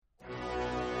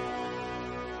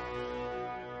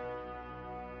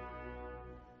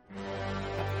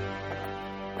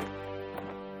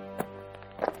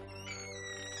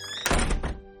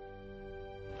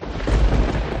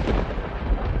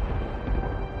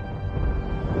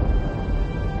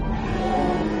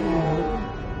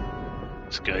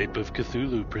Type of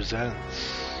Cthulhu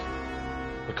presents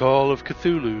The Call of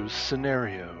Cthulhu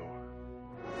Scenario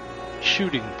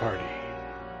Shooting Party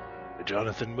by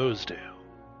Jonathan Mosedale.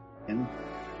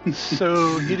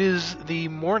 So it is the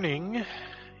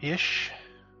morning-ish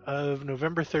of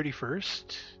November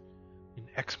 31st in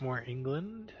Exmoor,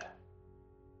 England.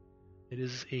 It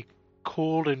is a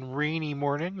cold and rainy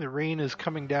morning. The rain is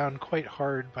coming down quite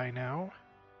hard by now.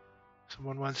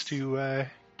 Someone wants to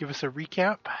give us a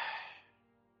recap?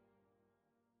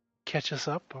 Catch us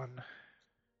up on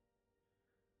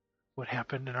what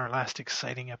happened in our last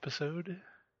exciting episode?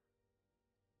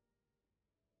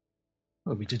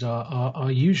 Well, we did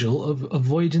our usual of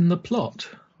avoiding the plot.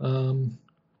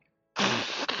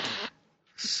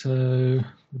 So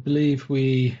I believe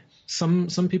some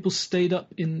people stayed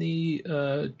up in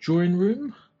the drawing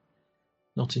room.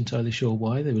 Not entirely sure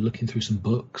why. They were looking through some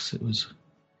books. It was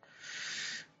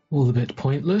all a bit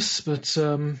pointless, but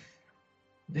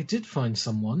they did find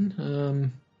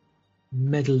someone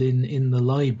meddling in the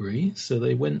library, so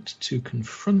they went to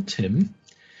confront him.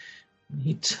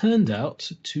 He turned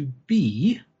out to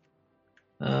be...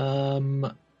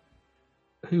 who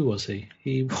was he?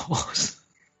 He was...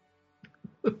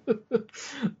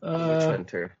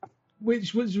 Hunter.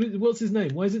 What's his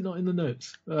name? Why is it not in the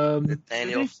notes?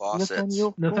 Nathaniel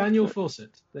Fawcett. Nathaniel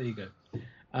Fawcett. There you go.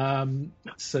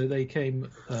 So they came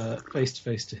face to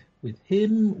face with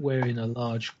him, wearing a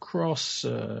large cross,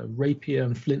 rapier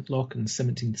and flintlock, and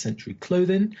 17th century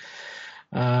clothing.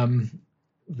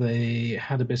 They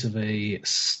had a bit of a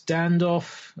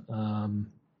standoff,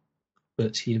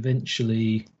 but he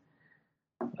eventually...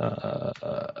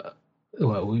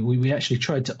 we actually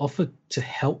tried to offer to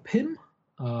help him,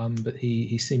 but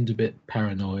he seemed a bit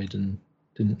paranoid and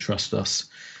didn't trust us.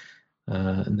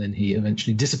 And then he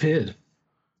eventually disappeared.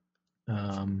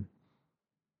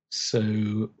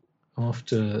 So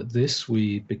after this,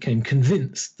 we became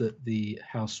convinced that the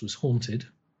house was haunted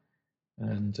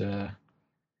and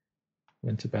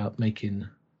went about making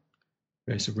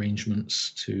various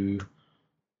arrangements to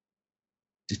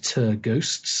deter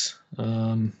ghosts.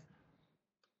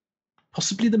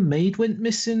 Possibly the maid went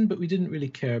missing, but we didn't really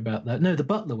care about that. No, the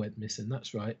butler went missing,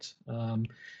 that's right.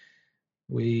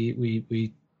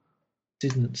 We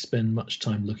didn't spend much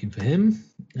time looking for him.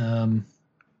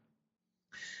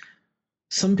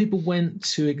 Some people went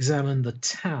to examine the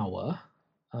tower,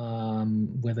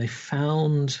 where they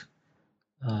found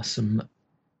some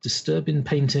disturbing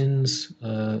paintings,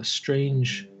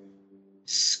 strange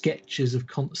sketches of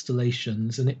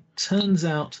constellations, and it turns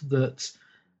out that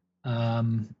I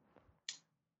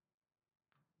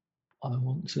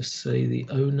want to say the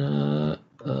owner,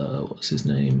 what's his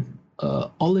name?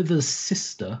 Oliver's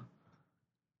sister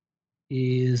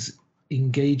is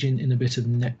engaging in a bit of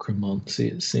necromancy,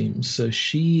 it seems. So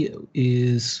she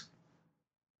is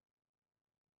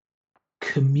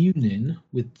communing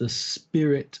with the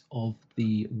spirit of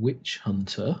the witch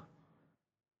hunter.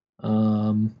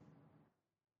 No,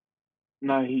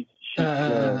 she's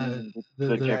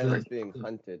being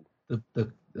hunted.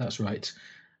 That's right.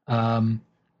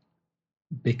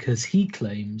 Because he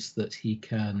claims that he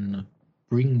can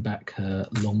bring back her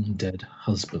long-dead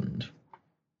husband.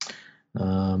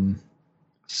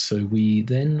 So we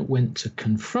then went to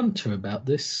confront her about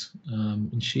this,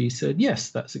 and she said, yes,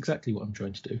 that's exactly what I'm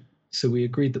trying to do. So we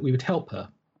agreed that we would help her,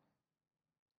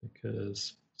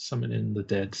 because summoning the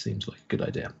dead seems like a good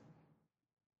idea.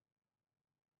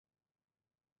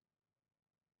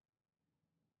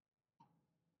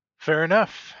 Fair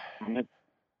enough.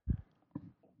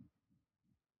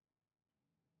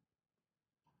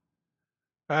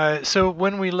 So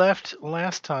when we left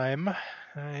last time,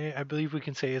 I believe we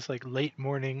can say it's like late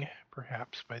morning,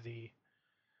 perhaps,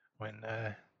 when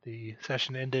the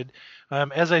session ended.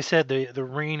 As I said, the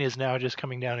rain is now just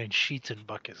coming down in sheets and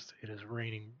buckets. It is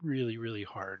raining really, really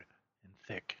hard and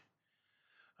thick.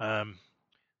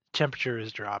 Temperature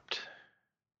has dropped,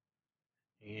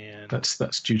 and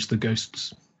That's due to the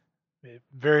ghosts.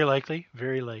 Very likely,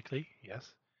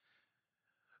 yes.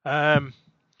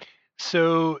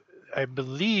 So I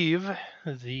believe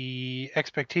the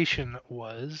expectation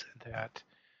was that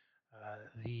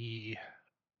the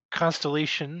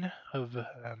constellation of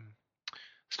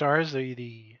stars,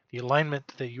 the alignment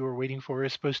that you were waiting for,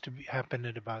 is supposed to happen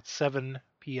at about 7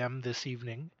 p.m. this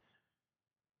evening.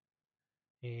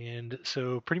 And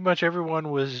so pretty much everyone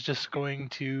was just going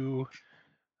to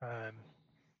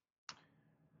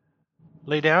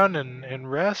lay down and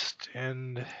rest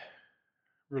and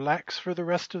relax for the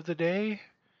rest of the day,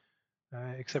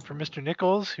 except for Mr.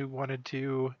 Nichols, who wanted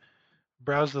to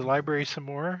browse the library some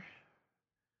more,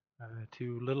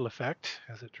 to little effect,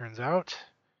 as it turns out.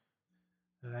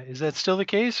 Is that still the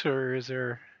case, or is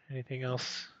there anything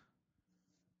else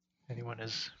anyone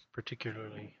is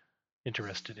particularly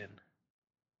interested in?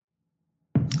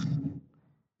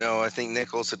 No, I think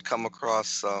Nichols had come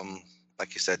across,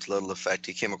 like you said, to little effect.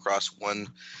 He came across one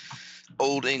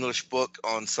old English book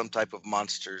on some type of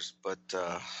monsters, but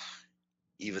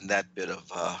even that bit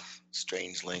of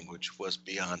strange language was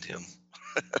beyond him.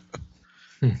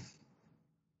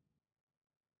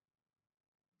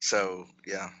 So,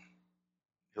 yeah,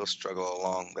 he'll struggle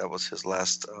along. That was his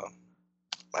last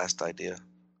idea.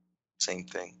 Same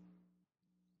thing.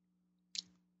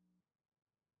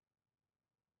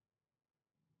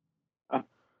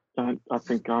 I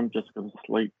think I'm just going to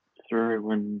sleep through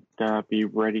and be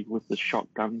ready with the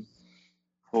shotgun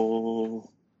for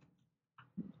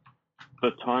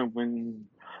the time when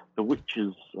the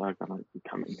witches are going to be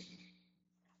coming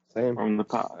Same. from the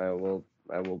past. I will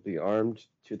be armed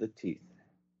to the teeth.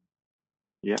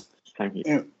 Yeah, same here.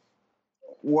 Yeah.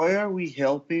 Why are we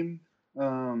helping?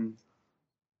 I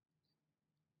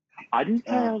didn't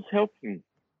say I was helping.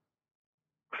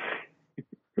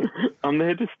 I'm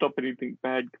there to stop anything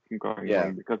bad from going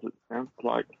on because it sounds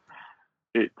like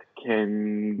it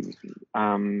can.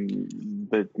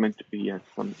 There's meant to be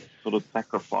some sort of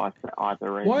sacrifice at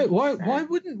either end. Why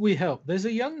wouldn't we help? There's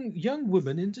a young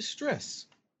woman in distress.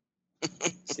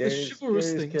 It's the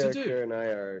chivalrous thing to do. And I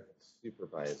are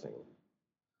supervising.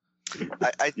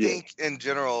 I think in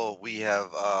general we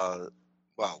have,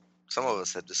 some of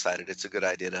us have decided it's a good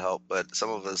idea to help, but some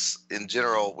of us in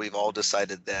general, we've all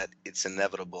decided that it's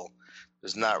inevitable.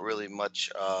 There's not really much,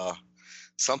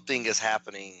 something is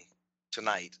happening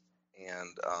tonight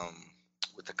and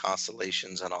with the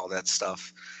constellations and all that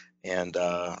stuff. And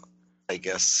I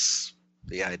guess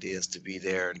the idea is to be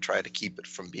there and try to keep it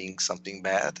from being something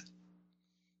bad.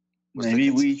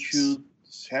 Maybe we should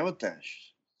sabotage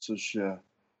such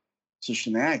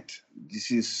an act. This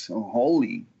is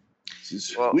unholy. This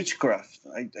is witchcraft.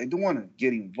 I don't want to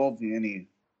get involved in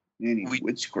any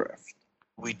witchcraft.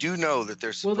 We do know that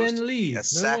there's supposed to then leave. be a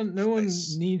sacrifice. No one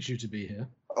needs you to be here.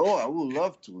 Oh, I would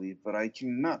love to leave, but I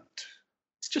cannot.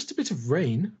 It's just a bit of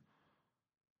rain.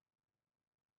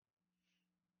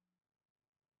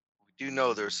 We do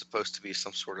know there's supposed to be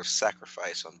some sort of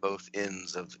sacrifice on both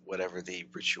ends of whatever the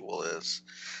ritual is,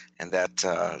 and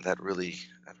that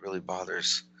really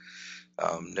bothers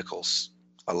Nichols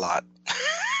a lot.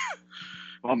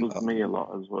 Bothers me a lot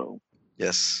as well.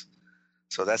 Yes,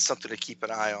 so that's something to keep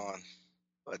an eye on.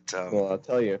 But well, I'll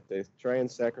tell you, if they try and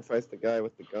sacrifice the guy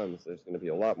with the guns, there's going to be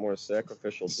a lot more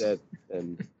sacrificial dead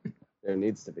than there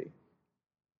needs to be.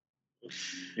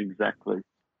 Exactly.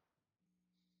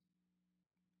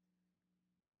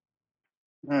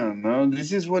 I don't know.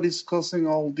 This is what is causing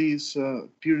all these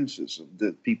appearances of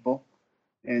dead people,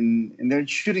 and they're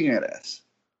shooting at us.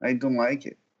 I don't like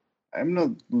it. I'm not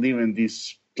leaving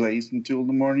this place until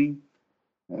the morning.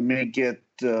 I may get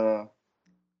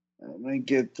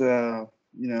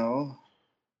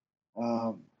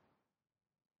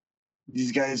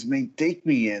these guys may take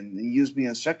me and use me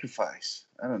as sacrifice.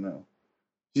 I don't know.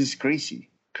 This is crazy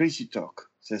talk,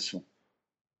 Cecil.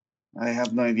 I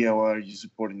have no idea why are you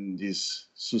supporting this,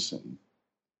 Susan.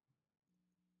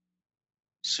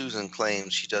 Susan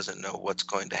claims she doesn't know what's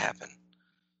going to happen.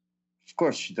 Of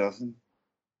course she doesn't.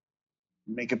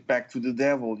 Make a pact with the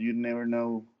devil. You never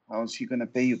know how is he going to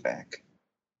pay you back.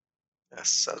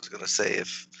 Yes, I was going to say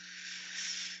if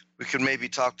we could maybe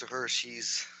talk to her.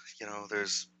 She's,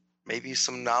 there's maybe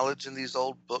some knowledge in these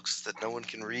old books that no one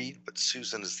can read, but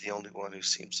Susan is the only one who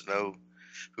seems to know,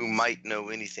 who might know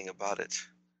anything about it.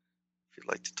 If you'd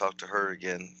like to talk to her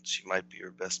again, she might be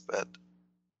your best bet.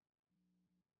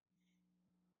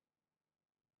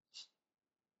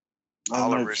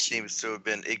 Oliver seems to have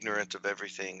been ignorant of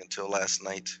everything until last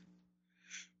night.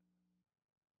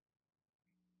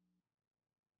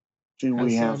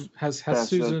 Has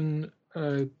Susan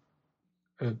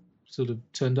sort of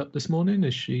turned up this morning?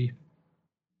 Is she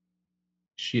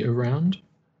around?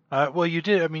 Well, you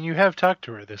did. I mean, you have talked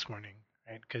to her this morning,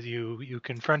 right? Because you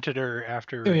confronted her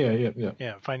after.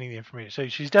 Yeah. Finding the information. So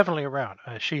she's definitely around.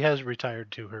 She has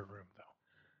retired to her room,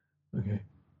 though. Okay.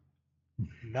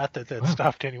 Not that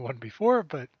stopped anyone before,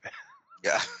 but.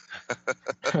 Yeah.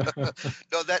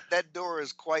 No, that door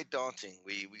is quite daunting.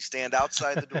 We stand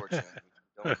outside the door, Jen.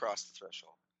 We don't cross the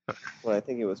threshold. Well, I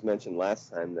think it was mentioned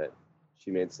last time that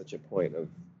she made such a point of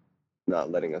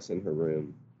not letting us in her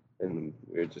room, and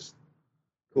we were just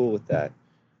cool with that.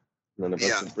 None of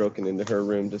us have broken into her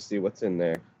room to see what's in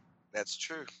there. That's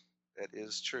true. That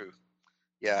is true.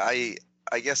 Yeah, I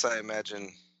guess I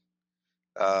imagine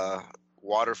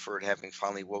Waterford having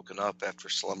finally woken up after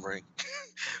slumbering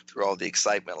through all the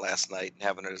excitement last night and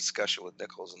having a discussion with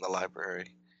Nichols in the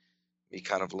library. Me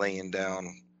kind of laying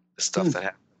down the stuff that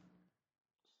happened.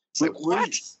 It's like,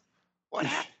 what? What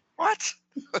happened? What?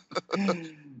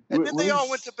 And then they all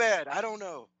went to bed. I don't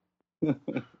know.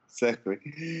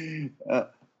 Exactly.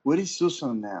 Where is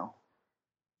Susan now?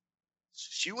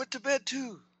 She went to bed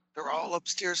too. They're all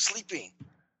upstairs sleeping.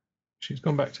 She's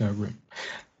gone back to her room.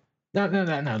 No.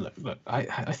 Look.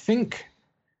 I think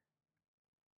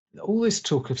all this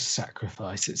talk of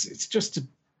sacrifice, it's just a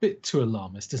bit too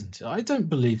alarmist, isn't it? I don't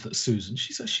believe that Susan.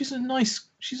 She's a nice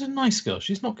girl.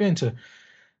 She's not going to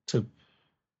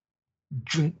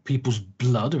drink people's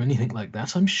blood or anything like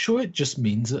that. I'm sure it just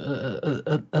means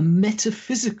a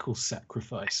metaphysical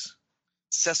sacrifice.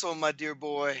 Cecil, my dear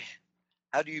boy,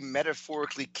 how do you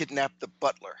metaphorically kidnap the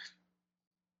butler?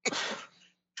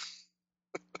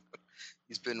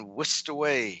 He's been whisked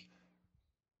away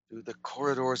through the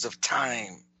corridors of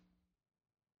time.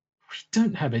 We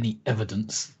don't have any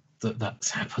evidence that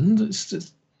that's happened. It's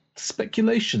just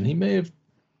speculation. He may have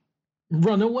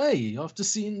run away after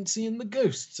seeing the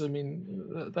ghosts. I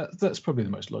mean, that's probably the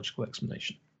most logical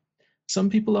explanation. Some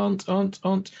people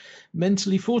aren't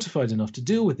mentally fortified enough to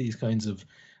deal with these kinds of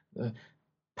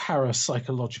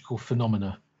parapsychological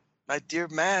phenomena. My dear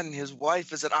man, his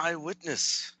wife is an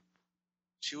eyewitness.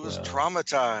 She was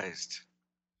traumatized.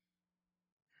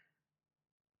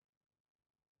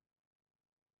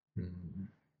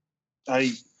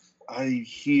 I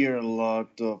hear a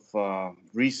lot of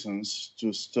reasons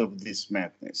to stop this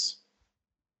madness.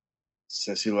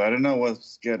 Cecil, I don't know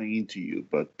what's getting into you,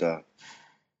 but to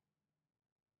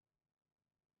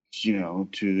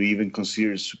even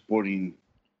consider supporting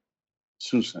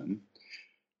Susan.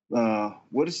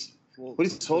 What is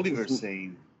Oliver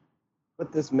saying?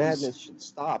 But this madness should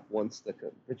stop once the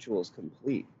ritual is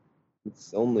complete.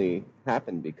 It's only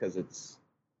happened because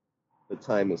the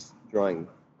time is drawing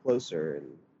closer, and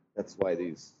that's why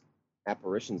these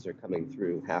apparitions are coming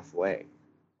through halfway.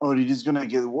 Oh, it is gonna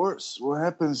get worse. What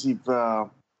happens if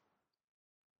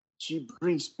she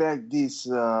brings back this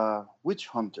witch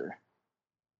hunter,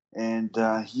 and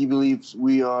he believes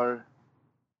we are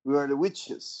the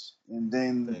witches, and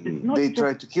then they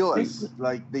try to kill us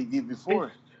like they did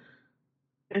before?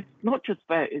 It's not just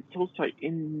that. It's also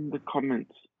in the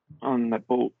comments on the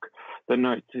book. The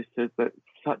notes, it says that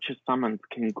such a summons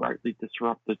can greatly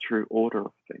disrupt the true order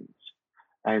of things,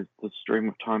 as the stream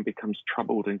of time becomes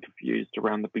troubled and confused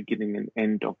around the beginning and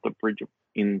end of the bridge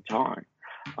in time.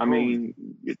 I mean,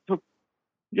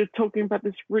 you're talking about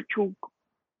this ritual,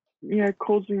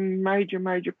 causing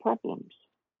major problems.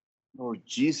 Oh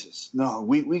Jesus! No,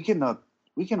 we cannot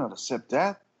accept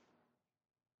that.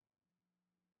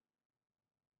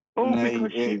 All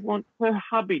because she wants her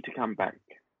hubby to come back.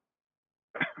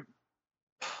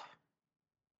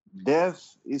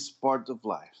 Death is part of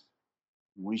life.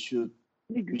 We should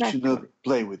not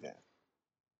play with that.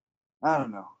 I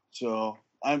don't know. So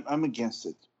I'm against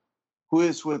it. Who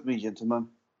is with me, gentlemen?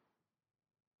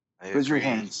 Raise your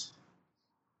hands.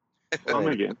 I'm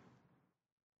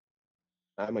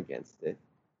against it.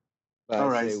 But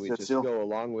I say we just go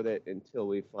along with it until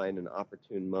we find an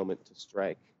opportune moment to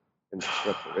strike and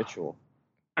disrupt the ritual.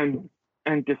 And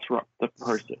disrupt the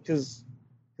process. Because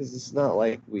it's not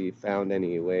like we found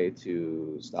any way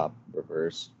to stop,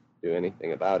 reverse, do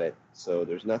anything about it. So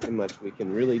there's nothing much we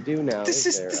can really do now other than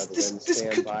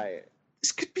stand by it.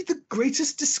 This could be the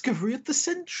greatest discovery of the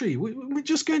century. We're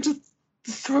just going to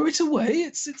throw it away.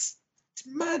 It's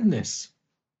madness.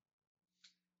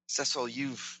 Cecil,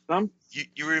 you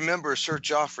remember Sir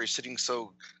Joffrey sitting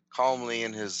so calmly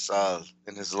in his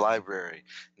library,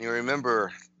 and you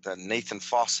remember the Nathan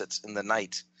Fawcett's in the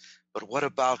night. But what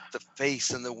about the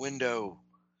face in the window?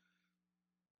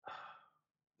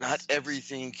 Not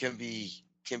everything can be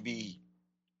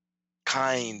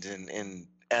kind and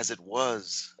as it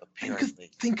was, apparently.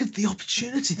 Think of the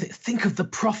opportunity. Think of the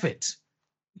profit.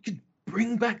 You could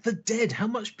bring back the dead. How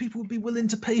much people would be willing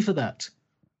to pay for that?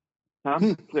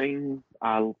 Some things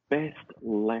are best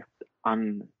left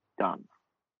undone.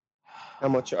 How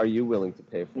much are you willing to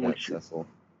pay for that, Cecil?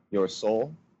 Your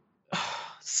soul?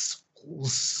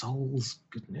 Souls,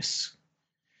 goodness.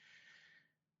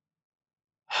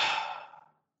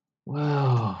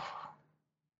 Well,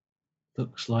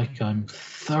 looks like I'm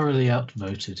thoroughly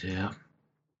outvoted here.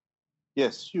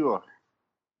 Yes, you are.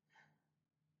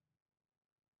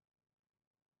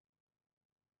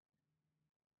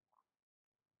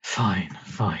 Fine.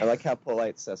 I like how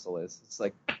polite Cecil is. It's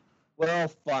like, well,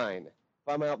 fine. If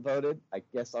I'm outvoted, I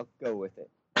guess I'll go with it.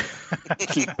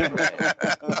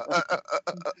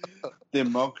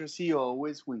 Democracy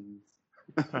always wins.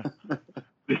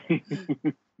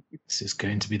 This is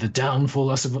going to be the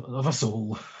downfall of us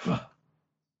all.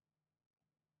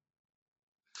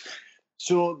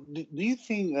 So, do you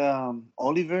think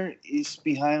Oliver is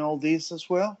behind all this as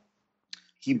well?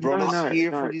 He brought us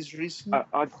here for this reason?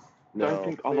 I don't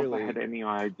think Oliver had any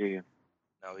idea.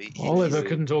 No, Oliver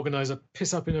couldn't organise a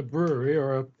piss up in a brewery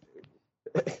or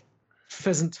a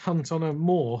pheasant hunt on a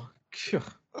moor.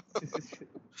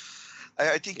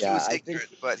 I think he was ignorant,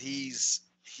 but it's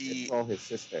all his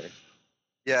sister.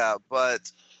 Yeah,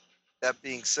 but that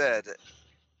being said,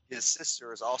 his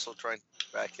sister is also trying to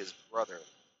get back his brother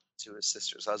to his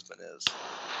sister's husband is. So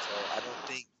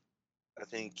I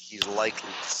think he's likely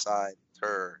to side with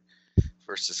her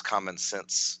versus common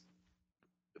sense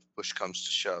if push comes to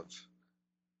shove.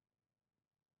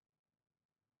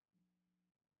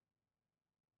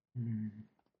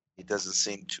 He doesn't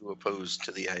seem too opposed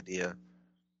to the idea.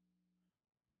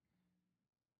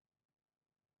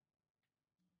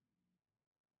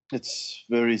 It's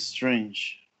very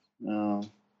strange.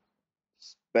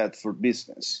 It's bad for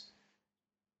business.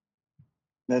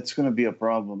 That's going to be a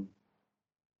problem.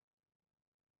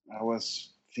 I was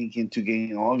thinking to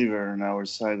gain Oliver on our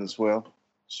side as well,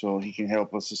 so he can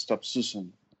help us to stop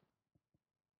Susan.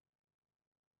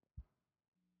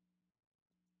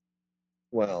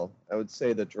 Well, I would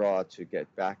say the draw to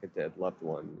get back a dead loved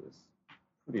one is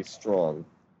pretty strong.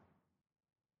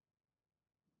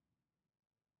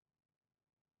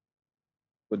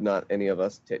 Would not any of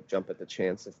us jump at the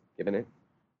chance if given it?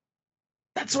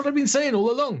 That's what I've been saying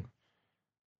all along.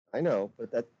 I know, but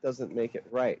that doesn't make it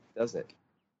right, does it?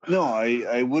 No,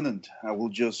 I wouldn't. I will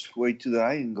just wait to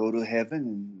die and go to heaven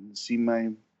and see my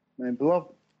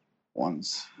beloved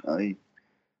ones. I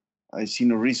see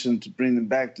no reason to bring them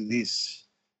back to this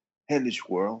hellish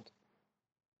world.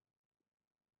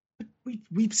 But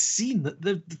we've seen that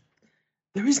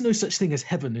there is no such thing as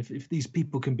heaven if these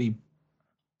people can be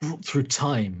brought through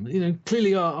time.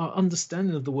 Clearly our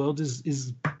understanding of the world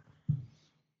is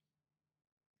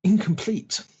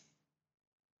incomplete.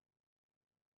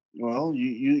 Well,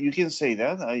 you can say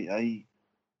that.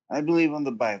 I believe on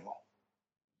the Bible,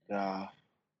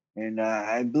 and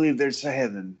I believe there's a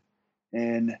heaven,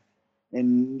 and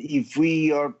if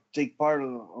we are take part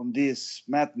on this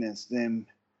madness, then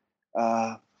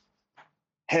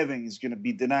heaven is going to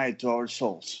be denied to our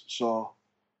souls. So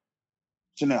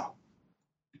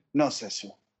no,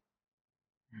 Cecil.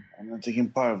 I'm not taking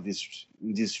part of this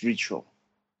ritual.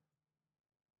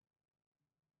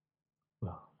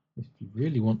 Well, if you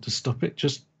really want to stop it,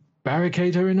 just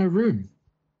barricade her in her room.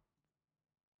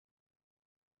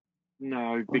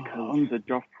 No, because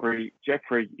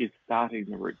Jeffrey is starting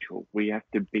the ritual. We have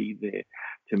to be there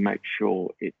to make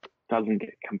sure it doesn't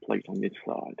get complete on this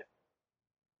side.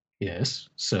 Yes,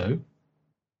 so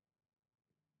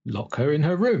lock her in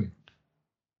her room.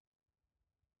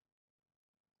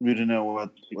 We don't know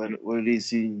what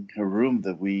is in her room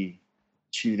that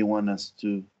she didn't want us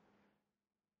to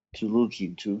look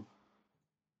into.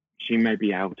 She may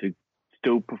be able to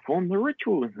still perform the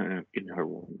ritual in her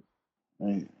room.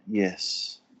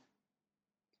 Yes.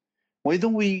 Why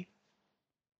don't we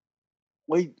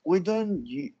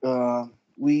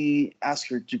ask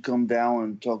her to come down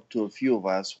and talk to a few of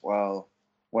us while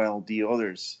the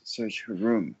others search her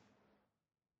room?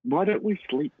 Why don't we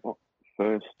sleep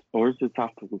first, or is it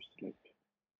after we sleep?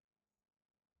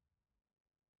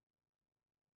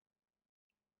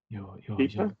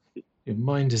 Your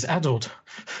mind is addled.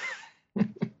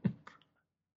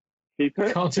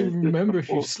 Can't even remember if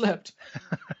you slept.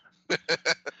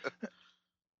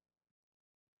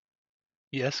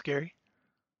 Yes, Gary?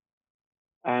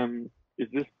 Is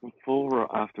this before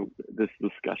or after this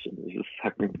discussion? Is this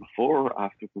happening before or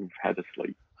after we've had a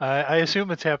sleep? I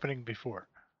assume it's happening before.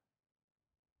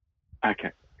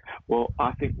 Okay. Well,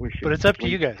 I think we should. But it's up to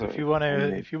you guys. If you want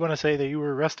to say that you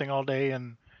were resting all day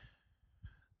and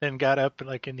then got up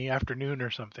like in the afternoon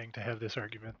or something to have this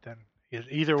argument, then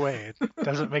either way, it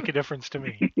doesn't make a difference to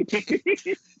me.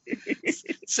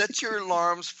 Set your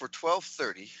alarms for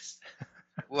 12:30.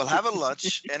 We'll have a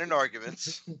lunch and an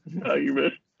argument.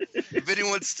 If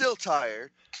anyone's still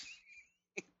tired,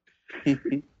 catch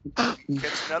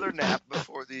another nap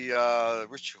before the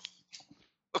ritual.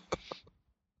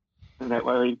 And that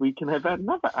way we can have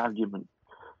another argument.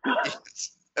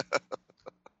 Yes.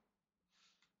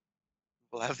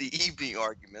 We'll have the evening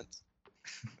argument.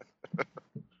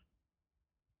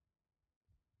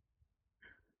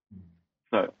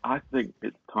 So I think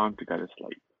it's time to go to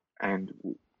sleep, and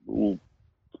we'll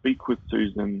speak with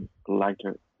Susan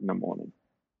later in the morning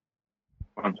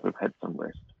once we've had some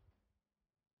rest.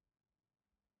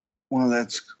 Well,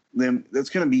 that's going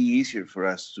to be easier for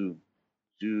us to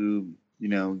to,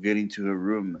 get into her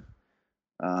room.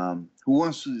 Who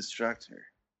wants to distract her?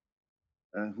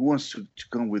 Who wants to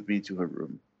come with me to her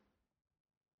room?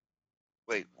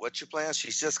 Wait, what's your plan?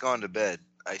 She's just gone to bed,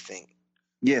 I think.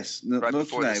 Yes, right not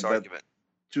before tonight, this argument.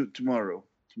 But tomorrow.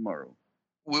 Tomorrow.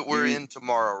 We're in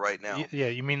tomorrow right now. Yeah,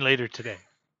 you mean later today?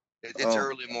 It's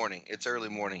early morning. It's early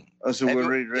morning. Oh, so we're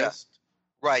ready to rest?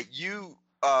 Yeah. Right. You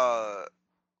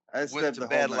went to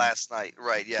bed last night.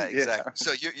 Right. Yeah, exactly.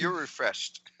 So you're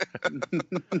refreshed.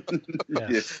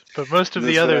 Yes. But most of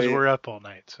the others were up all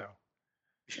night, so.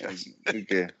 Yes.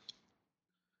 Okay.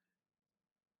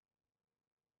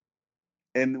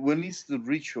 And when is the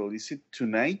ritual? Is it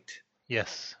tonight?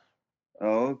 Yes.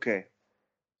 Oh, okay.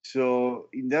 So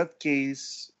in that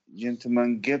case,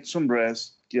 gentlemen, get some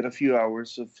rest, get a few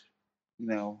hours of,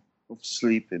 of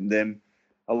sleep, and then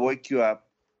I'll wake you up,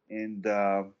 and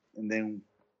then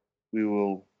we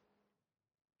will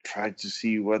try to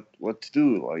see what to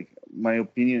do. Like, my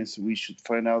opinion is we should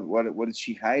find out what is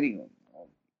she hiding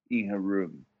in her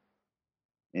room,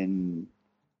 and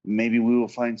maybe we will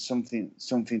find something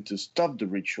to stop the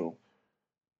ritual.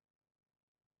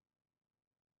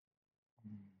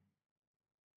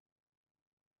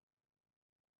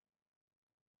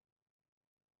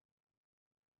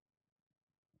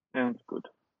 Sounds good.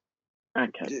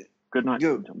 Okay. Good night,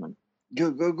 gentlemen.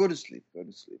 Go to sleep. Go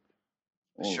to sleep.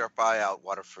 Sharp eye out,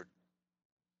 Waterford.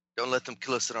 Don't let them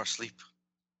kill us in our sleep.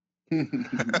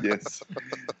 Yes.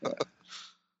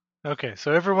 Okay,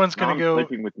 so everyone's going to go. I'm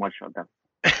sleeping with my shotgun.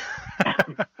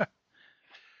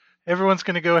 Everyone's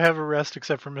going to go have a rest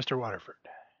except for Mr. Waterford.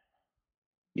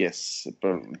 Yes,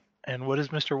 apparently. And what is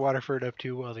Mr. Waterford up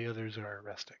to while the others are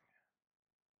resting?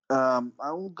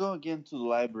 I will go again to the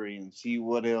library and see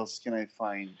what else can I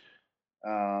find.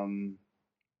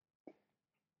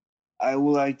 I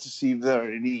would like to see if there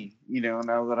are any,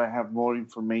 now that I have more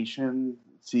information,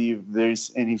 see if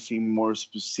there's anything more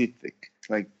specific,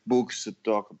 like books that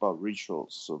talk about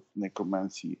rituals of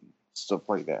necromancy and stuff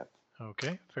like that.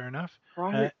 Okay, fair enough.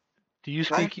 Right. Do you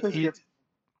speak?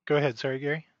 Go ahead. Sorry,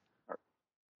 Gary.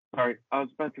 Sorry, I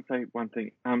was about to say one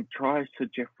thing. Try Sir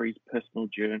Geoffrey's personal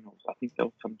journals. I think there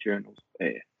were some journals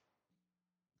there.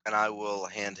 And I will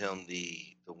hand him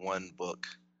the one book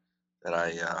that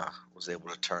I was able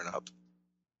to turn up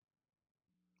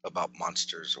about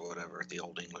monsters or whatever, the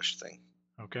Old English thing.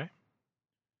 Okay.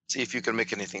 See if you can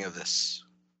make anything of this.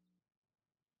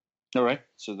 All right,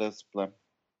 so that's the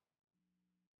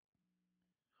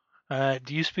plan.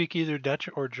 Do you speak either Dutch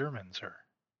or German, sir?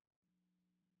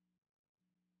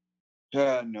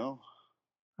 No.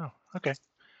 Oh, okay.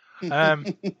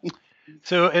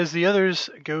 So as the others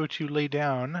go to lay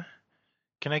down,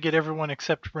 can I get everyone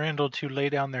except Randall to lay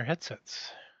down their headsets?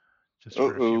 Just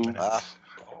for a few minutes.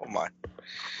 Oh my.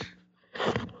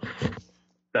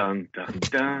 Dun, dun,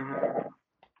 dun.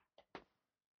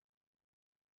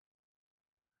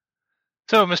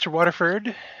 So, Mr.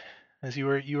 Waterford, as you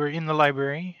were in the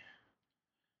library,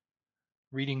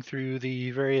 reading through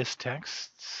the various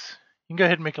texts, you can go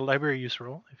ahead and make a library use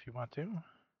roll if you want to.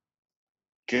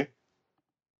 Okay.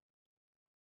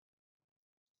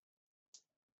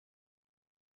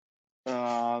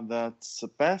 That's a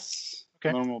pass.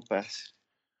 Okay. Normal pass.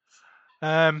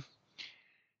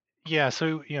 Yeah,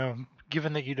 so,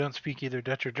 given that you don't speak either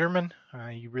Dutch or German,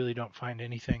 you really don't find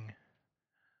anything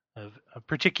of a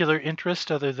particular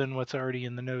interest other than what's already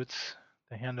in the notes,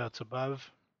 the handouts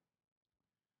above.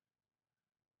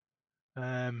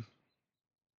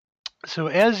 So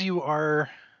as you are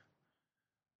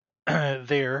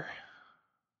there,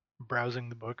 browsing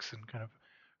the books and kind of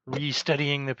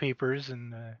restudying the papers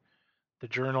and the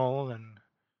journal and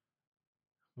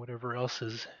whatever else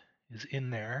is in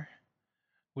there,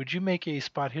 would you make a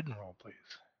spot hidden roll, please?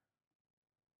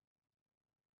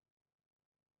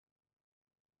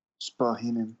 Spot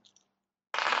hidden.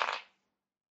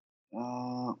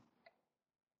 Oh.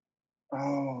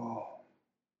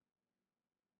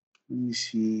 Let me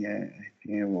see. I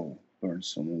think I will burn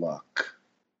some luck.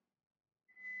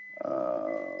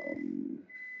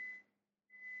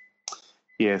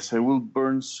 Yes, I will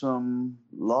burn some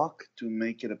luck to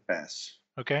make it a pass.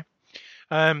 Okay.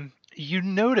 You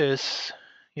notice,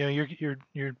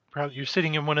 you're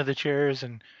sitting in one of the chairs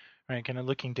and kind of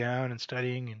looking down and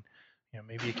studying, and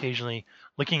maybe occasionally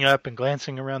looking up and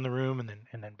glancing around the room, and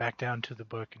then back down to the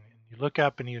book, and you look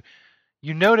up and you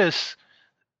notice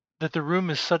that the room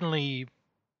is suddenly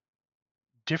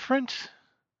different,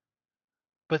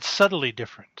 but subtly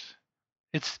different.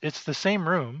 It's the same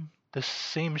room, the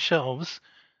same shelves,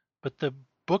 but the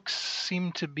books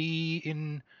seem to be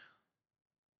in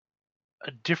a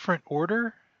different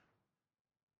order.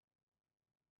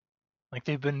 like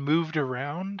they've been moved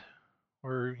around,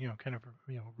 or kind of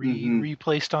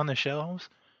replaced on the shelves.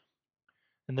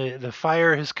 And the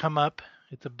fire has come up.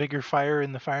 It's a bigger fire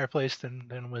in the fireplace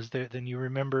than was there than you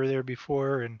remember there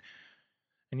before, and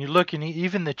you look, and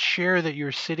even the chair that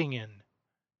you're sitting in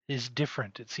is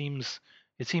different. It seems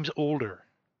older.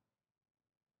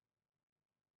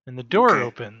 And the door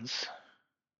opens,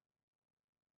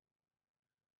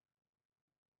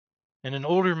 and an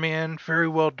older man, very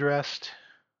well dressed,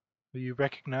 who you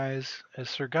recognize as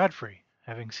Sir Godfrey,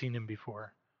 having seen him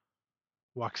before,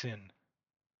 walks in.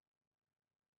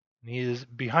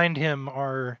 And behind him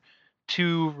are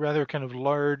two rather kind of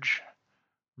large,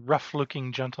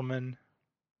 rough-looking gentlemen.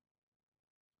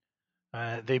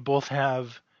 They both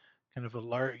have kind of a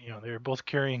large, they're both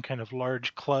carrying kind of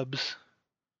large clubs.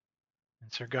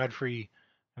 And Sir Godfrey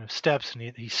kind of steps, and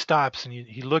he stops, and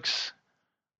he looks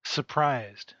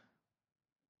surprised.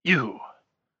 You're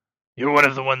one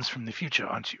of the ones from the future,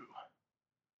 aren't you?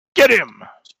 Get him!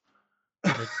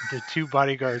 The two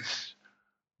bodyguards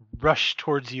rush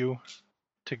towards you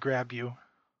to grab you.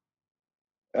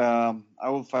 I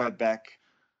will fight back.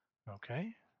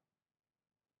 Okay.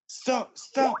 Stop!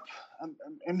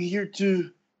 I'm here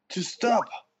to stop.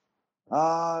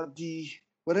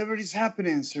 Whatever is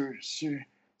happening, Sir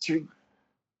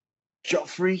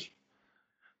Godfrey.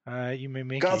 You may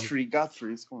make Godfrey.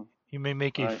 It's going. You may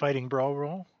make a fighting brawl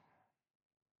roll.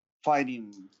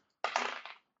 Fighting.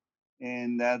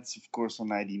 And that's of course a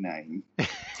 99.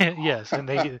 Yes, and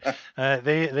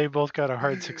they both got a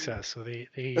hard success. So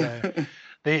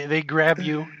they grab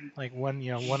you, like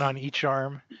one on each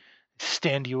arm,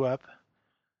 stand you up.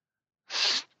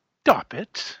 Stop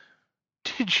it!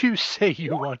 Did you say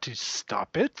you want to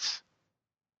stop it?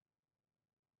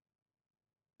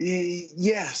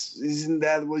 Yes, isn't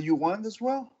that what you want as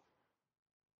well?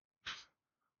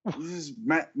 This is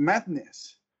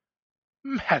madness.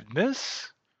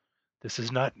 Madness? This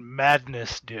is not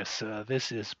madness, dear sir.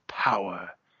 This is power.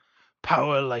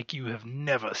 Power like you have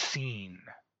never seen.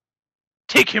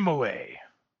 Take him away.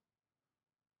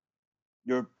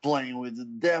 You're playing with the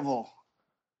devil.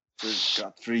 Sir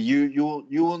Godfrey, you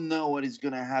will know what is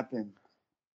going to happen.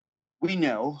 We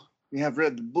know. We have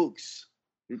read the books.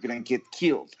 You're going to get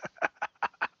killed.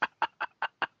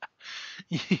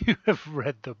 You have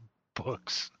read the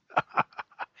books.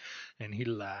 And he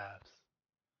laughs.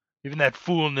 Even that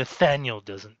fool Nathaniel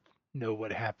doesn't know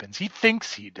what happens. He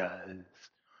thinks he does.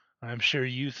 I'm sure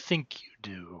you think you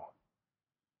do.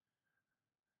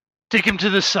 Take him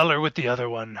to the cellar with the other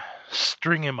one.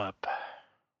 String him up.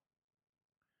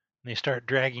 And they start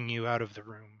dragging you out of the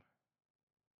room.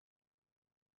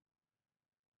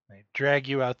 They drag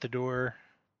you out the door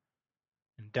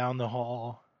and down the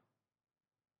hall.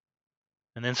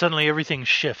 And then suddenly everything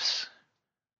shifts.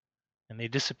 And they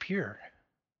disappear.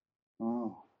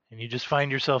 Oh. And you just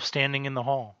find yourself standing in the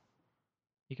hall.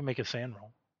 You can make a sand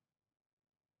roll.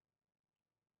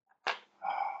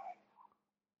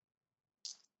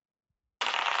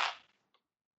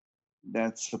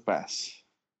 That's a pass.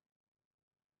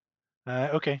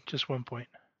 Okay, just 1 point.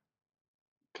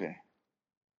 Okay.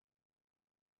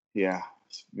 Yeah,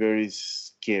 it's very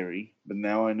scary. But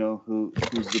now I know who's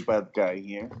the bad guy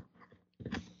here.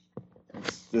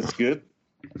 That's good.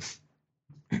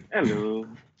 Hello.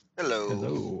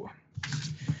 Hello.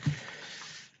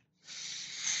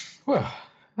 Well,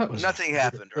 that was nothing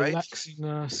happened, right?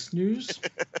 Relaxing snooze.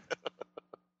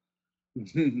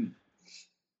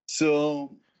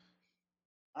 So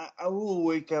I will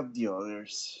wake up the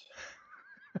others.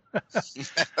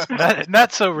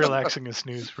 Not so relaxing a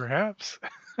snooze, perhaps.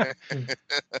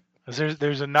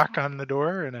 There's a knock on the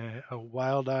door, and a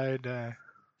wild-eyed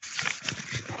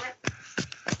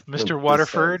Mr.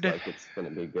 Waterford. Like it's gonna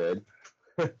be good.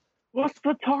 What's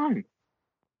the time?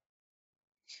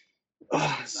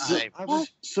 I'm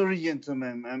sorry,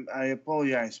 gentlemen. I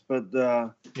apologize, but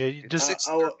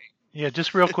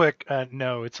just real quick.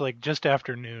 No, it's like just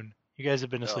after noon. You guys have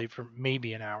been asleep for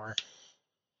maybe an hour.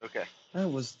 Okay. I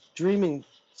was dreaming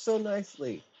so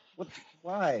nicely.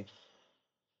 Why?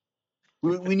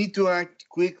 We need to act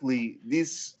quickly.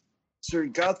 This Sir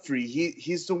Godfrey,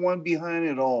 he's the one behind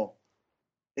it all,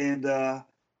 and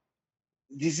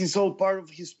this is all part of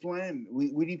his plan.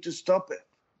 We need to stop it.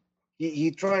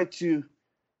 He tried to,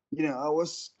 I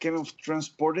was kind of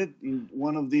transported in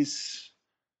one of these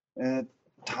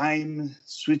time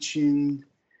switching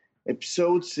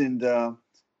episodes, and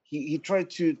he tried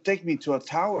to take me to a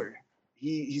tower.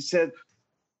 He said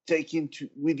take him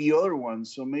with the other one,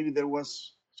 so maybe there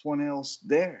was someone else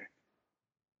there.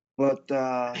 But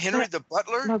Henry the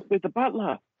butler? Must be the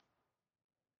butler.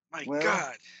 My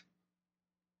God.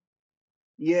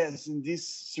 Yes, and this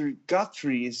Sir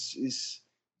Godfrey he's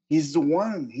the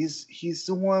one. He's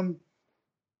the one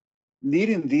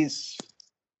leading this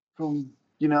from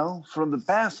from the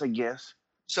past, I guess.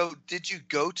 So did you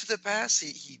go to the past?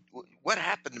 What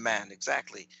happened, man?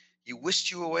 Exactly. He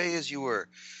whisked you away as you were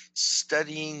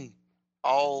studying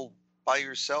all by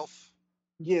yourself.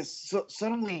 Yes. So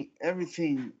suddenly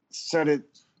everything started,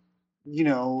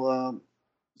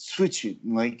 switching.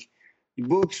 Like the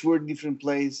books were different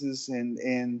places,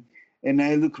 and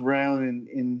I look around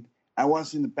and I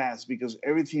was in the past because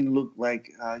everything looked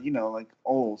like like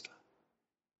old,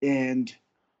 and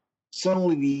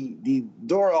suddenly the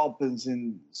door opens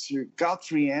and Sir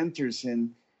Godfrey enters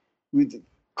and with a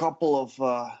couple of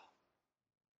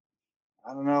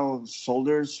I don't know,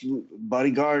 soldiers,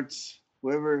 bodyguards,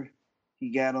 whoever he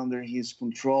got under his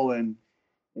control, and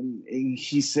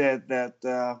he said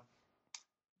that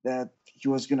he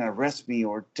was gonna arrest me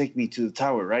or take me to the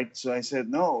tower, right? So I said,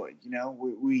 no,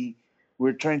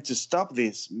 we're trying to stop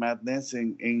this madness,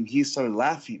 and he started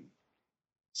laughing,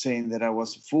 saying that I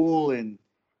was a fool and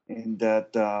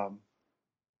that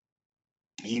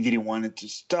he didn't want it to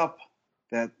stop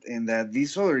that, and that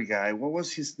this other guy, what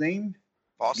was his name?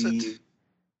 Fawcett?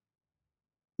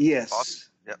 Yes. Fawcett?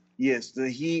 Yep. Yes, that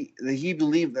he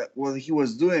believed that what he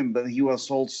was doing, but he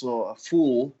was also a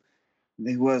fool.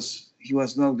 He was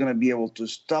not going to be able to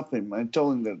stop him. I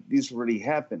told him that this already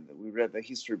happened, that we read the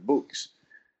history books,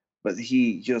 but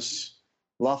he just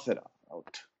laughed it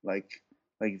out, like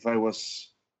if I was,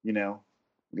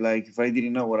 like if I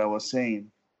didn't know what I was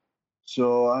saying.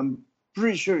 So I'm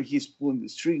pretty sure he's pulling the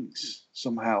strings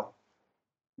somehow,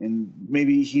 and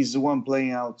maybe he's the one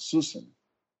playing out Susan.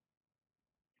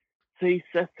 See,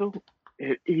 Cecil,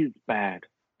 it is bad.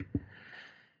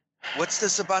 What's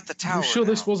this about the tower? You sure now?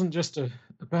 this wasn't just a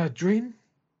bad dream?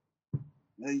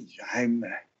 I'm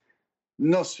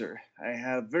no, sir. I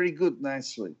had a very good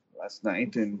night's sleep last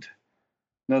night, and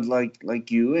not like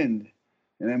you, and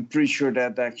I'm pretty sure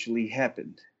that actually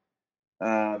happened.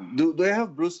 Do I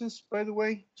have bruises, by the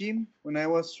way, Jim? When I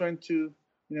was trying to,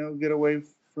 get away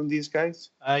from these guys.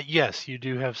 Yes, you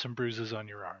do have some bruises on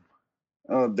your arm.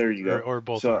 Oh, there you go. Or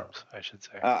both arms, I should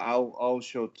say. I'll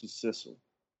show it to Cecil.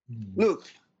 Hmm. Look.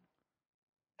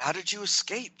 How did you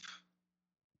escape?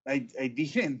 I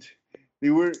didn't. They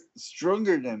were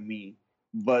stronger than me,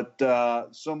 but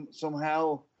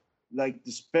somehow, like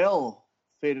the spell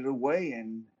faded away,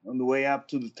 and on the way up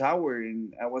to the tower,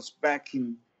 and I was back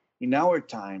in our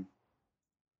time,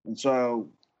 and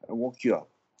so I woke you up.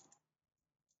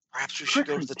 Perhaps we should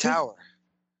go to the tower.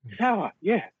 Tower,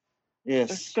 yeah.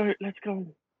 Yes. Let's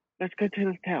go to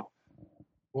the tower.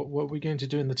 What are we going to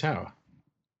do in the tower?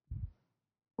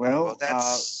 Well,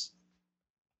 that's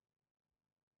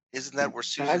isn't that where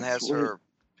Susan has her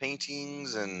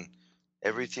paintings and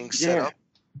everything set up?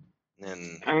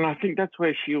 And I think that's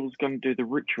where she was going to do the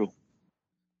ritual.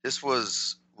 This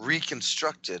was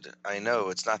reconstructed. I know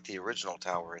it's not the original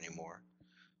tower anymore,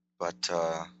 but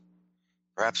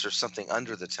perhaps there's something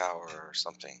under the tower or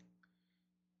something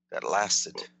that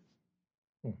lasted.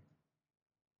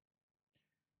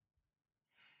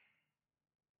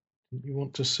 You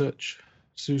want to search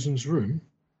Susan's room?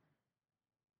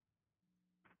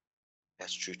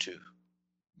 That's true too.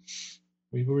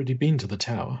 We've already been to the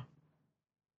tower.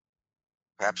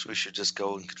 Perhaps we should just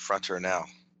go and confront her now.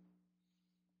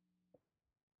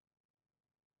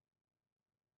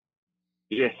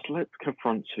 Yes, let's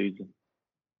confront Susan.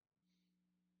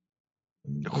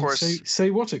 Of course. Say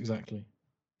what exactly?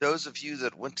 Those of you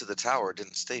that went to the tower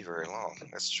didn't stay very long.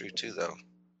 That's true too, though.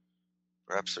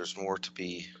 Perhaps there's more to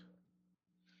be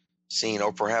seen,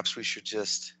 or perhaps we should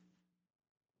just...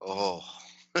 Oh.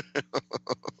 I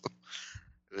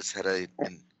just had a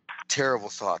terrible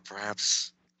thought.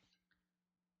 Perhaps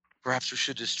we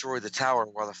should destroy the tower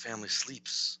while the family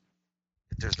sleeps.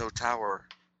 If there's no tower,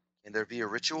 can there be a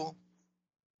ritual?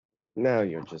 Now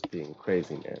you're just being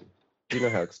crazy, man. Do you know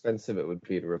how expensive it would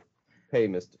be to repay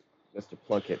Mr.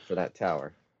 Plunkett for that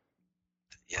tower?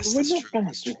 Yes, that's true. We're not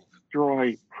going to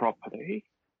destroy property.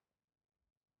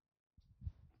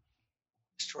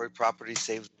 Destroy property,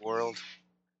 save the world.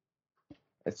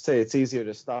 I'd say it's easier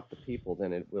to stop the people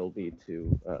than it will be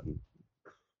to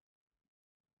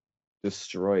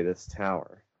destroy this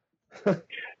tower.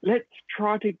 Let's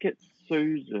try to get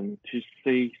Susan to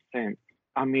see sense.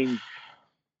 I mean,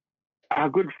 our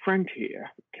good friend here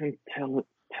can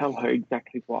tell her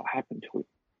exactly what happened to him.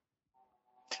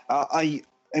 I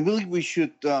believe we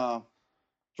should try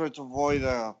to avoid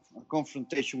a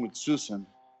confrontation with Susan.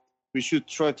 We should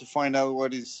try to find out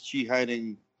what is she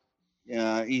hiding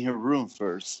in her room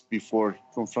first before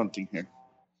confronting her.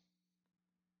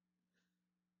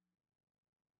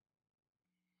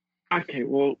 Okay,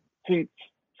 well, since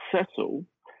Cecil,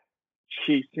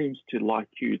 she seems to like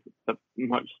you the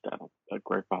most out of the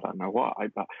group. I don't know why,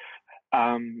 but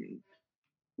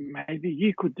maybe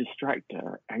you could distract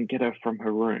her and get her from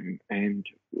her room, and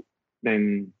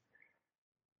then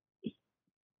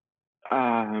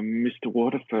Mr.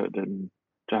 Waterford and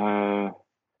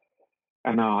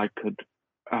I could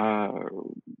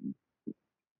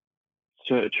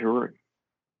search her room.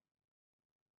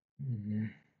 Mm-hmm.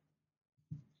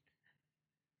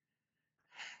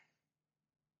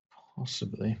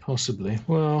 Possibly.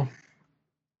 Well,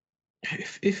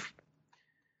 if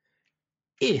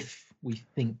we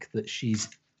think that she's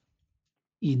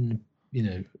in,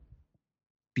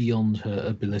 beyond her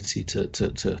ability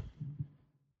to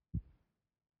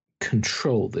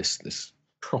control this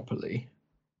properly,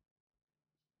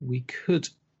 we could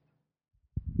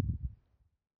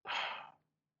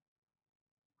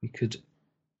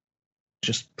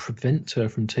just prevent her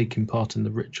from taking part in the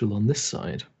ritual on this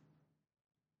side.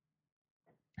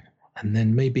 And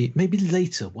then maybe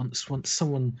later, once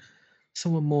someone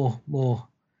more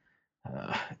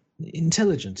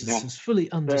intelligent has fully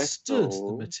understood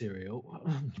the material.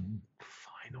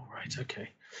 Fine, all right, okay.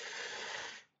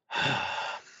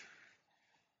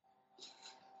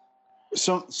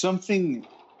 Something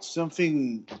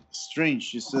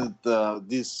strange is that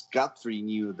this Godfrey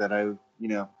knew that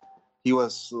he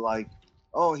was like,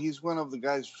 oh, he's one of the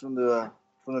guys from the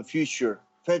future.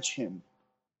 Fetch him.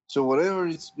 So whatever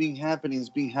is being happening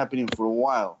for a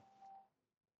while.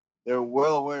 They're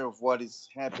well aware of what is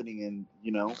happening, and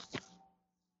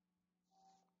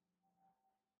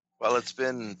Well, it's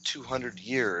been 200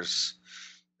 years.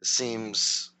 It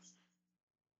seems,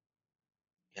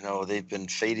 they've been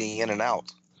fading in and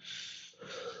out.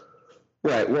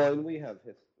 Right. Well, and we have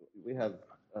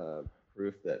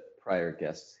proof that prior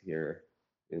guests here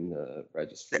in the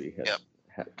registry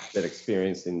have been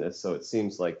experiencing this. So it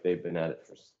seems like they've been at it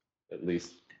for at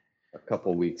least a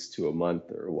couple weeks to a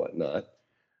month or whatnot.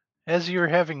 As you're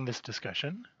having this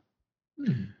discussion,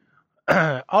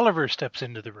 Oliver steps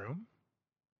into the room.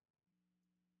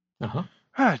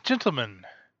 Gentlemen,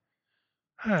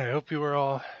 I hope you are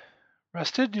all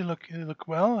rested. You look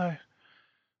well. I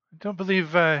don't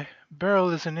believe Beryl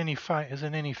is in any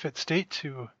fit state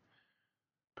to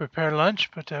prepare lunch,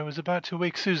 but I was about to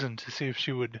wake Susan to see if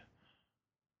she would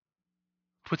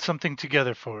put something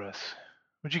together for us.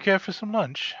 Would you care for some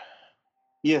lunch?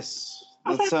 Yes,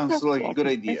 that sounds like a good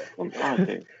idea.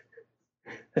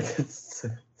 That's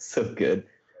so good.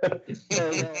 The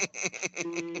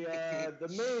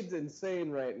maid's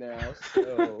insane right now,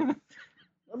 so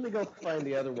let me go find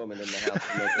the other woman in the house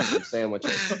and make her some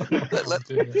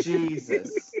sandwiches.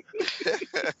 Jesus.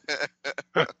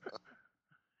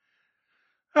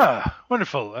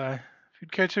 Wonderful. If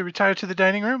you'd care to retire to the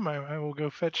dining room, I will go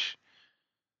fetch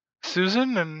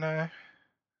Susan, and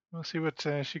we'll see what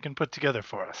she can put together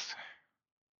for us.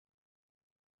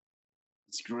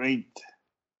 It's great.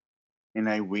 And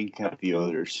I wink at the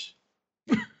others.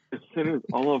 As soon as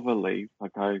Oliver leaves, I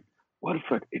go,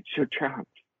 Waterford, it's your chance.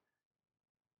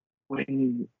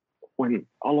 When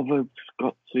Oliver's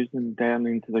got Susan down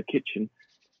into the kitchen,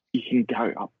 you can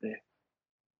go up there.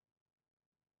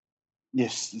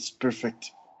 Yes, it's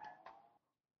perfect.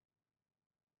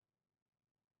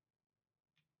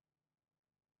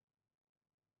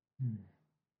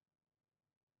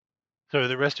 So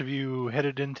the rest of you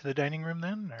headed into the dining room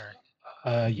then, or?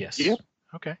 Yes. Yep.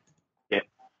 Okay. Yep.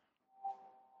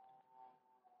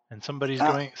 And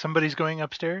somebody's going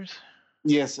upstairs?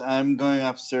 Yes, I'm going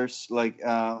upstairs. Like,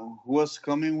 who was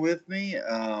coming with me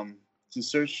to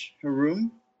search her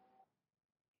room?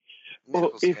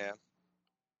 Nichols can.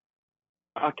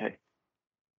 Okay.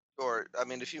 Or,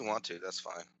 if you want to, that's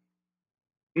fine.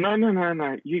 No.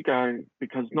 You go,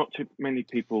 because not too many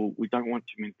people. We don't want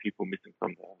too many people missing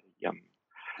from the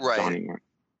dining room.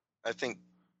 I think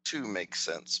 2 makes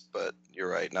sense, but you're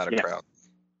right, not a crowd.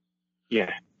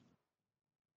 Yeah.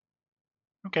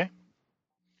 Okay.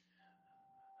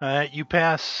 You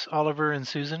pass Oliver and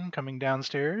Susan coming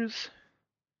downstairs.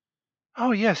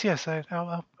 Oh yes.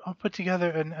 I'll put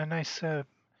together a nice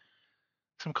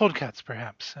some cold cuts,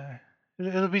 perhaps.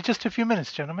 It'll be just a few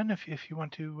minutes, gentlemen, if you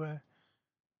want to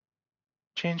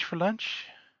change for lunch.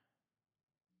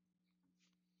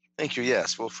 Thank you.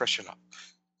 Yes, we'll freshen up.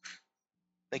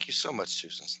 Thank you so much,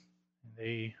 Susan.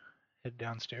 They head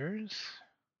downstairs.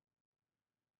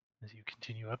 As you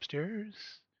continue upstairs,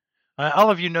 all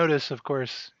of you notice, of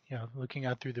course, looking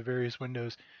out through the various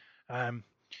windows.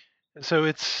 So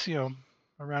it's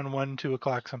around 1, 2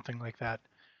 o'clock, something like that.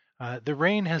 The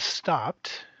rain has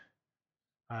stopped,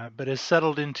 but has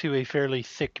settled into a fairly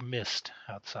thick mist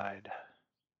outside.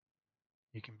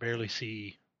 You can barely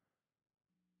see,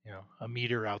 a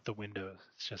meter out the windows.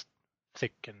 It's just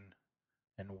thick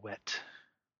and wet.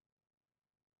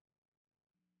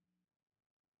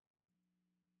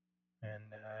 And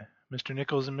Mr.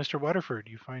 Nichols and Mr. Waterford,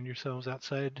 you find yourselves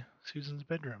outside Susan's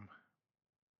bedroom.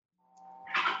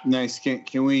 Nice.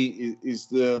 Can we? Is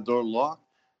the door locked?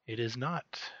 It is not.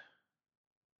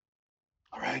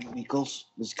 All right, Nichols,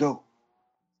 let's go.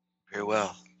 Very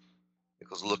well.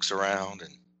 Nichols looks around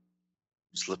and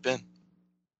slip in.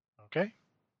 Okay.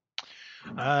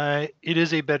 It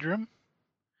is a bedroom.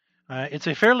 It's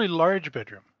a fairly large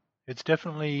bedroom. It's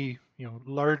definitely,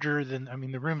 larger than,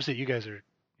 the rooms that you guys are,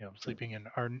 sleeping in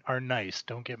are nice.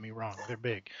 Don't get me wrong. They're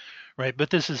big, right? But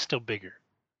this is still bigger.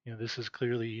 This is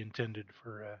clearly intended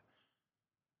for,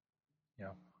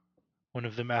 one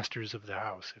of the masters of the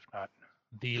house, if not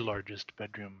the largest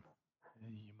bedroom.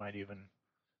 You might even,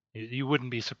 you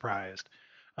wouldn't be surprised.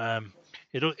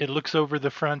 It looks over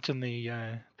the front and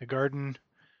the garden.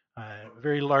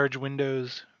 Very large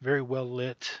windows, very well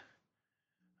lit.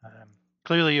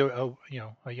 Clearly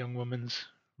a young woman's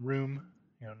room.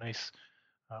 Nice,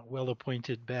 well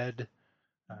appointed bed.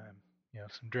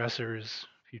 Some dressers,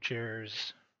 a few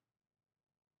chairs.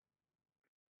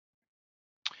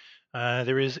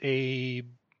 There is a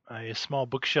small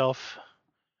bookshelf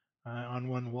on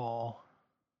one wall.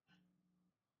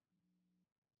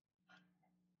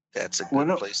 That's a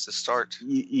good place to start.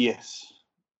 Yes,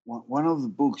 one of the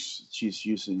books she's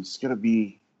using. It's gotta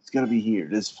be here.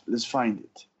 Let's find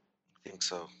it. I think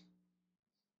so.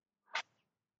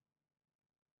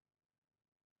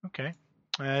 Okay.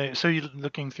 So you're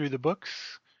looking through the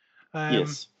books.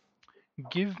 Yes.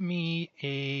 Give me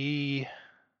a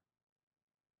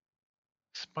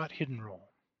spot hidden roll.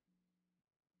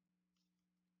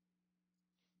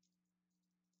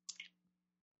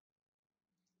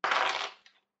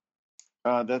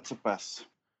 That's a pass.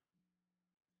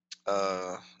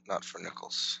 Not for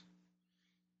Nichols.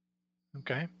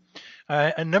 Okay.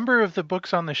 A number of the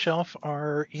books on the shelf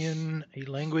are in a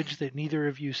language that neither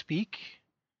of you speak,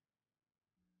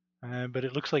 but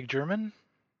it looks like German.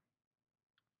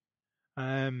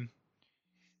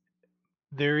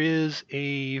 There is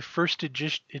a first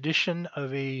edition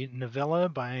of a novella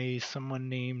by someone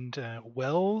named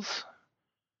Wells,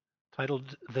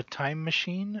 titled The Time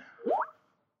Machine.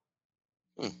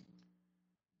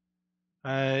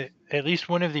 At least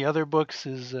one of the other books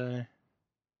is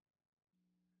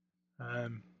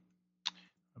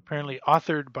apparently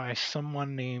authored by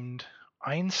someone named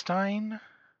Einstein.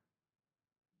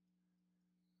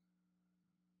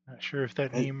 Not sure if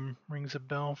that name rings a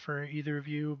bell for either of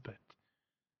you, but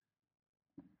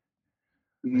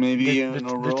maybe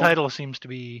the title seems to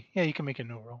be, you can make a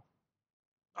no roll.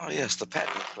 Oh yes, the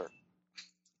patent clerk.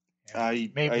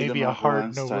 Maybe a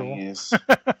hard no roll.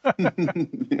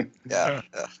 Yeah.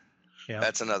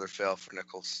 That's another fail for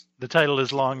Nichols. The title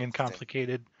is long and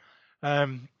complicated.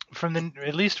 At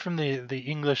least from the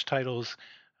English titles,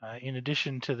 in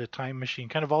addition to the Time Machine,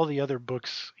 kind of all the other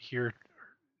books here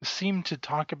seem to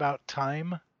talk about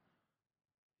time.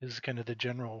 Is kind of the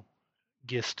general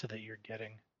gist that you're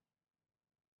getting.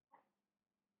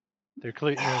 They're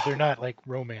clear, they're not like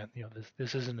romance.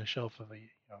 This isn't a shelf of a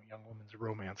young woman's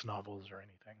romance novels or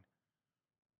anything.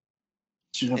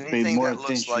 Anything that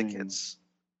looks like it's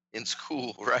in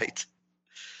school, right?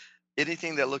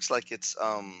 Anything that looks like it's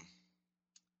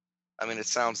it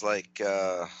sounds like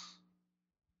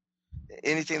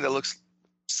anything that looks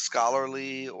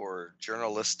scholarly or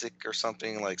journalistic or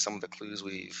something, like some of the clues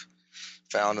we've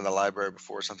found in the library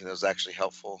before, something that was actually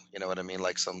helpful. You know what I mean?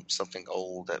 Like something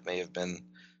old that may have been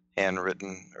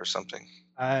handwritten or something.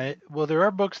 Well, there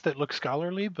are books that look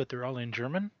scholarly, but they're all in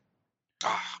German.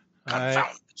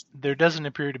 There doesn't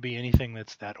appear to be anything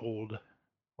that's that old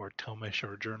or Thomish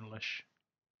or journalish.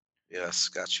 Yes,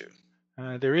 got you.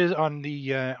 There is on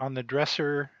the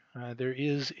dresser. There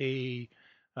is a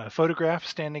photograph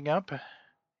standing up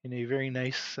in a very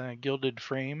nice gilded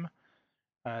frame.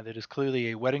 That is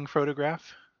clearly a wedding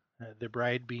photograph. The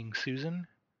bride being Susan,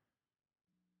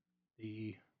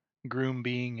 the groom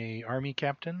being a army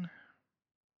captain.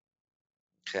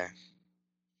 Okay.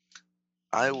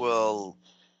 I will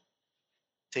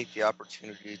take the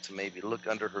opportunity to maybe look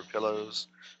under her pillows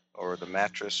or the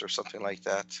mattress or something like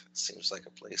that. It seems like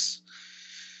an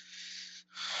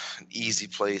easy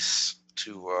place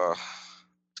to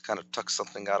kind of tuck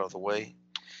something out of the way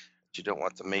that you don't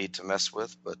want the maid to mess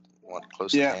with, but want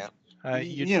close at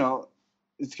hand.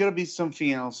 It's gonna be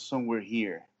something else somewhere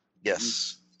here.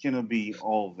 Yes, it's gonna be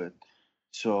all of it.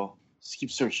 So let's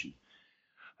keep searching.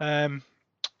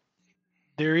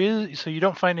 There is, so you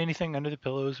don't find anything under the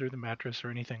pillows or the mattress or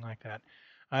anything like that.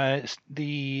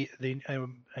 The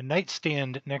a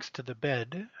nightstand next to the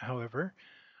bed, however,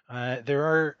 there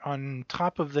are on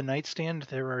top of the nightstand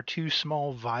there are 2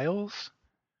 small vials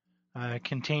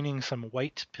containing some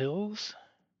white pills.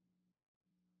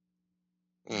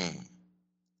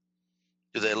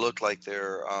 Do they look like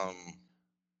they're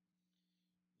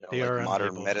They like are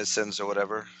modern unlabeled. medicines or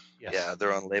whatever? Yes. Yeah,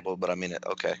 they're unlabeled, but I mean it.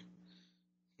 Okay.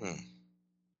 Been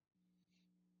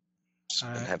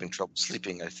having trouble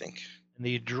sleeping, I think. And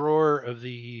the drawer of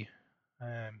the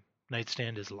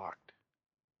nightstand is locked.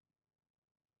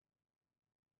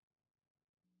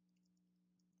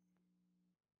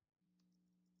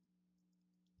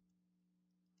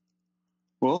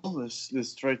 Well,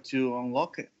 let's try to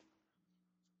unlock it.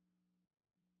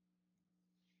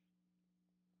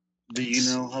 Do you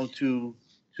know how to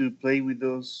play with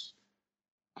those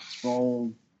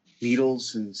small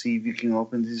needles and see if you can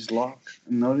open this lock?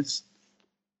 Notice?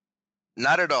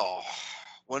 Not at all.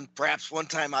 Perhaps one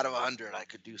time out of 100 I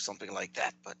could do something like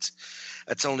that, but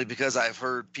that's only because I've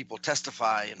heard people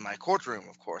testify in my courtroom,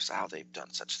 of course, how they've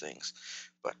done such things,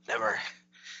 but never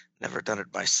done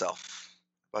it myself.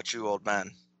 How about you, old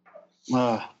man?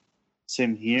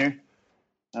 Same here.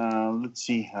 Let's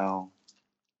see how.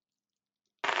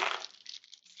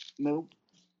 Nope.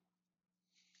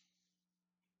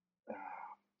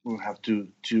 We'll have to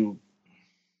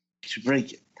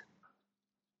break it.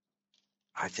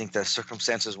 I think that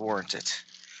circumstances warrant it.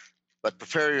 But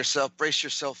brace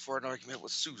yourself for an argument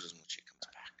with Susan when she comes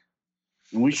back.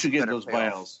 And we should get those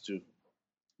vials too.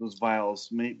 Those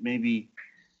vials, maybe,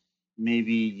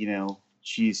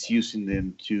 she's using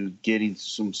them to get into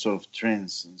some sort of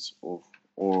trance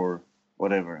or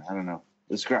whatever. I don't know.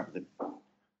 Let's grab them.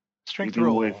 Strength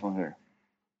roll. Away from her.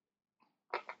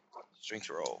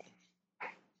 Strength roll.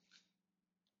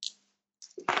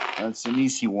 That's an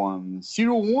easy one.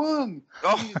 01.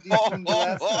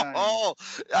 Oh,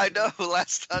 I know.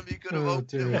 Last time you could have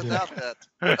opened it without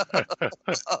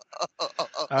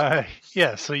that.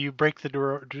 Yeah, so you break the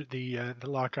drawer, the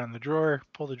lock on the drawer,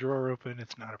 pull the drawer open.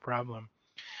 It's not a problem.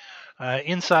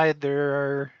 Inside there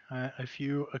are a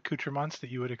few accoutrements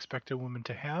that you would expect a woman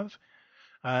to have.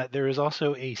 There is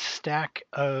also a stack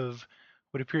of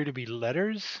what appear to be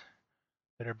letters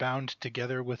that are bound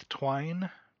together with twine.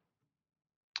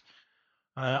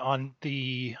 On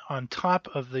top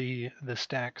of the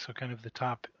stack, so kind of the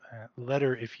top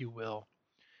letter, if you will,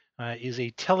 is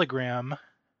a telegram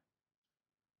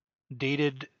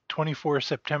dated 24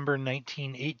 September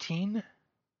 1918,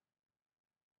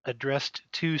 addressed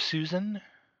to Susan,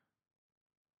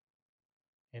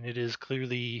 and it is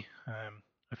clearly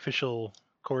official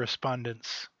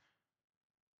correspondence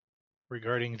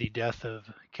regarding the death of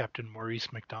Captain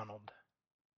Maurice MacDonald.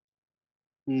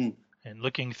 And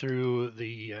looking through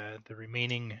the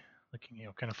remaining,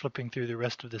 kind of flipping through the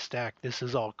rest of the stack, this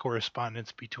is all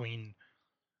correspondence between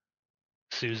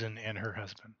Susan and her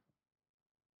husband.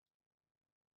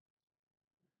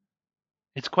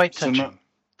 It's quite touching.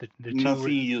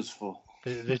 Nothing useful.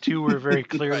 The two were very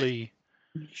clearly,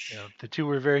 the two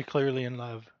were very clearly in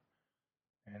love,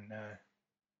 and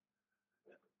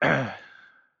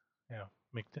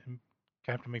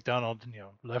Captain MacDonald,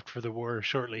 left for the war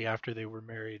shortly after they were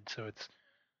married. So it's,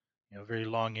 very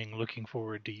longing, looking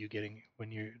forward to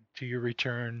to your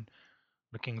return,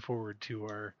 looking forward to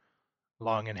our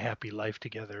long and happy life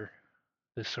together,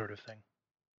 this sort of thing.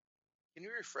 Can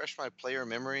you refresh my player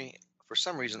memory? For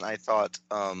some reason, I thought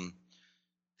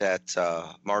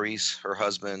that Maurice, her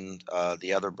husband,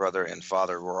 the other brother, and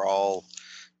father were all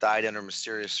died under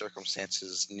mysterious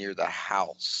circumstances near the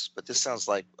house. But this sounds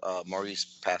like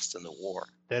Maurice passed in the war.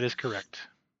 That is correct.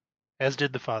 As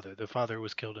did the father. The father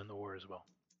was killed in the war as well.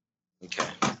 Okay.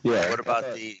 Yeah. What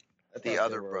about the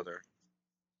other brother?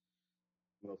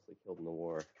 Mostly killed in the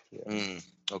war. Yeah.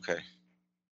 Okay.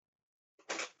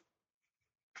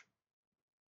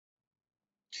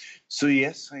 So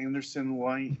yes, I understand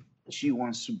why she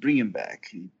wants to bring him back.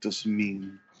 It doesn't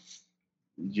mean,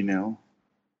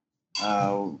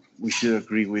 we should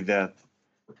agree with that.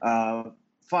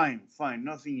 Fine.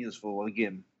 Nothing useful.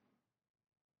 Again,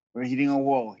 we're hitting a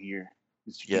wall here,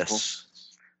 Mr. Yes.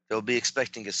 They'll be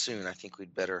expecting us soon. I think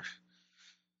we'd better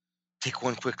take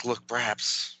one quick look,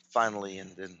 perhaps, finally,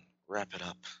 and then wrap it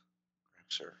up.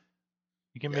 Sir.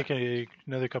 You can make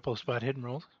another couple of spot hidden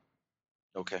rolls.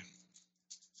 Okay.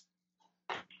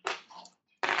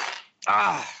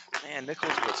 Man,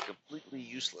 Nichols was completely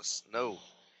useless. No.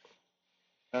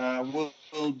 We'll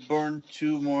burn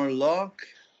 2 more luck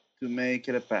to make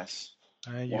it a pass.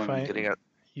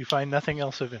 You find nothing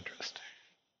else of interest.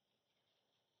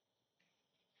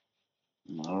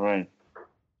 All right.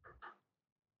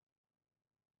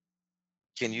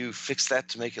 can you fix that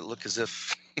to make it look as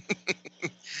if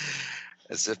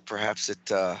perhaps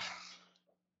it I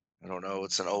don't know,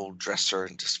 it's an old dresser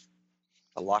and just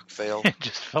a lock failed? It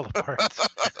just fell apart.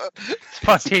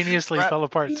 Spontaneously fell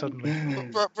apart suddenly.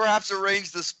 Perhaps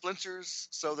arrange the splinters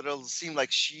so that it'll seem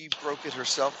like she broke it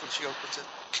herself when she opens it.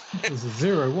 It was a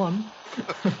 0-1.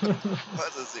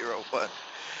 That's a 0-1.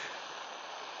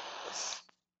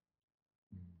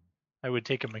 I would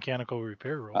take a mechanical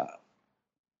repair roll.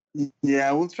 Yeah,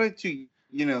 I will try to,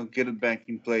 get it back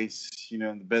in place, in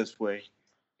the best way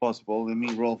possible. Let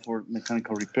me roll for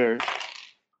mechanical repair.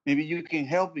 Maybe you can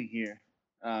help me here,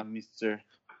 Mr.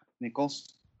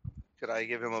 Nichols. Could I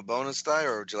give him a bonus die,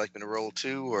 or would you like me to roll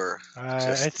 2? Or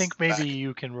I think maybe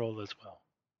you can roll as well.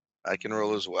 I can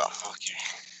roll as well. Okay.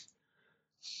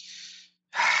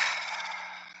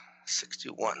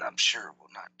 61, I'm sure will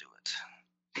not do it.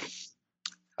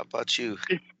 How about you?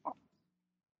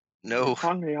 No. If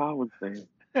only I was there.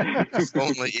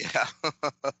 Only, yeah.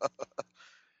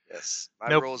 Yes.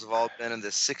 My rolls have all been in the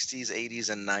 60s, 80s,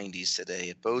 and 90s today.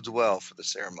 It bodes well for the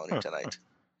ceremony tonight.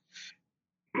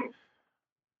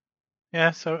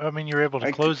 Yeah, so, I mean, you're able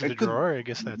to close the drawer. I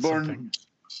guess that's something.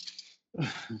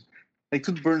 I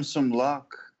could burn some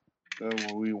luck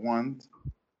what we want.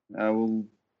 I will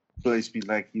place me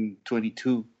like in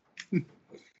 22.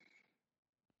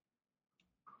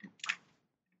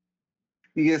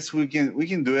 Yes, we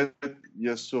can do it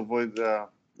just to avoid the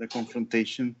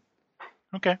confrontation.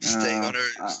 Okay. Stay on her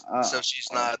so she's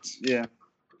not. Yeah.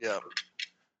 Yeah.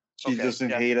 She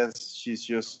doesn't hate us. She's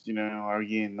just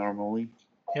arguing normally.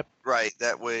 Yep. Right.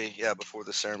 That way, before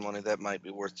the ceremony, that might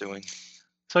be worth doing.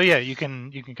 So yeah, you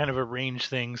can kind of arrange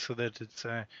things so that it's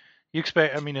you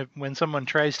expect. I mean, when someone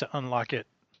tries to unlock it,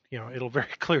 it'll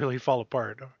very clearly fall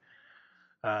apart.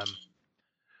 But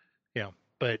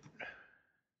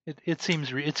it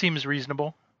seems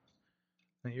reasonable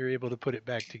that you're able to put it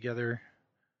back together,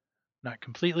 not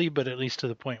completely, but at least to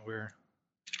the point where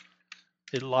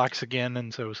it locks again,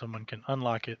 and so someone can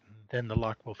unlock it, and then the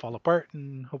lock will fall apart,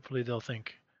 and hopefully they'll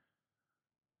think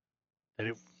that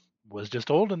it was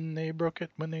just old and they broke it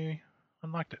when they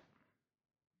unlocked it.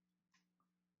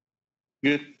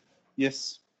 Good.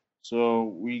 Yes. So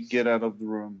we get out of the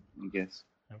room, I guess.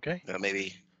 Okay.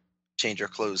 Maybe change our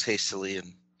clothes hastily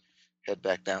and head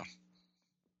back down.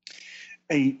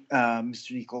 Hey,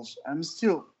 Mr. Nichols, I'm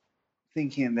still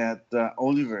thinking that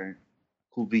Oliver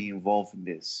could be involved in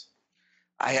this.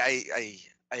 As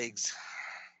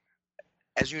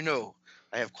you know,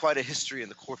 I have quite a history in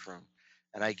the courtroom,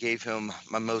 and I gave him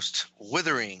my most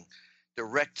withering,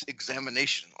 direct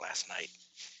examination last night,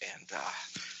 and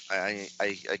I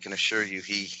can assure you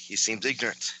he seems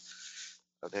ignorant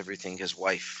of everything his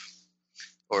wife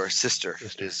or sister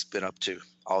has been up to.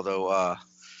 Although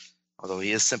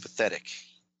he is sympathetic.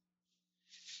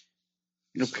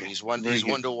 Okay. So he's one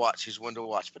to watch. He's one to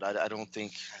watch, but I don't.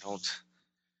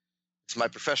 It's my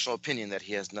professional opinion that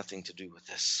he has nothing to do with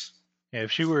this. Yeah,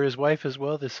 if she were his wife as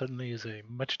well, this suddenly is a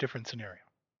much different scenario.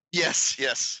 Yes.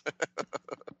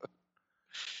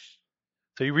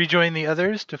 So you rejoin the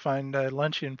others to find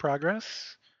lunch in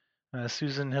progress.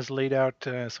 Susan has laid out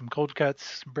some cold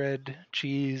cuts, bread,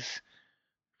 cheese,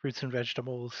 fruits and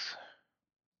vegetables.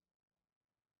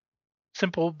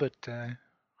 Simple, but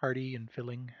hearty and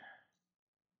filling.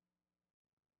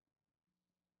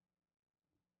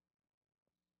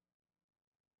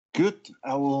 Good.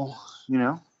 I will,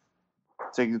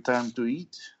 take the time to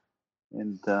eat,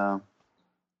 and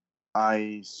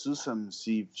Susan,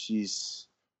 see if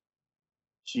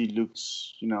she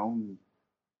looks,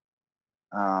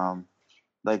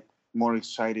 like more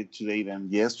excited today than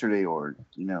yesterday, or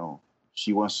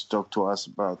she wants to talk to us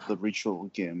about the ritual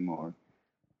again or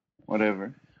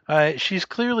whatever. She is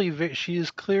clearly,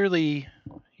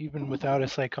 even without a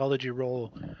psychology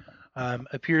roll,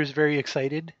 appears very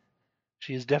excited.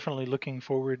 She is definitely looking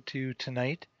forward to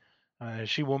tonight.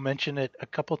 She will mention it a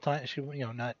couple times. She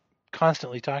will, not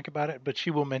constantly talk about it, but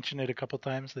she will mention it a couple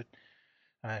times that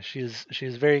she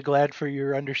is very glad for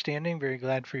your understanding, very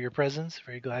glad for your presence,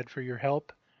 very glad for your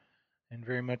help, and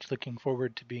very much looking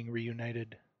forward to being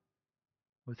reunited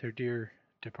with her dear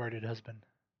departed husband.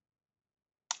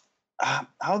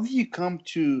 How do you come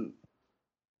to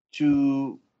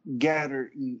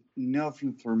gather enough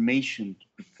information to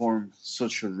perform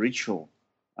such a ritual,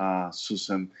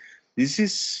 Susan? This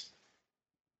is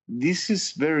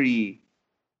very.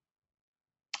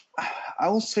 I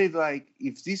will say, like,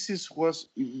 if this was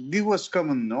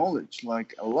common knowledge,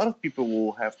 like a lot of people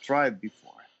will have tried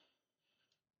before.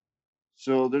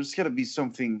 So there's got to be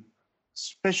something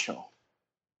special,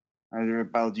 either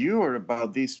about you or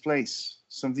about this place.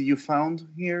 Something you found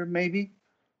here, maybe?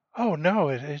 Oh no,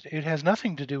 it has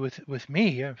nothing to do with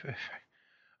me.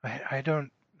 I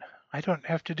don't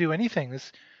have to do anything.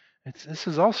 This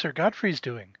is all Sir Godfrey's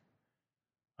doing.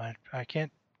 I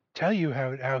can't tell you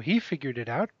how he figured it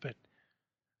out, but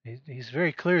he's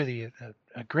very clearly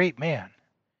a great man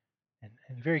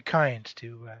and very kind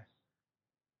to.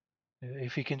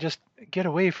 If he can just get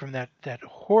away from that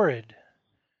horrid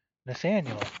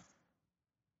Nathaniel,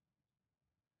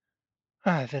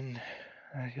 then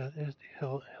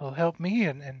he'll help me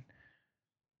and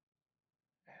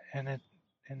it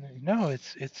and no,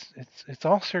 it's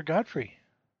all Sir Godfrey.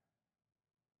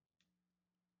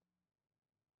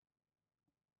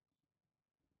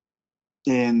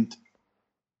 And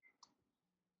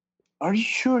are you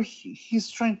sure he's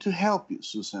trying to help you,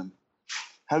 Susan?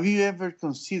 Have you ever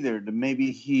considered that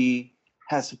maybe he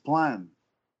has a plan?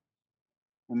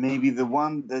 And maybe the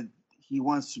one that he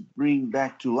wants to bring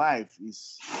back to life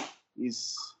is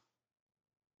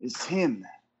him.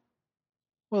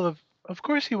 Well, of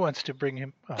course he wants to bring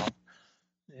him. Well,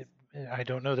 I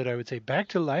don't know that I would say back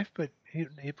to life, but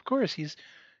of course he's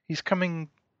coming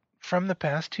from the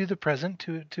past to the present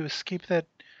to escape that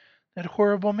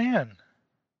horrible man.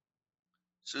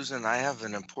 Susan, I have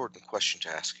an important question to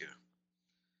ask you.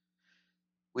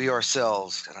 We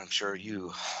ourselves, and I'm sure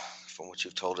you, from what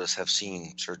you've told us, have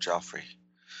seen Sir Geoffrey.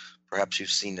 Perhaps you've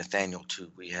seen Nathaniel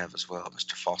too. We have as well,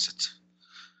 Mr. Fawcett.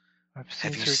 I've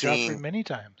seen Sir Geoffrey many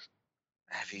times.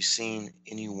 Have you seen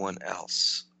anyone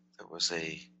else? There was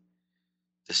a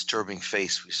disturbing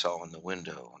face we saw in the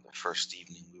window on the first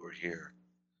evening we were here.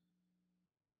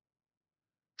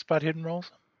 Spot hidden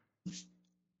rolls?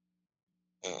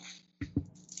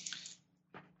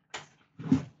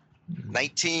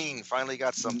 19, finally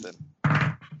got something.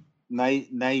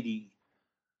 90.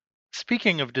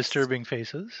 Speaking of disturbing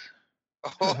faces.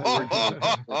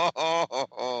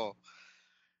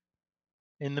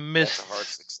 In the mist, that's a hard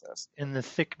success. In the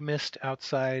thick mist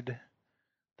outside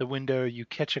the window, you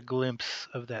catch a glimpse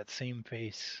of that same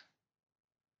face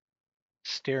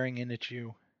staring in at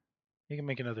you. You can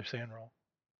make another sand roll.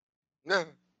 No.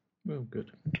 Oh,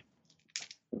 good.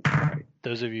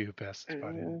 Those of you who passed the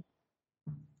spot hidden.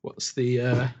 What's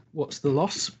the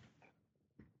loss?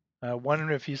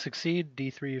 1 if you succeed,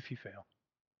 D3 if you fail.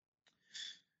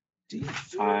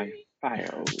 I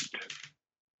failed.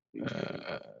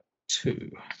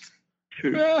 2.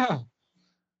 Ah!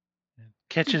 It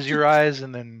catches your eyes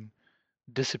and then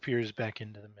disappears back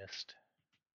into the mist.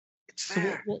 It's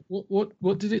there. So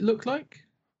what did it look like?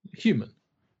 Human.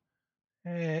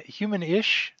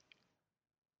 Human-ish,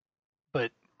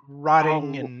 but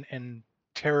rotting and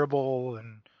terrible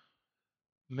and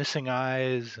missing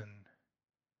eyes and.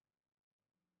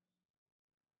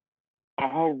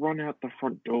 I'll run out the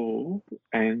front door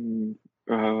and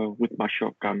with my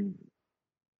shotgun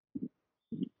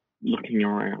looking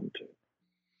around.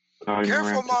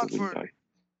 Careful, Montfort!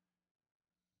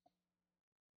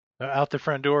 Out the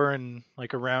front door and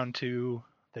like around to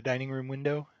the dining room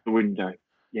window? The window.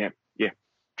 Yeah.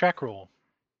 Track roll.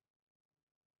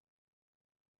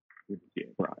 Yeah,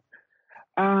 right.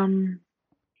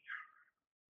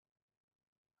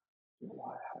 Do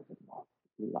I have enough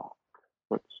luck?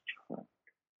 Let's try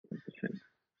 10%.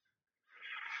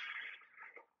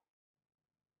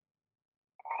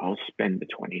 I'll spend the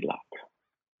 20 luck.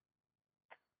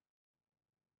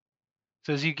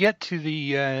 So as you get to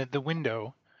the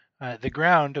window, the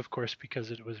ground, of course, because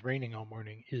it was raining all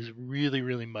morning, is really,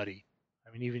 really muddy.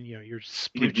 I mean, even you're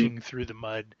splooching through the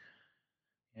mud.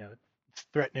 It's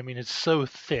threatening. I mean, it's so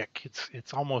thick,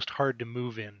 it's almost hard to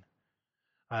move in.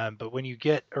 But when you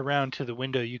get around to the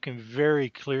window, you can very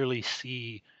clearly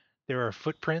see there are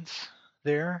footprints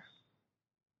there,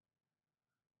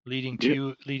 leading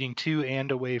to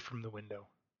and away from the window.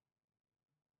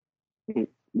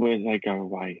 Where they go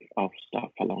away, I'll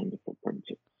start following the footprints.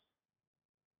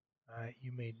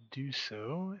 You may do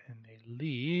so, and they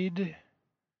lead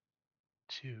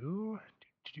to.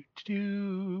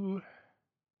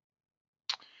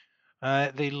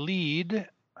 They lead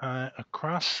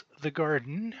across the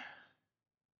garden.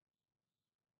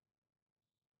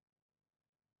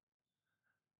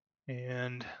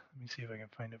 And let me see if I can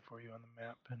find it for you on the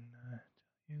map and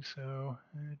tell you so.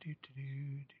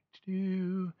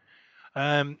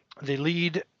 They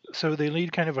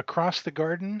lead kind of across the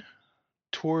garden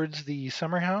towards the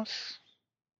summer house,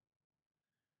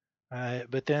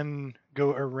 but then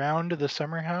go around the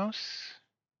summer house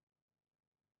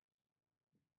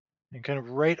and kind of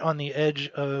right on the edge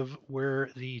of where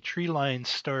the tree line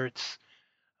starts.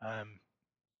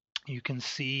 You can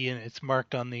see, and it's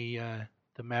marked on the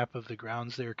map of the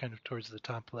grounds there, kind of towards the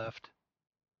top left.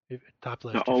 Top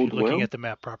left, The if old you're looking well? at the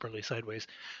map properly sideways.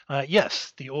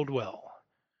 Yes, the old well,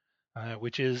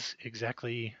 which is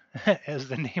exactly as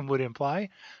the name would imply.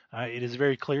 It is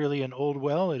very clearly an old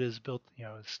well. It is built,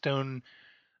 a stone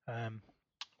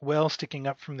well sticking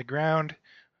up from the ground,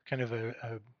 kind of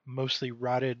a mostly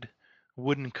rotted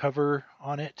wooden cover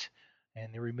on it,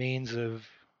 and the remains of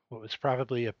what was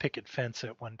probably a picket fence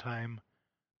at one time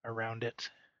around it.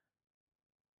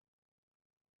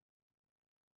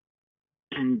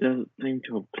 And does it seem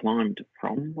to have climbed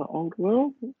from the old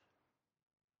well?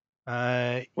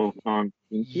 Or climbed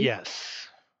into? Yes.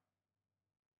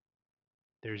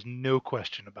 There's no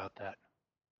question about that.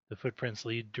 The footprints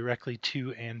lead directly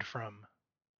to and from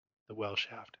the well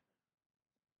shaft.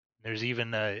 There's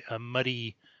even a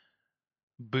muddy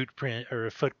boot print,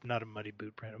 or not a muddy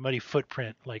boot print, a muddy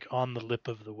footprint, like on the lip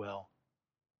of the well.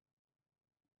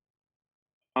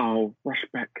 I'll rush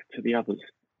back to the others.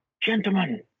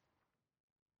 Gentlemen!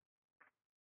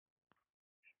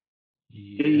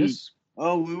 Yes?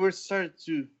 Oh, we were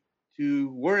starting to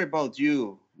worry about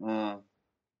you,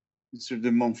 Mr.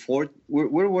 de Montfort.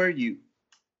 Where were you?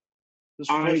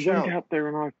 I went out there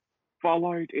and I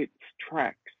followed its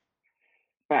tracks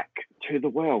back to the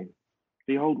well,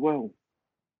 the old well.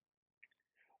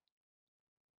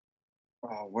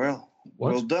 Oh,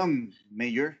 well done,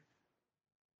 Major.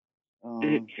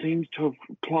 It seems to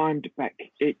have climbed back.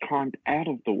 It climbed out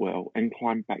of the well and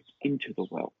climbed back into the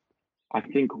well. I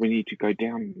think we need to go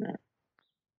down there.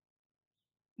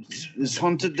 It's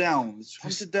hunted down. It's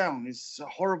hunted down. It's a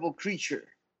horrible creature.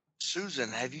 Susan,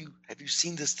 have you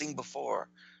seen this thing before?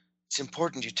 It's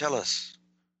important you tell us.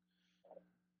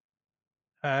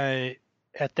 At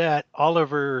that,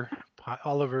 Oliver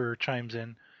chimes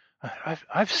in.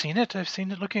 I've seen it. I've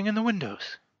seen it looking in the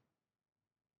windows.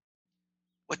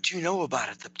 What do you know about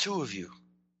it, the two of you?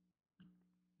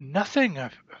 Nothing. I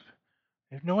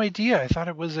have no idea. I thought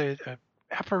it was a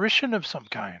apparition of some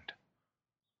kind.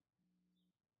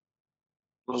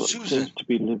 Well, it Susan. seems to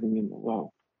be living in the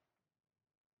well.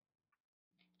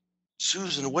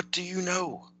 Susan, what do you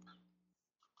know?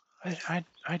 I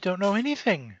don't know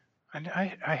anything.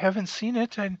 I haven't seen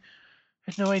it. I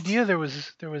had no idea there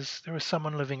was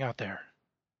someone living out there.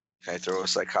 Can I throw a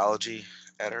psychology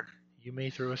at her? You may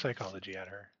throw a psychology at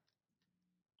her.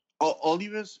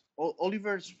 Oliver's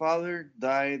father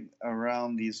died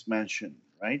around this mansion,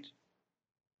 right?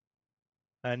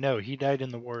 No, he died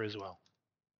in the war as well.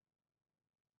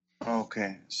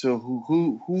 Okay, so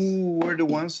who were the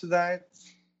ones who died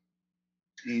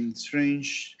in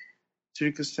strange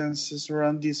circumstances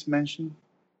around this mansion?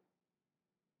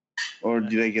 Or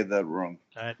did I get that wrong?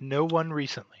 No one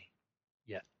recently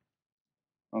yet.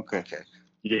 Okay.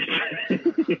 Yes.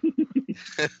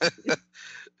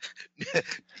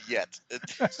 Yet.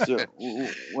 So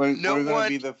we're going to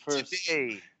be the first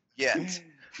today yet.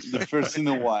 The first in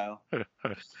a while.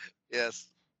 Yes.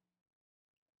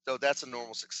 So that's a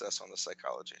normal success on the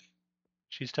psychology.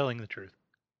 She's telling the truth.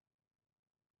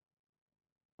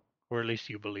 Or at least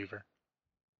you believe her.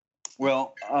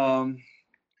 Well, I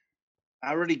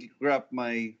already grabbed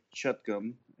my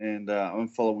shotgun and I'm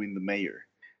following the mayor.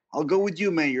 I'll go with you,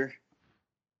 Mayor.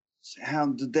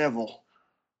 Hound the devil.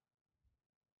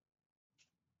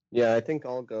 Yeah, I think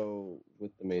I'll go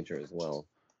with the Major as well.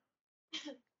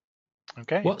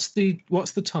 Okay. What's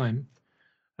the time?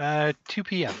 2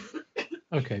 p.m.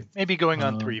 Okay. Maybe going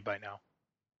on 3 by now.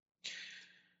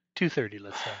 2:30,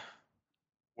 let's say.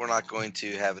 We're not going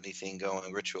to have anything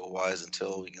going ritual-wise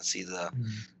until we can see the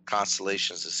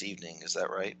constellations this evening. Is that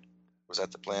right? Was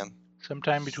that the plan?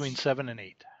 Sometime between 7 and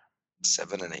 8.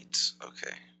 7 and 8.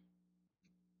 Okay.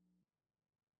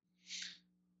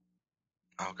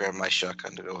 I'll grab my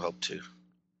shotgun to go help too.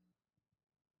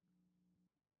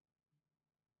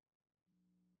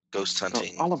 Ghost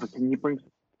hunting. Oliver, can you bring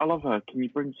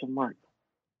some rope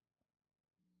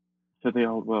to the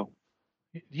old well?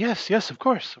 Yes, of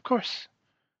course.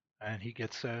 And he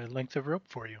gets a length of rope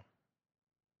for you.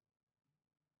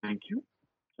 Thank you.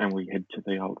 And we head to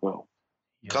the old well.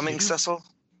 Yes, Coming, Cecil?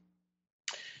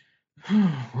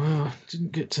 Well,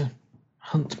 didn't get to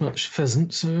hunt much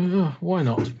pheasant, so why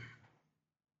not?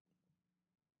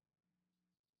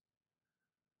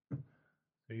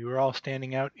 So you were all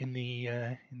standing out in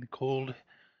the cold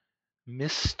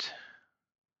mist,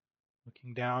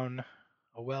 looking down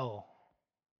a well.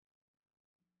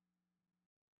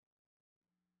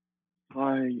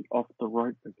 Tie off the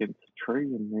rope against a tree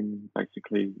and then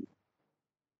basically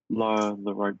lower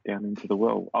the rope down into the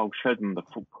well. I'll show them the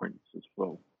footprints as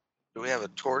well. Do we have a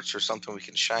torch or something we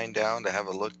can shine down to have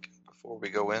a look before we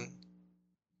go in?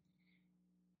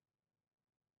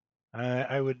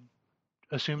 I would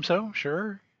assume so,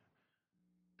 sure.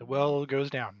 The well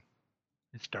goes down.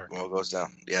 It's dark. Well, goes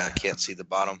down. Yeah, I can't see the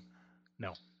bottom.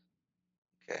 No.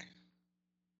 Okay.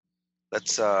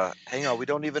 Let's hang on. We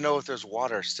don't even know if there's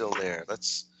water still there.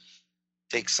 Let's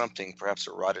take something, perhaps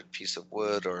a rotted piece of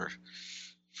wood or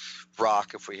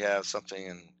rock if we have something,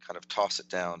 and kind of toss it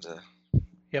down to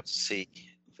see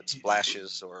if it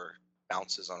splashes or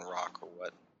bounces on rock or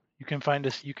what. You can find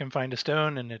a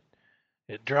stone, and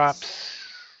it drops,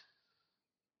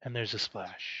 and there's a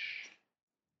splash.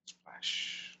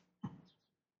 Splash. All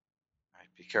right,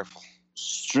 be careful.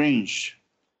 Strange.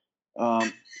 Who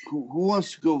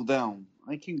wants to go down?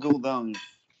 I can go down.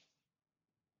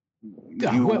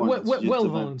 Yeah, well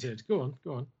volunteered. Go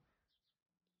on.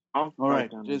 All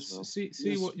right, just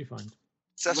see what you find.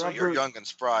 Cecil, you're young and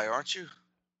spry, aren't you?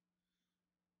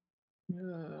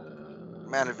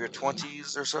 Man of your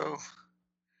 20s or so?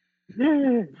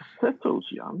 Yeah, Cecil's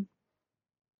young.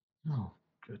 Oh,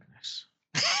 goodness.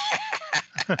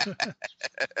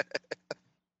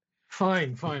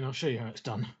 Fine, I'll show you how it's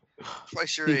done.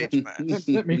 Twice your age, man.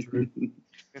 Let me through.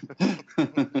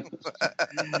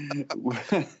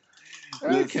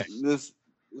 Okay.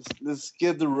 Let's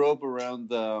get the rope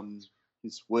around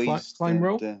his waist. Climb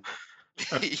rope?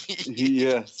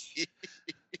 Yes.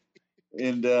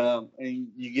 And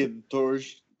you get the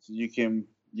torch so you can,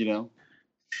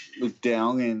 look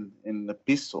down and a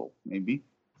pistol, maybe.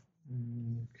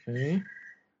 Okay.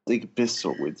 Take a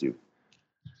pistol with you.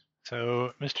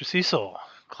 So Mr. Cecil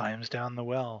climbs down the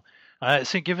well.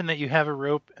 So given that you have a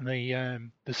rope, and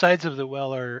the sides of the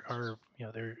well are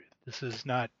this is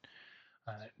not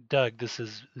dug. This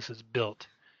is built,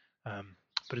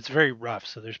 but it's very rough.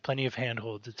 So there's plenty of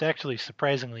handholds. It's actually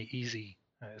surprisingly easy,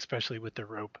 especially with the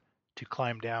rope, to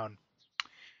climb down.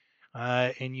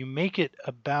 And you make it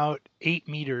about 8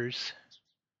 meters,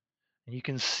 and you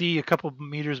can see a couple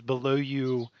meters below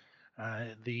you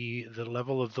the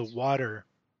level of the water.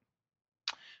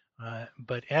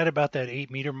 But at about that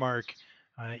 8-meter mark,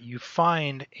 you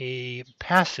find a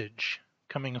passage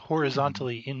coming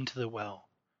horizontally into the well,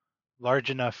 large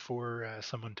enough for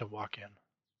someone to walk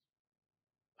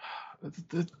in.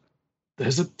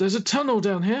 There's a tunnel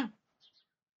down here.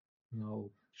 And I'll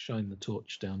shine the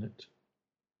torch down it.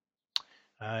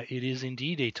 It is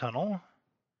indeed a tunnel.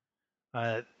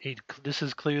 This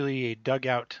is clearly a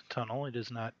dugout tunnel. It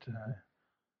is not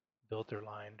built or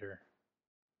lined or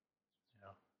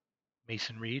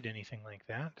masonry, anything like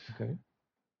that. Okay.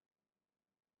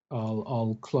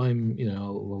 I'll climb.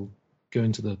 I'll go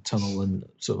into the tunnel and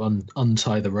sort of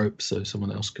untie the rope so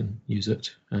someone else can use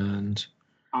it. And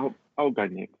I'll go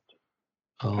next.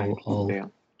 I'll All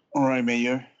right,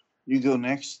 Mayor. You go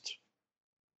next.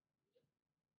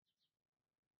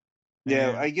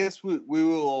 Yeah, I guess we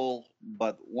will all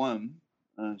but one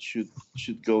should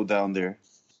go down there.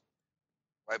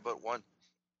 Why but one?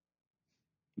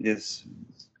 Yes.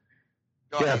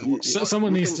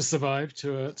 Someone needs to survive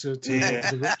to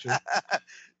the rupture.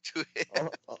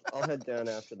 I'll head down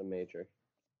after the major.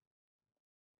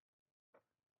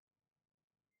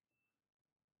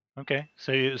 Okay,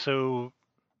 so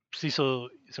Cecil,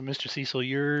 Mr. Cecil,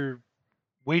 you're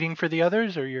waiting for the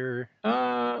others, or you're?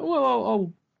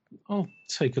 Well, I'll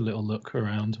take a little look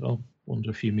around. I'll wander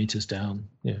a few meters down.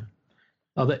 Yeah.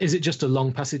 Is it just a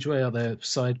long passageway? Are there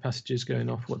side passages going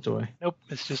off? What do I? Nope,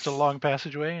 it's just a long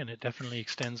passageway, and it definitely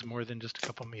extends more than just a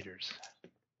couple meters.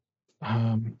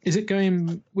 Is it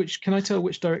going? Can I tell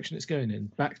which direction it's going in?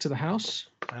 Back to the house?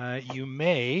 You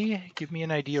may give me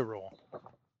an idea roll.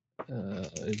 Oh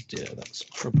dear, that's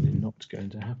probably not going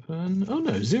to happen. Oh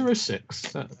no,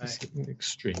 06. That's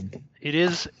extreme. It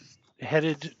is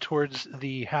headed towards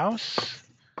the house,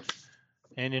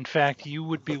 and in fact, you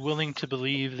would be willing to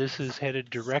believe this is headed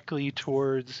directly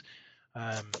towards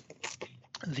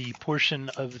the portion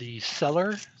of the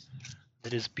cellar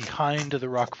that is behind the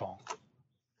rockfall.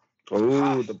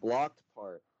 Oh, the blocked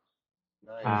part.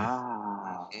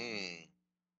 Nice.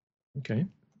 Okay.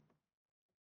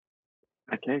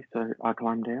 Okay, so I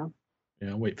climb down.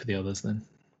 Yeah, I'll wait for the others then.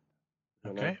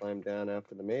 And Okay. I climb down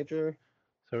after the major.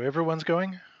 So everyone's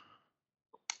going?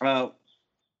 I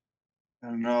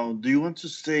don't know. Do you want to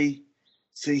stay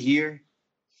here,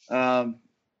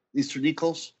 Mr.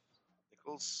 Nichols?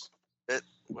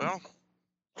 Well,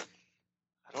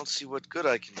 I don't see what good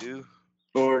I can do.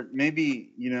 Or maybe,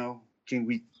 can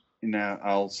we?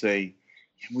 I'll say,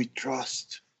 can we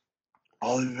trust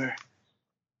Oliver?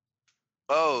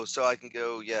 Oh, so I can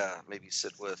go, maybe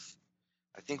sit with.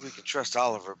 I think we can trust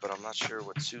Oliver, but I'm not sure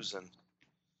what Susan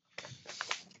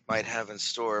might have in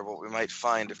store, what we might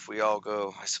find if we all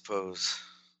go, I suppose.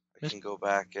 I can go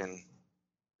back and...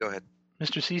 Go ahead.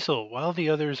 Mr. Cecil, while the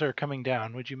others are coming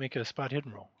down, would you make a spot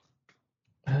hidden roll?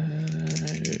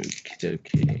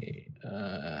 Okay.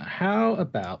 How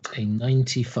about a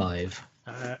 95?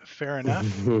 Fair enough.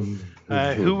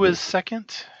 Who was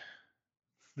second?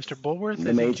 Mr. Bullworth?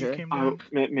 The I think major. you came down.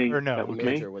 Me. Or no, That was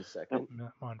okay. Major was second.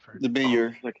 Montford. The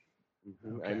mayor. Okay.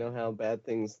 I know how bad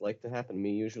things like to happen to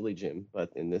me, usually Jim,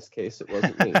 but in this case, it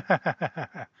wasn't me.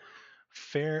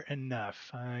 Fair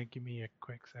enough. Give me a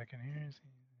quick second here.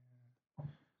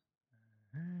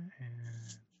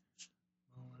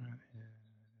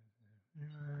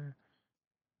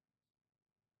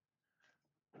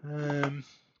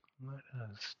 Let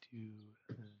us do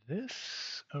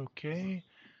this. Okay.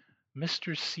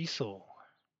 Mr. Cecil.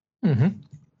 Mm-hmm.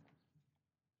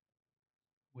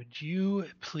 Would you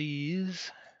please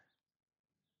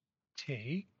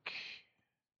take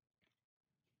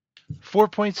 4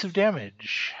 points of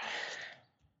damage?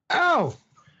 Ow!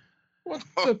 What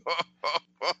the?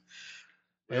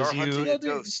 We are hunting a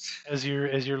ghost. As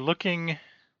you're looking,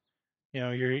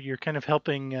 you're kind of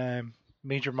helping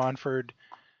Major Montford,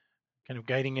 kind of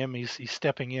guiding him. He's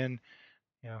stepping in,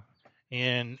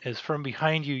 and as from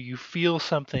behind you, you feel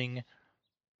something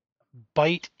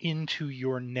bite into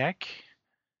your neck,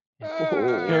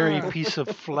 tear a piece of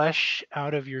flesh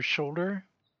out of your shoulder.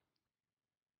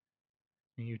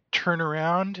 And you turn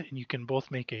around, and you can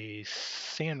both make a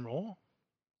SAN roll.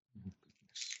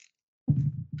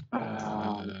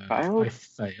 I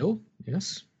fail.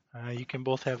 Yes. You can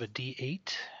both have a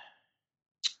D8.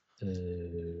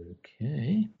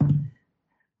 Okay.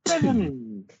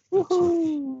 7.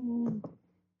 Woohoo!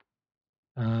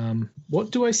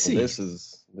 What do I see? Well, this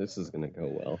is going to go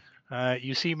well.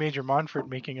 You see Major Montford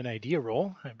making an idea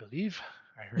roll, I believe.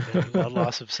 I heard a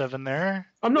loss of 7 there.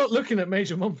 I'm not looking at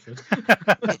Major Montford. I'm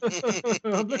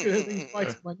looking at things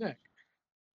biting my neck.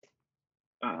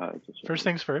 First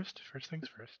things first.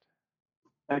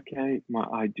 Okay, my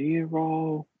idea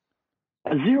roll.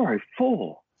 A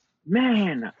 0-4.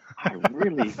 Man, I'm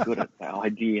really good at that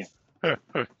idea.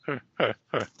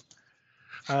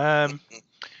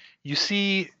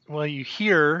 You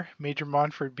hear Major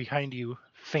Montford behind you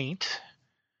faint.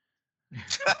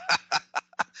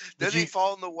 Does he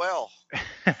fall in the well?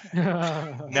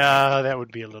 No, that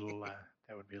would be a little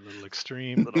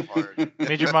extreme. A little hard.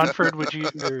 Major Montford, would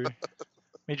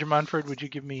you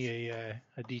give me a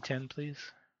D10, please?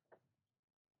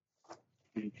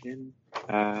 D10.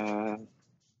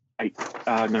 8.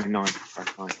 No, 9. Sorry,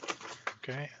 9.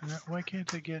 Okay. Why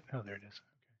can't I get? Oh, there it is.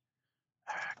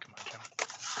 Okay. Come on, John.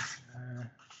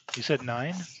 You said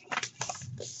 9?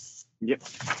 Yep.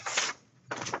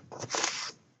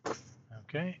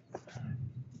 Okay.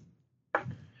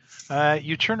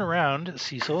 You turn around,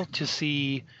 Cecil, to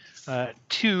see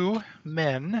 2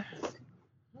 men.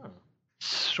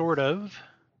 Sort of.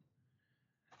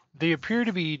 They appear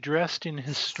to be dressed in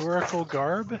historical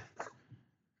garb.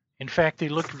 In fact, they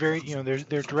look very,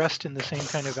 they're dressed in the same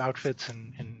kind of outfits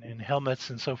and helmets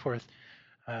and so forth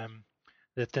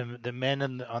that the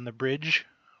men on the bridge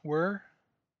were.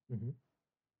 Mm-hmm.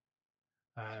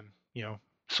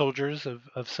 Soldiers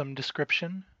of some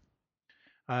description.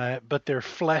 But their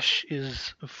flesh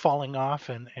is falling off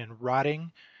and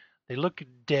rotting. They look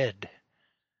dead,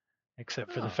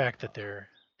 except for the fact that they're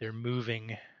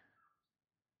moving.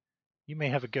 You may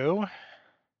have a go.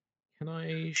 Can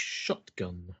I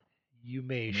shotgun? You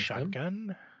may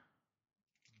shotgun.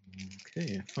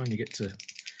 Okay, I finally get to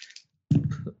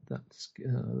put that.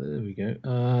 There we go.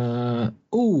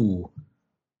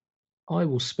 I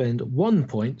will spend 1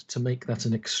 point to make that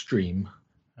an extreme.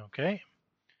 Okay.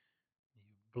 You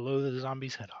blow the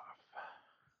zombie's head off.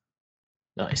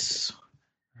 Nice.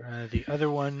 The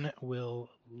other one will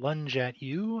lunge at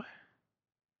you. Would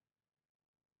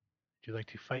you like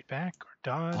to fight back or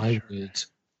dodge? I would.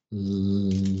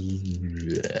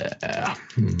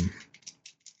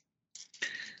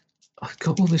 I've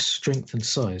got all this strength and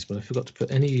size, but I forgot to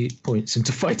put any points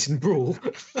into fight and brawl.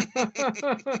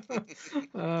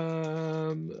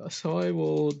 So I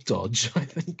will dodge, I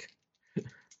think.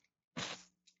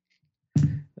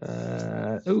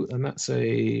 And that's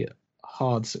a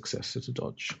hard success. It's a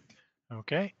dodge.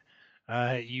 Okay.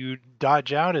 You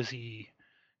dodge out as he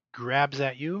grabs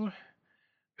at you.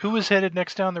 Who was headed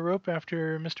next down the rope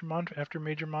after after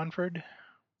Major Montford?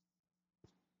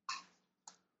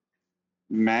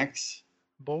 Max.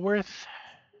 Bullworth?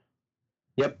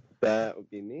 Yep, that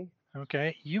would be me.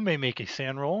 Okay. You may make a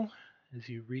SAN roll as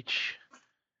you reach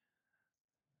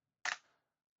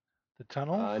the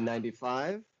tunnel.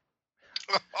 95.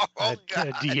 Oh, God.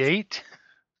 A D8.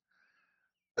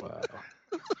 Wow.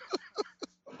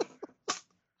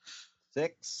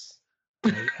 6.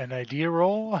 An idea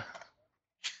roll.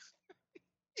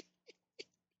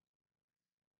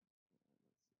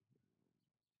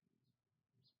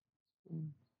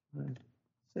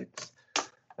 6.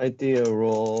 Idea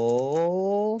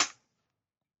roll.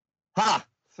 Ha!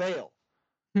 Fail.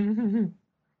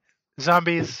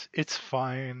 Zombies, it's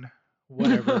fine.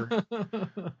 Whatever.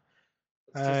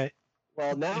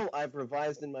 Well, now I've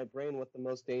revised in my brain what the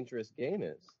most dangerous game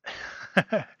is.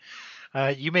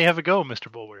 You may have a go,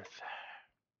 Mr. Bulworth.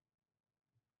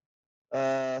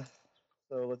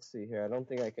 So let's see here. I don't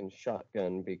think I can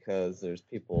shotgun because there's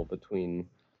people between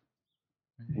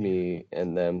me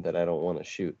and them that I don't want to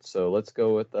shoot. So let's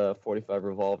go with a 45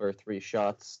 revolver, 3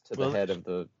 shots to the head of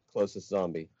the closest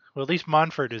zombie. Well, at least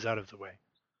Monfort is out of the way.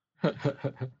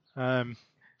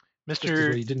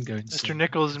 Mr.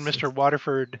 Nichols and Mr.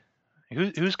 Waterford.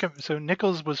 Who's coming? So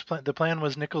Nichols was the plan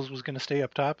was Nichols was going to stay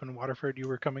up top, and Waterford, you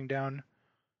were coming down.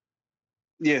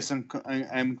 Yes, I'm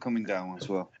coming down as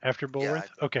well. After Bulworth?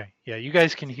 Yeah, okay. Yeah, you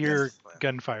guys can hear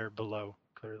gunfire below,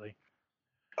 clearly.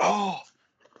 Oh!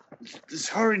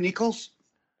 Hurry, Nichols.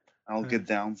 I'll get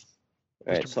down.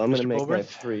 All right, so I'm going to make my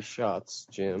 3 shots,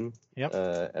 Jim. Yep.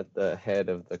 At the head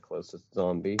of the closest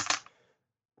zombie.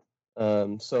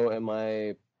 So am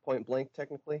I point blank,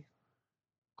 technically?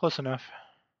 Close enough.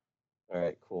 All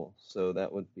right, cool. So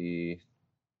that would be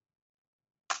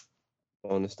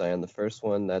bonus die on the first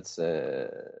one. That's an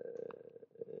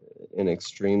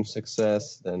extreme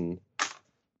success. Then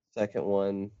second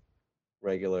one,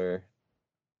 regular,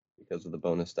 because of the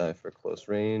bonus die for close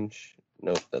range.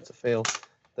 Nope, that's a fail.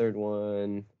 Third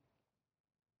one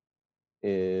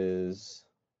is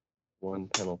 1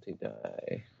 penalty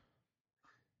die.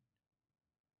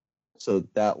 So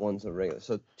that one's a regular.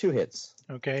 So 2 hits.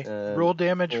 Okay. Roll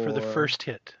damage for the first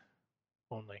hit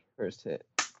only. First hit.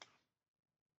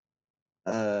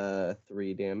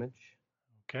 3 damage.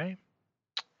 Okay.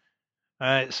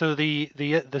 So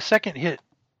the second hit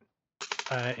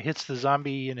hits the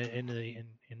zombie in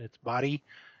its body,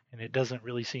 and it doesn't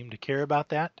really seem to care about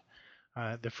that.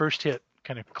 The first hit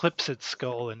kind of clips its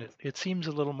skull, and it seems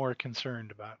a little more concerned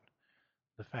about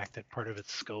the fact that part of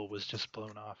its skull was just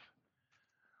blown off.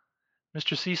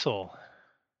 Mr. Cecil.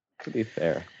 To be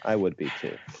fair, I would be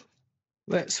too.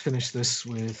 Let's finish this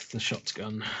with the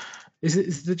shotgun.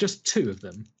 Is there just 2 of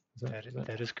them?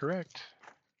 That is correct.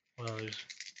 Well, there's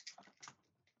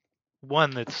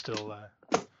one that's still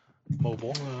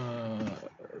mobile.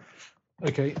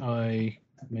 Okay, I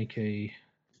make a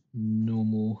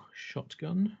normal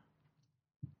shotgun.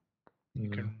 You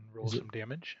can roll some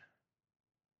damage.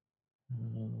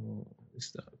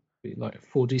 Is that be like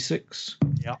 4d6?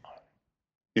 Yeah.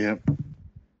 Yeah.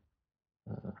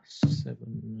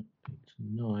 7, 8,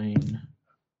 9.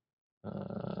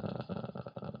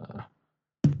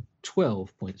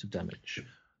 12 points of damage.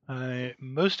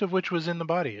 Most of which was in the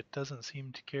body. It doesn't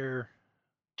seem to care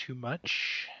too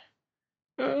much.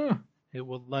 It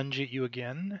will lunge at you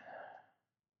again.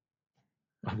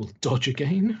 I will dodge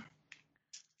again.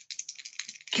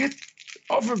 Get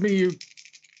off of me, you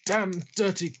damn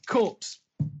dirty corpse!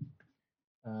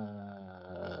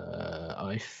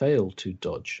 I fail to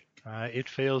dodge. It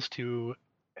fails to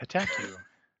attack you.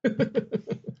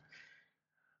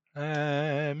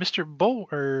 Mr.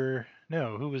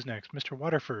 who was next? Mr.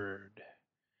 Waterford.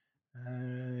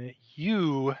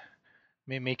 You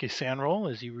may make a sand roll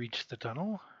as you reach the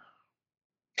tunnel.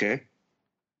 Okay.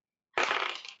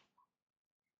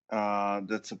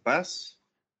 That's a pass.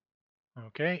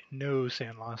 Okay, no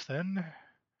sand loss then.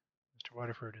 Mr.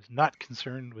 Waterford is not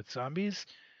concerned with zombies.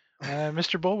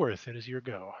 Mr. Bulworth, it is your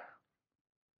go.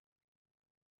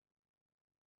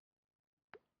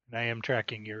 And I am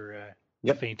tracking your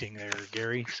fainting there,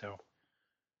 Gary, so.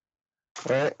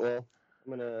 All right, well,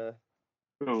 I'm going to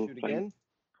shoot again.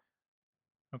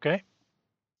 Okay.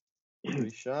 3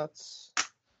 shots.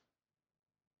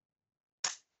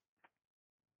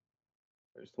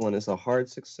 First one is a hard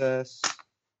success.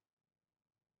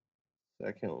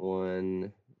 Second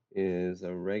one is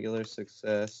a regular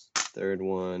success. Third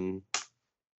one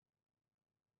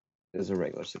is a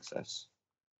regular success.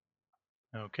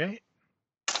 Okay.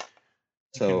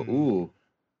 So,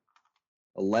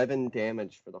 11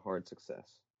 damage for the hard success.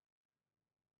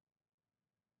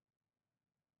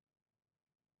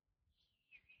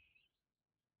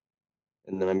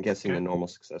 And then I'm guessing the normal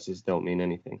successes don't mean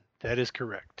anything. That is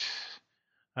correct.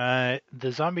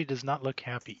 The zombie does not look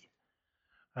happy.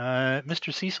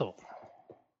 Mr. Cecil.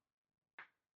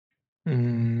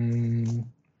 Can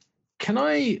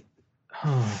I?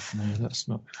 Oh no, that's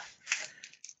not.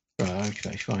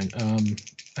 Okay, fine.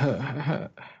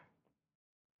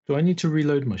 Do I need to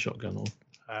reload my shotgun, or?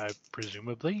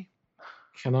 Presumably.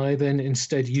 Can I then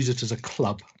instead use it as a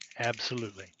club?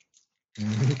 Absolutely.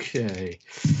 Okay.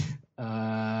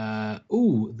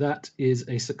 That is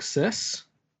a success.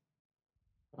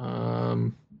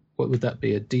 What would that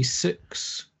be? A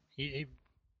D6? Yeah,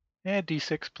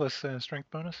 D6 plus strength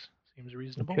bonus seems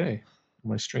reasonable. Okay.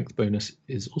 My strength bonus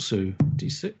is also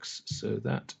D6, so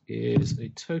that is a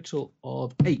total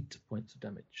of 8 points of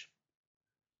damage.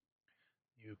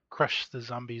 You crush the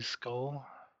zombie's skull,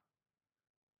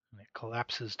 and it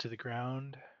collapses to the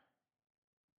ground.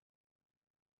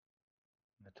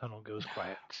 And the tunnel goes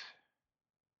quiet.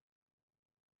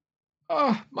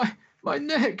 Oh, my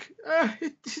neck!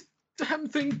 It damn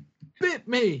thing bit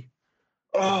me!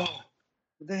 Oh,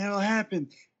 what the hell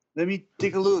happened? Let me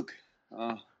take a look.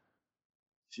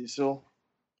 Cecil.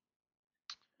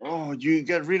 Oh, you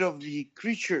got rid of the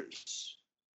creatures.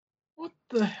 What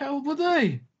the hell were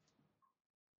they?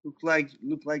 Look like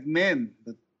men,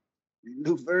 but they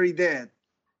look very dead.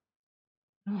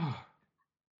 Oh.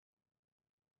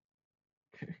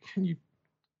 Can you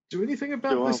do anything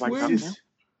about this wound?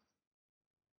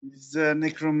 This is a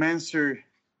necromancer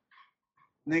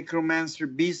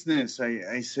business,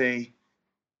 I say.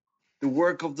 The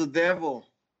work of the devil.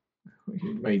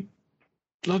 You may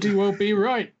bloody well be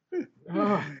right.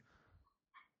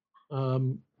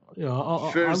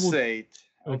 First aid.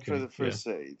 Okay, for the first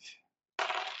aid.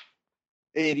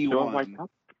 81.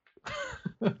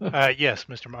 Yes,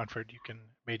 Mr. Montford, you can,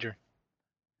 Major.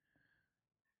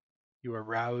 You are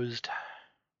roused.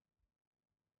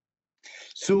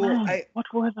 So what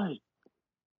were they?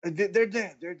 They're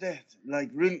dead. They're dead.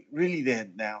 Like really, really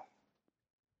dead now.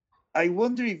 I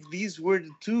wonder if these were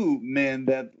the two men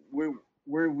that were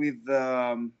with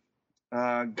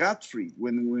Godfrey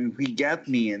when he got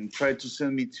me and tried to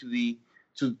send me to the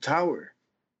tower.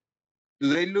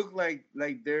 Do they look like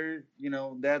they're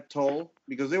that tall?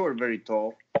 Because they were very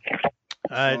tall.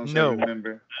 No. I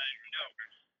remember.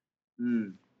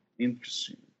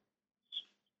 Interesting.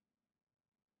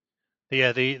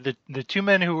 Yeah, the two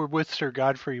men who were with Sir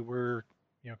Godfrey were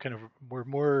were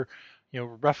more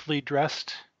roughly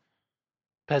dressed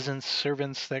peasants,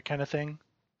 servants, that kind of thing.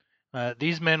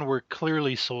 These men were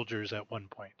clearly soldiers at one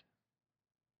point.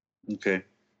 Okay.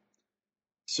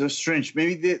 So strange.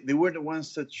 Maybe they were the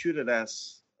ones that shoot at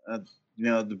us at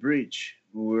the bridge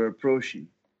when we were approaching.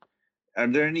 Are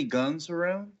there any guns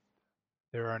around?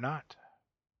 There are not.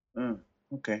 Oh,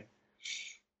 okay.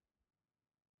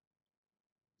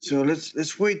 So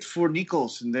let's wait for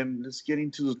Nichols and then let's get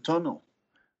into the tunnel.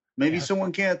 Maybe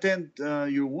someone can attend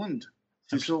your wound.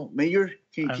 So, Major,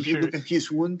 can you look at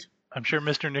his wound? I'm sure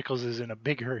Mr. Nichols is in a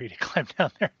big hurry to climb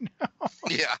down there now.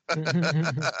 Yeah.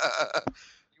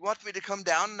 You want me to come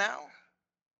down now?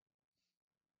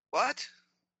 What?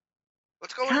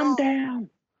 What's going on?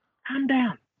 Calm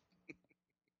down.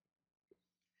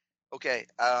 Okay,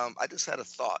 I just had a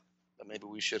thought that maybe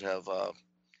we should have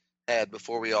had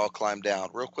before we all climb down.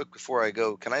 Real quick before I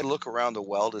go, can I look around the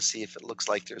well to see if it looks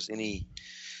like there's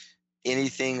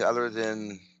anything other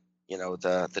than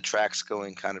the tracks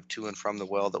going kind of to and from the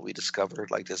well that we discovered?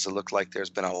 Like, does it look like there's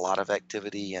been a lot of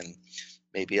activity and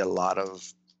maybe a lot of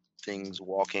things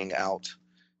walking out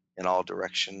in all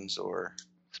directions, or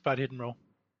spot hidden roll?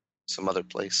 Some other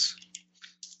place.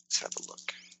 Let's have a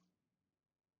look.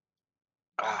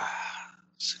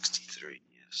 63.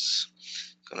 Yes.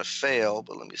 Gonna fail,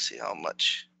 but let me see how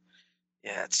much.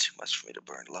 Yeah, it's too much for me to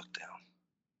burn luck down.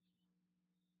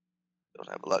 Don't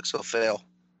have luck, so fail.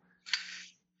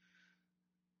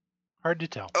 Hard to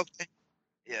tell. Okay.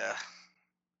 Yeah.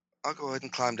 I'll go ahead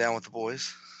and climb down with the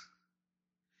boys.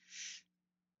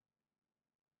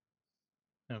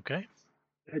 Okay.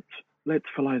 Let's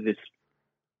follow this.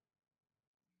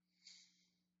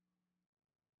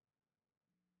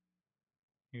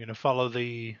 You're gonna follow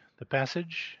the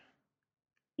passage?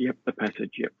 Yep, the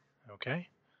passage. Yep. Okay.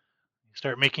 You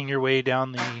start making your way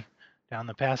down the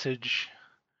passage.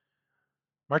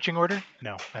 Marching order?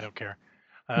 No, I don't care.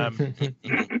 How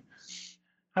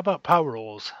about power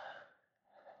rolls?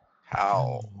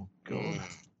 How?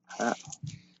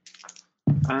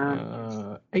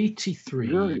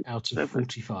 83 out of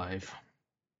 45.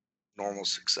 Normal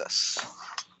success.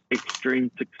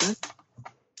 Extreme success.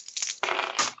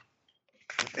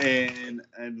 And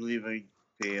I believe I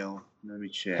fail. Let me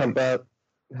check. How about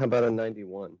a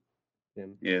 91,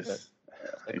 Jim? Yes,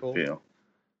 I fail.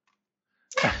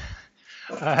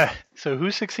 So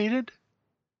who succeeded?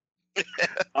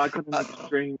 I got an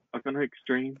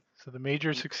extreme. So the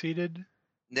major succeeded.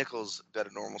 Nichols got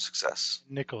a normal success.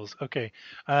 Nichols, okay.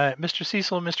 Mr.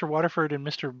 Cecil, Mr. Waterford, and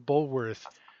Mr. Bulworth.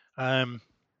 The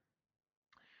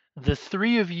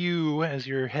three of you, as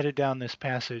you're headed down this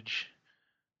passage,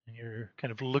 and you're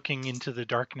kind of looking into the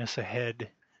darkness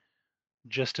ahead,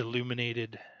 just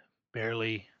illuminated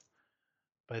barely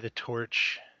by the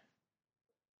torch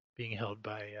being held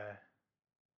by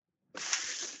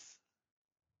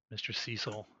Mr.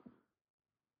 Cecil,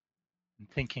 and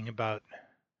thinking about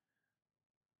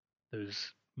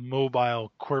those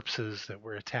mobile corpses that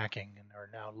were attacking and are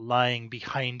now lying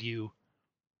behind you.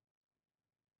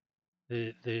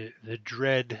 The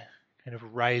dread kind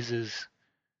of rises,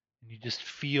 and you just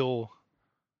feel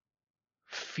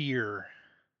fear.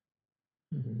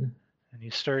 Mm-hmm. And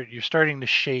you're starting to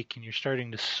shake, and you're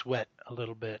starting to sweat a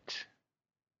little bit.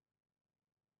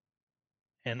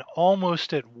 And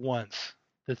almost at once,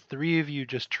 the three of you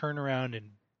just turn around and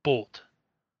bolt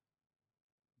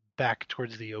back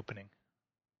towards the opening.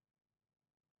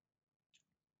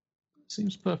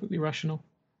 Seems perfectly rational.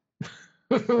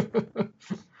 Fuck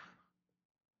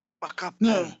up,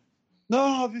 man.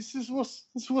 No, this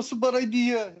was a bad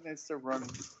idea. And I start running.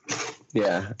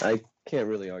 Yeah, I can't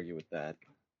really argue with that.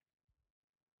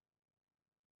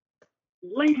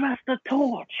 Leave us the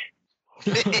torch.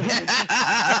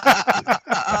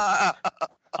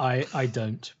 I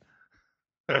don't.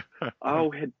 I'll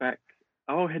head back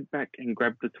and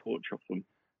grab the torch off them.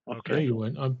 Okay, no, you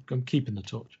won't. I'm keeping the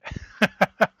torch.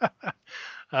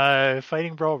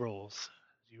 Fighting brawl rolls.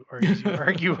 You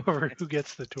argue over who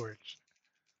gets the torch.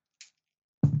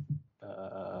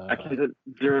 Okay, that's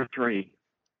 0-3.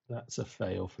 That's a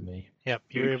fail for me. Yep,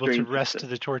 you're able to wrest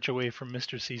the torch away from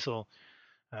Mr. Cecil,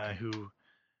 who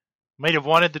might have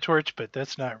wanted the torch, but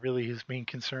that's not really his main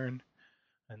concern.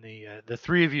 And the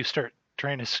three of you start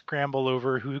trying to scramble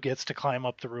over who gets to climb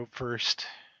up the rope first.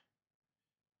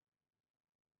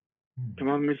 Come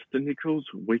on, Mr. Nichols,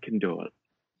 we can do it.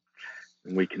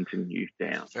 And we continue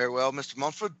down. Farewell, Mr.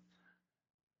 Mumford.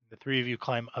 The three of you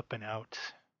climb up and out.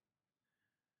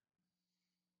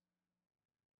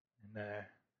 And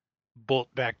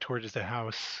bolt back towards the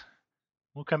house.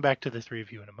 We'll come back to the three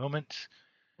of you in a moment.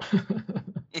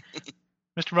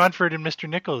 Mr. Montford and Mr.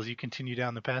 Nichols, you continue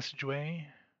down the passageway.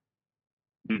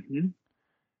 Mm-hmm.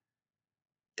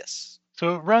 Yes.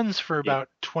 So it runs for about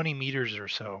 20 meters or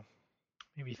so.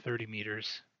 Maybe 30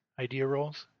 meters. Idea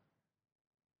rolls?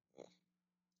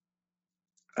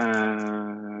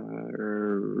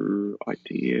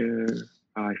 Idea.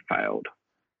 I failed.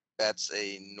 That's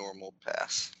a normal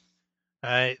pass.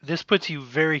 This puts you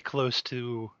very close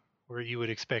to where you would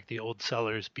expect the old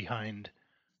cellars behind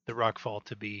the rockfall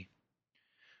to be.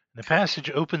 The passage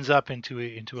opens up into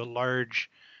a large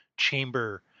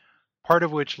chamber, part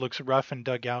of which looks rough and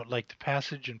dug out like the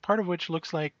passage, and part of which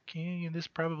looks like this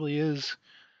probably is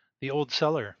the old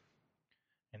cellar.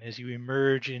 And as you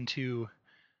emerge into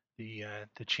the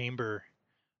chamber,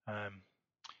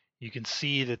 you can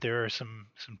see that there are some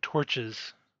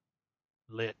torches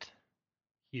lit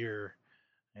here,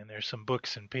 and there's some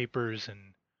books and papers and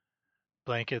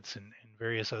blankets and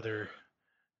various other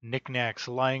knickknacks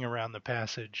lying around the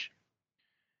passage.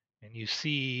 And you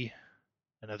see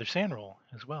another sand roll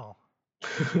as well.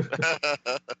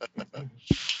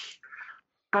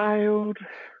 Failed.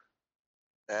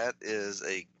 That is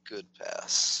a good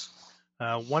pass.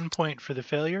 1 point for the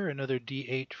failure, another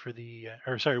D8 for the...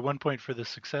 1 point for the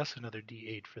success, another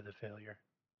D8 for the failure.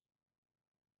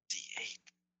 D8.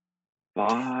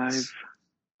 5.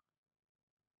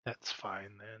 That's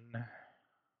fine then.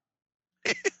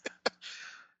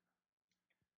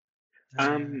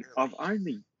 I've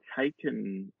only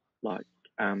taken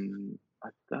I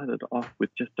started off with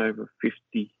just over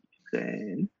 50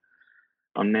 sand.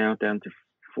 I'm now down to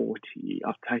 40.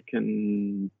 I've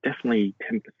taken definitely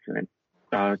 10%.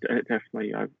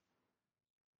 Definitely 20.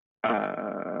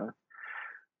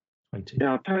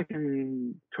 Yeah, I've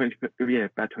taken 20. Yeah,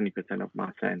 about 20% of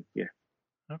my sand. Yeah.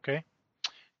 Okay.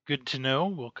 Good to know.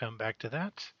 We'll come back to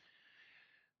that.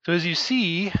 So as you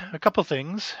see, a couple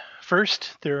things.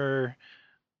 First, there are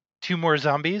 2 more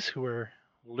zombies who are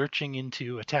lurching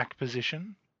into attack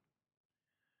position.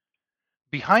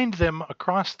 Behind them,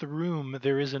 across the room,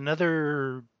 there is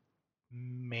another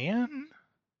man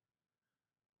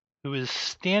who is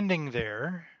standing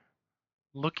there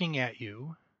looking at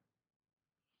you.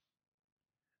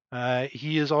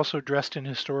 He is also dressed in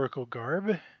historical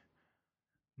garb.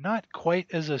 Not quite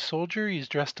as a soldier, he's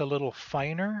dressed a little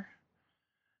finer.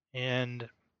 And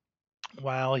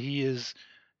while he is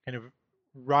kind of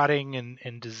rotting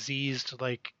and diseased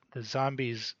like the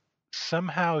zombies,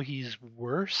 somehow he's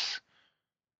worse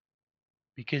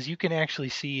because you can actually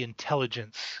see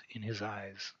intelligence in his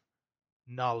eyes.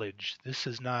 Knowledge. This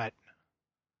is not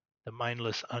the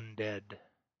mindless undead.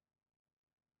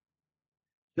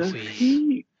 Does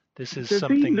he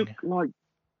something.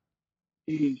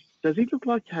 Does he look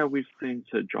like how we've seen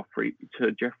Sir Geoffrey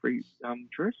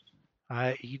dressed?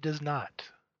 He does not.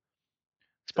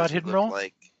 Spot Does hidden look roll?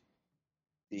 Like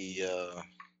the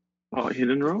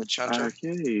hidden roll? witch hunter?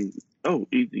 Okay. Oh,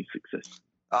 easy success.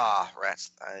 Ah,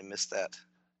 rats! I missed that.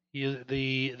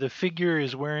 The figure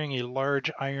is wearing a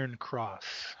large iron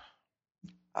cross,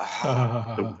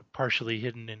 partially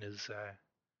hidden in his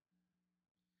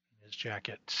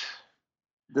jacket.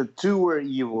 The two were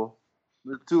evil.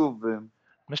 The two of them.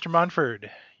 Mr. Montford,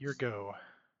 your go.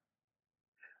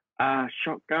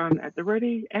 Shotgun at the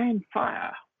ready and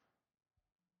fire.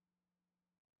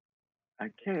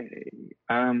 Okay.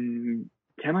 Can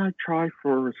I try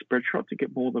for a spread shot to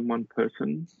get more than one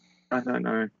person? I don't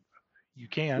know. You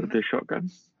can. With the shotgun.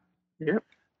 Yep.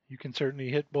 You can certainly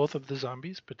hit both of the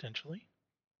zombies, potentially.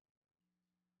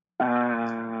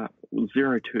 0-2.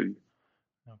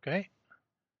 Okay.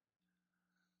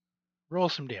 Roll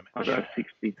some damage. I got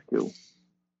 60 skill.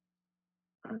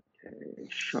 Okay,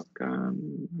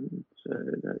 shotgun. So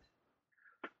that's...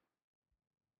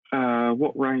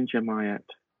 what range am I at?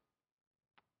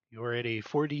 You're at a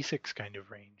 4d6 kind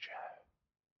of range.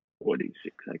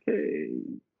 46, okay.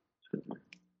 So,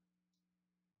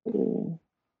 4,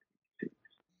 6.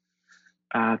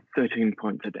 13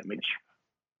 points of damage.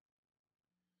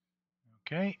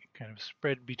 Okay, kind of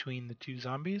spread between the two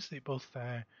zombies. They both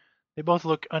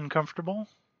look uncomfortable.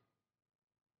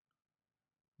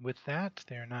 With that,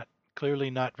 they're clearly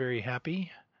not very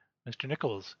happy. Mr.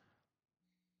 Nichols.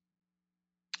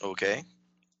 Okay.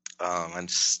 I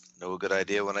just know a good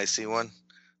idea when I see one,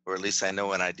 or at least I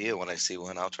know an idea when I see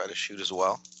one. I'll try to shoot as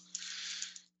well.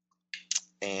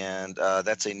 And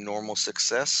that's a normal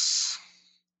success.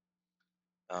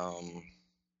 And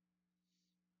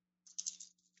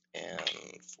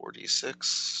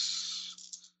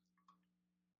 46.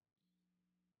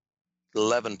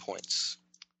 11 points.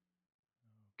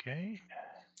 Okay.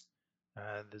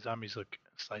 The zombies look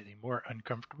slightly more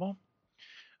uncomfortable.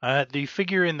 The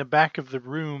figure in the back of the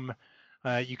room,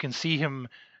 you can see him.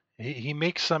 He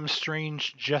makes some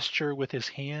strange gesture with his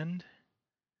hand,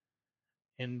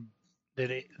 and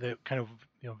that kind of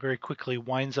very quickly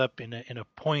winds up in a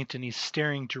point, and he's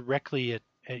staring directly at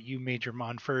you, Major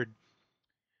Montford.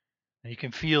 And you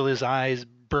can feel his eyes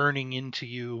burning into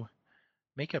you.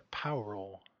 Make a power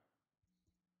roll.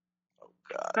 Oh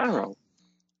God. Power roll.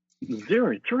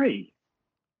 0-3.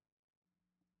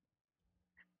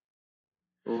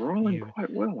 Rolling quite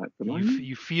well at the moment.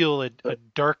 You feel a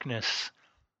darkness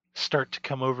start to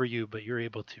come over you, but you're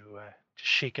able to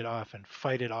shake it off and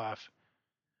fight it off.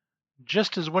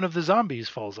 Just as one of the zombies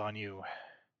falls on you.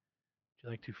 Would you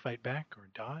like to fight back or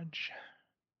dodge?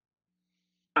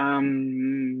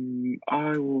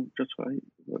 I will just wait.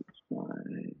 What's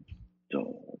my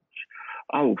dodge?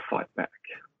 I will fight back.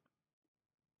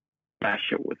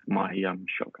 Bash it with my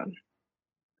shotgun.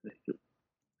 That's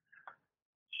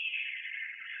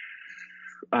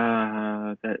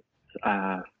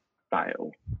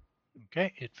fail.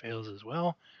 Okay, it fails as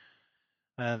well.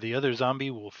 The other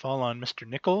zombie will fall on Mr.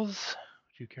 Nichols.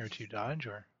 Would you care to dodge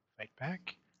or fight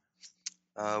back?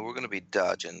 We're going to be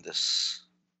dodging this.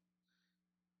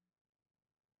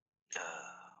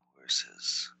 Where's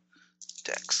his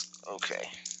dex? Okay.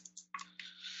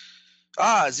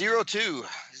 0-2.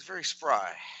 He's very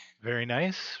spry. Very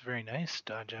nice, very nice.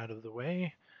 Dodge out of the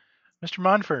way. Mr.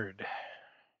 Montford.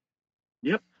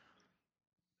 Yep.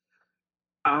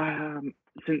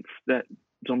 Since that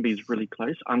zombie is really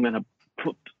close, I'm going to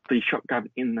put the shotgun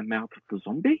in the mouth of the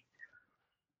zombie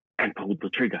and pull the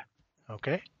trigger.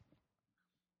 Okay.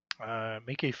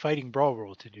 Make a fighting brawl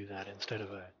roll to do that instead of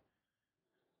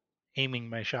aiming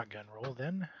my shotgun roll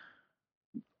then.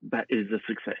 That is a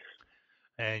success.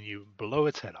 And you blow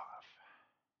its head off.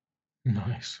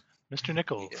 Nice. Mr.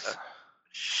 Nichols. Yeah.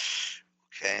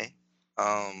 Okay.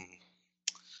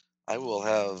 I will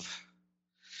have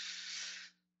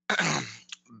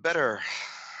better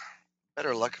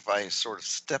luck if I sort of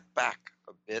step back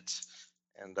a bit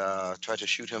and try to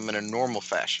shoot him in a normal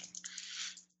fashion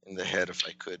in the head if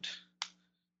I could,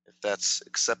 if that's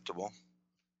acceptable.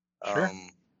 Sure.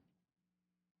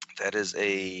 That is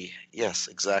yes,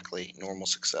 exactly, normal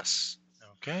success.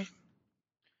 Okay.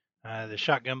 The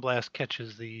shotgun blast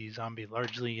catches the zombie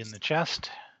largely in the chest.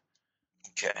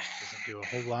 Okay. Doesn't do a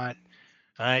whole lot.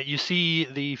 You see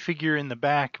the figure in the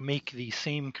back make the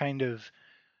same kind of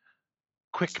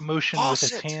quick motion with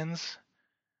his hands,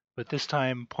 but this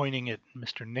time pointing at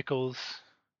Mr. Nichols.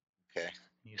 Okay.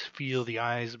 You feel the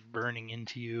eyes burning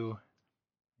into you.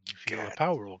 You feel a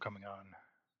power roll coming on.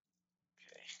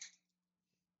 Okay.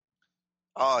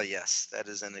 Oh, yes. That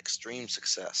is an extreme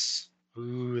success.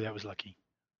 Ooh, that was lucky.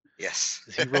 Yes.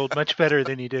 He rolled much better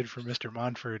than he did for Mr.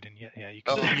 Montford, and yeah, you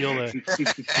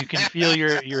can feel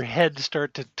your head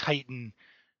start to tighten,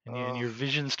 and your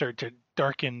vision start to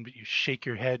darken. But you shake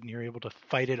your head, and you're able to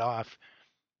fight it off.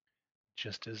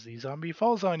 Just as the zombie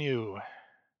falls on you.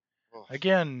 Oh,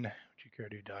 Again, would you care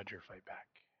to dodge or fight back?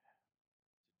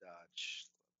 dodge.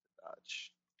 A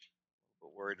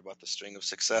little bit worried about the string of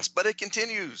success, but it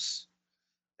continues.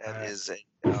 That is a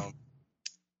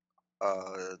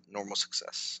normal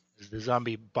success. The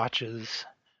zombie botches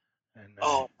and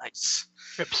nice.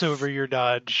 trips over your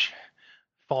dodge,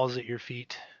 falls at your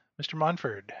feet. Mr.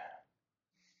 Monford.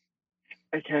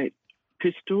 Okay,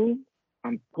 pistol.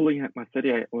 I'm pulling out my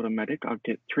 38 automatic. I'll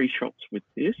get 3 shots with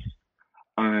this.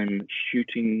 I'm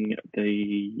shooting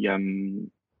the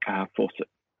faucet.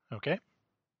 Okay.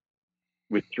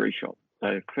 With 3 shots.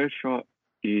 So first shot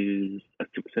is a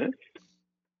success.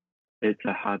 It's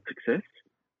a hard success.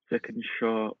 Second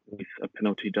shot with a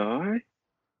penalty die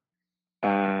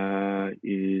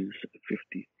is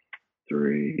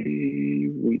 53,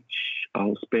 which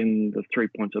I'll spend the 3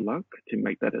 points of luck to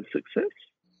make that a success.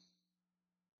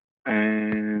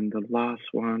 And the last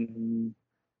one,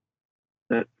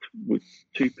 that's with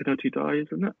 2 penalty die,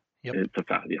 isn't it? Yep. It's a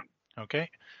failure. Okay.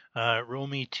 Roll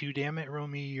me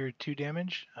your 2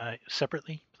 damage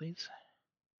separately, please.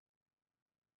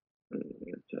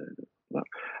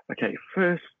 Okay,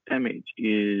 first damage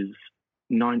is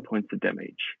 9 points of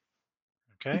damage.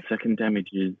 Okay. And second damage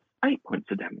is 8 points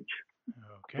of damage.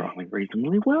 Okay. Rolling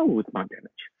reasonably well with my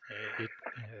damage.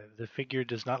 The figure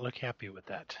does not look happy with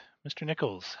that. Mr.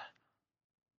 Nichols.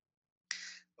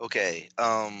 Okay.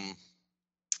 I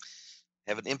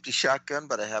have an empty shotgun,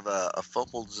 but I have a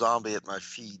fumbled zombie at my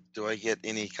feet. Do I get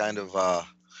any kind of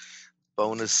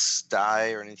bonus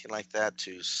die or anything like that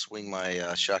to swing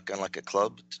my shotgun like a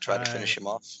club to try to finish him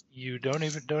off? You don't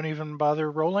even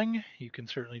bother rolling. You can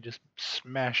certainly just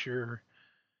smash your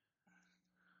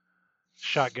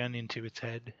shotgun into its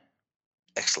head.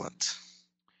 Excellent.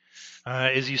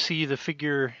 As you see the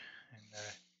figure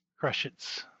crush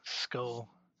its skull,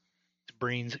 its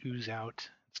brains ooze out,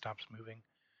 it stops moving.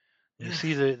 You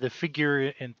see the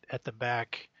figure at the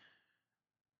back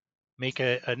make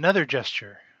another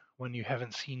gesture, one you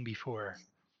haven't seen before,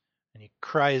 and he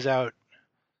cries out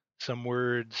some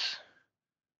words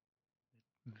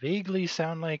vaguely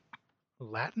sound like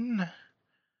Latin,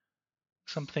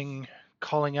 something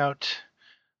calling out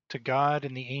to God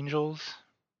and the angels,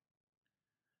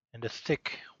 and a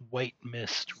thick white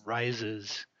mist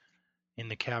rises in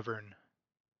the cavern.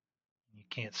 You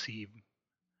can't see,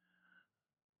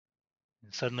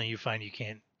 and suddenly you find you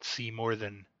can't see more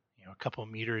than a couple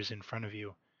meters in front of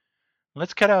you.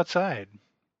 Let's cut outside.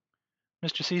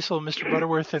 Mr. Cecil, Mr.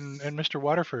 Butterworth, and Mr.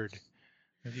 Waterford,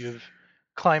 as you have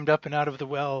climbed up and out of the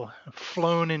well,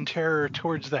 flown in terror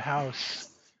towards the house,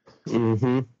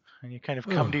 and you kind of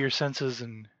come to your senses,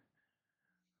 and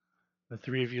the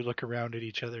 3 of you look around at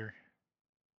each other.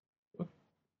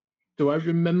 Do I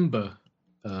remember?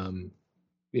 You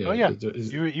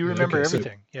remember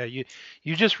everything. So... Yeah,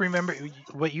 you just remember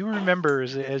what you remember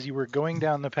is as you were going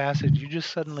down the passage. You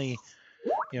just suddenly,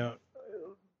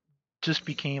 just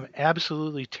became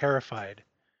absolutely terrified,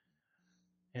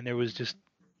 and there was just,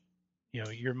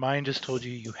 your mind just told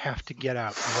you have to get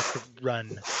out, you have to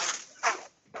run,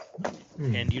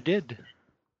 and you did.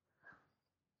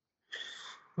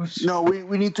 No,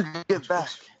 we need to get back.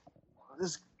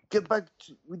 Let's get back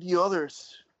with the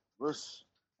others.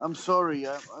 I'm sorry,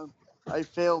 I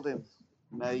failed him.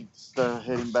 And I started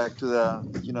heading back to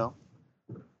the,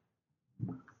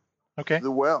 okay, the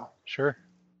well. Sure.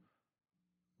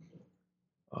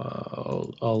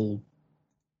 I'll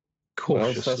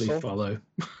cautiously follow.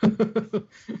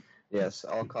 Yes,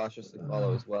 I'll cautiously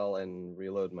follow as well and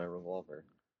reload my revolver.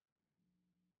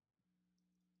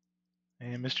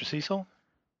 And Mr. Cecil?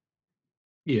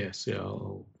 Yes,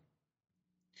 I'll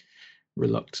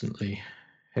reluctantly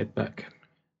head back.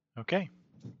 Okay.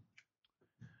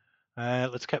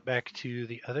 Let's cut back to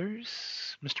the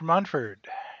others. Mr. Monford.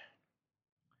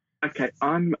 Okay,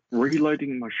 I'm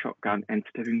reloading my shotgun and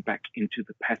stepping back into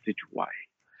the passageway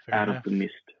out of the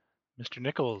mist. Mr.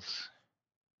 Nichols.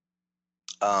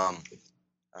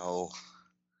 I'll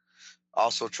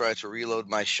also try to reload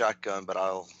my shotgun, but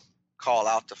I'll call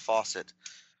out to Fawcett.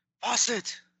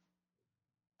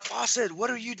 Fawcett, what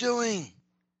are you doing?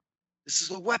 This is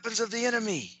the weapons of the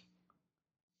enemy.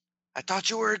 I thought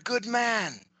you were a good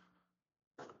man.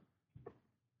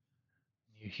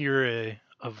 You hear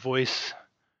a voice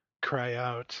cry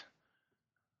out,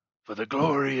 "For the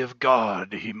glory of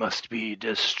God, he must be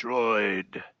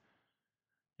destroyed."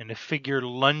 And a figure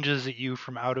lunges at you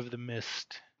from out of the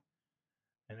mist.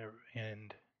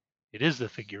 And it is the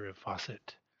figure of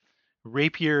Fawcett.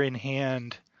 Rapier in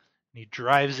hand, and he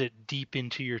drives it deep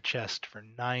into your chest for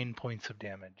 9 points of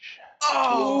damage.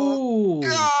 Oh,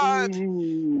 God!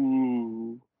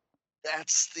 Ooh.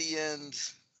 That's the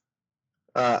end.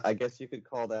 I guess you could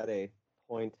call that a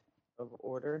point of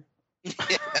order.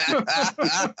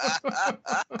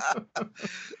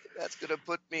 That's going to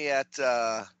put me at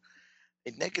a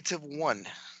 -1.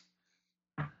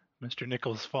 Mr.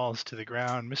 Nichols falls to the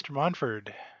ground. Mr.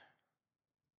 Montford.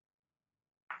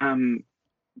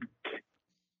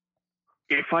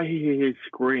 If I hear his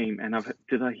scream, and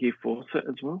did I hear Fawcett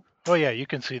as well? Oh yeah, you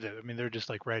can see them. I mean, they're just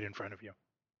like right in front of you.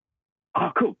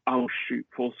 Oh, cool. I'll shoot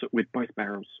Fawcett with both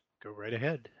barrels. Go right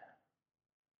ahead.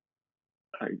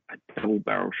 A double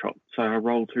barrel shot. So I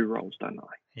roll 2 rolls, don't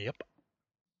I? Yep.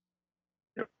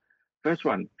 First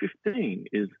one, 15,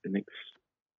 is an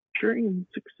extreme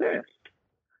success.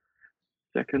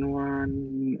 Second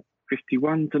one,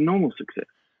 51, is a normal success.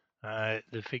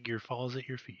 The figure falls at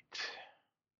your feet.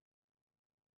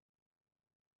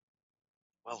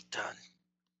 Well done.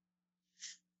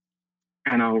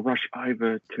 And I'll rush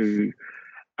over to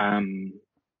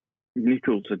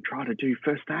Nichols and try to do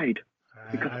first aid.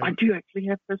 Because I do actually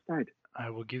have first aid. I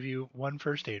will give you 1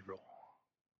 first aid roll.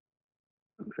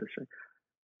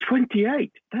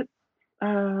 28. That's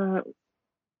a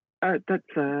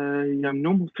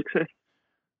normal success.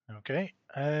 Okay.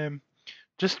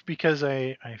 Just because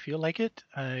I feel like it,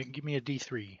 give me a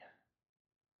D3.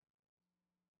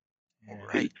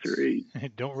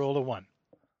 D3. Don't roll a 1.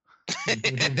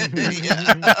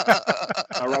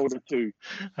 I rolled a 2.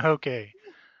 Okay.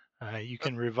 You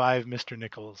can revive Mr.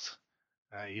 Nichols.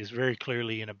 He is very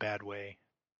clearly in a bad way.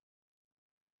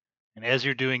 And as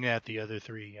you're doing that, the other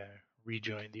 3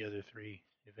 rejoin. The other 3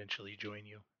 eventually join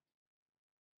you.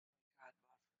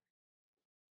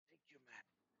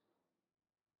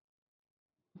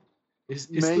 Is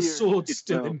the sword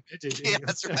still embedded in Yeah, your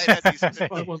that's chest?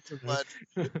 right. I want to know.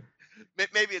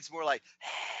 Maybe it's more like.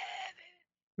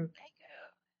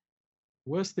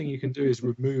 Worst thing you can do is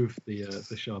remove the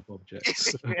sharp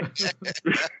objects.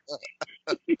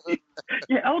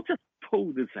 Yeah, I'll just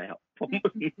pull this out.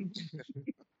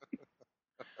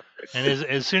 And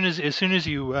as soon as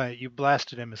you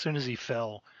blasted him, as soon as he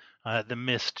fell, the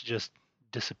mist just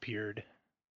disappeared.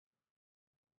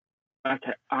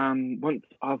 Okay. Once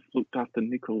I've looked after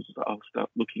Nichols, I'll start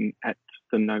looking at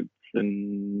the notes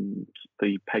and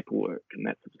the paperwork and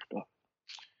that sort of stuff.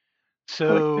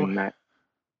 So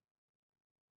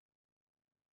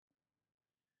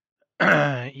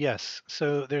yes.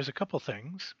 So there's a couple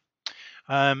things.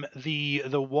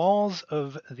 The walls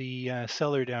of the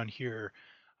cellar down here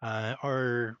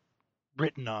are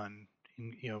written on,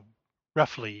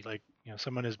 roughly like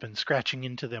someone has been scratching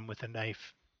into them with a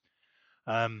knife.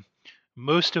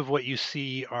 Most of what you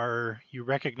see you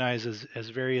recognize as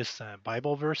various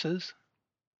Bible verses,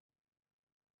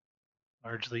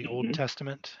 largely Old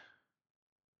Testament.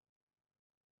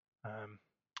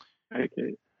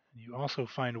 Okay. You also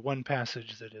find one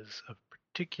passage that is of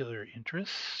particular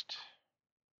interest.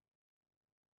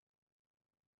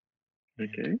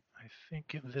 Okay. And I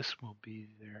think this will be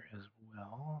there as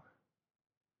well.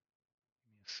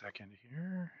 Give me a second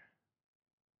here.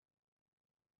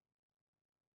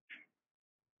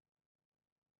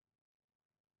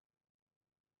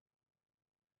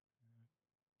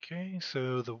 Okay,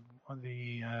 so the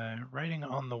writing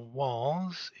on the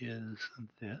walls is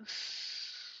this.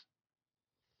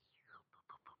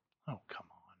 Oh, come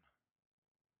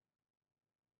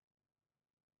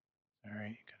on. All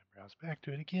right, gotta browse back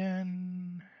to it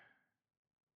again.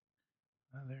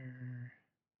 Another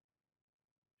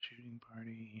shooting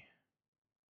party.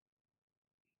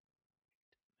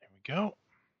 There we go.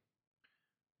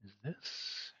 Is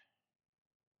this?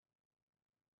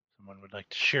 Someone would like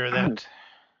to share that?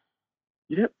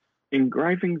 Yep.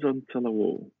 Engravings on cellar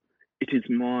wall. It is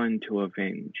mine to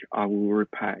avenge. I will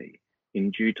repay.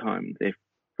 In due time, their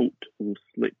foot will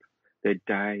slip. Their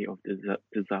day of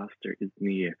disaster is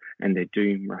near, and their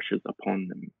doom rushes upon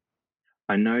them.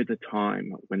 I know the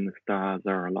time when the stars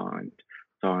are aligned,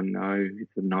 so I know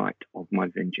the night of my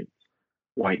vengeance.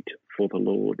 Wait for the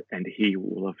Lord, and he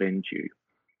will avenge you.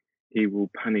 He will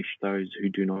punish those who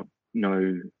do not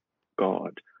know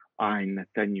God. I,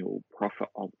 Nathaniel, prophet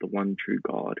of the one true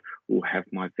God, will have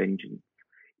my vengeance.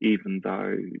 Even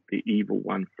though the evil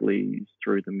one flees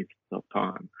through the mists of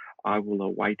time, I will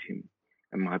await him,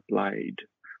 and my blade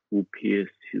will pierce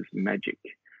his magic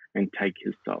and take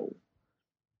his soul.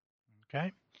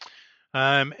 Okay.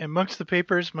 Amongst the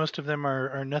papers, most of them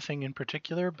are nothing in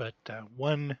particular, but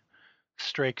one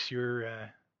strikes your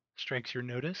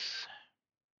notice.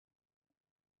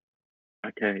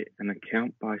 Okay, an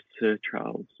account by Sir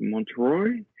Charles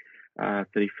Montroy,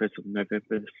 31st of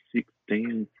November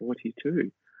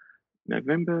 1642.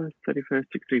 November 31st,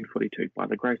 1642. By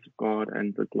the grace of God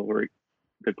and the glory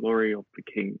the glory of the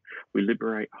king, we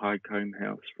liberate Highcombe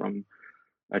House from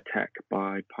attack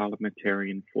by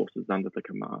parliamentarian forces under the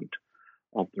command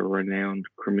of the renowned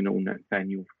criminal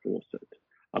Nathaniel Fawcett.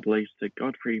 I believe Sir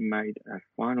Godfrey made a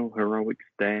final heroic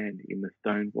stand in the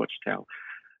stone watchtower,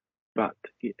 but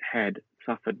it had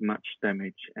suffered much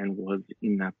damage and was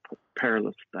in a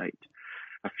perilous state.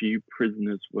 A few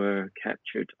prisoners were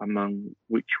captured, among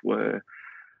which were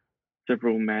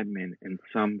several madmen and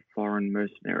some foreign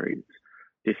mercenaries,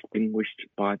 distinguished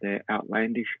by their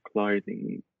outlandish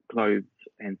clothes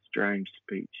and strange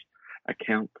speech.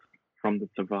 Accounts from the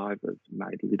survivors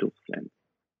made little sense.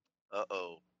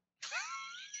 Uh-oh.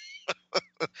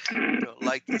 I don't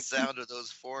like the sound of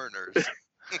those foreigners.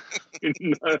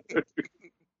 No.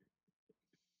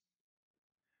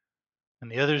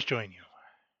 And the others join you.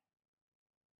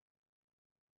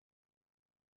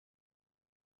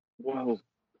 Well,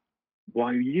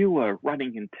 while you were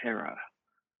running in terror,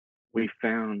 we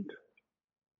found,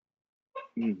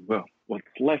 what's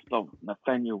left of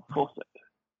Nathaniel Fawcett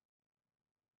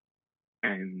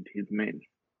and his men.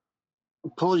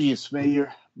 Apologies,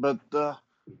 Mayor, but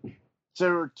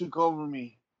terror took over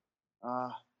me.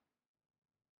 I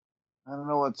don't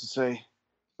know what to say,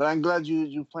 but I'm glad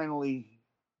you finally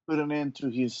put an end to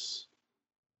his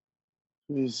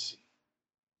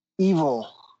evil,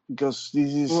 because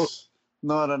this is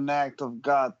not an act of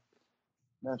God,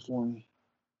 definitely.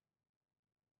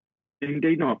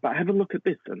 Indeed not, but have a look at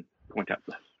this and point out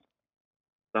the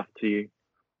stuff to you.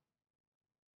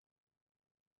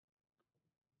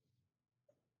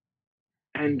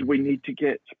 And we need to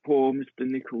get poor Mr.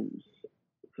 Nichols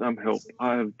some help.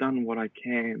 I have done what I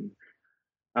can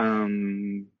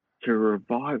to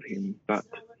revive him, but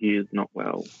he is not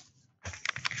well.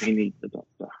 He needs a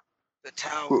doctor. The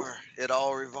tower. It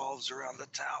all revolves around the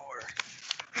tower.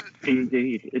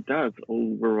 Indeed, it does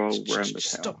all revolve around the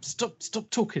tower. Stop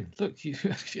talking. Look, you.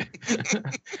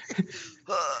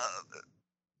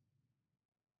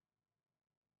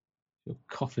 You're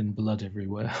coughing blood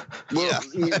everywhere. Yeah.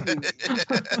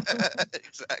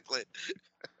 Exactly.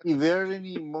 If there are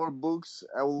any more books,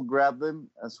 I will grab them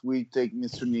as we take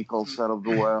Mr. Nichols out of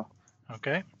the well.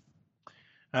 Okay.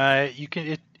 You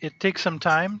can. It takes some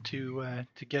time to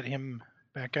get him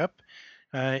back up,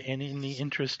 and in the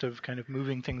interest of kind of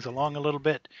moving things along a little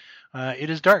bit, it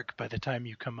is dark by the time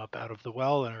you come up out of the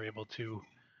well and are able to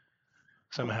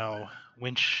somehow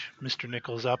winch Mr.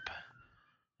 Nichols up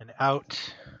and out.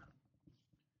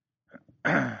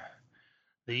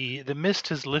 The mist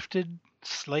has lifted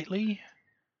slightly,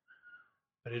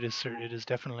 but it is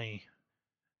definitely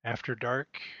after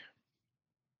dark.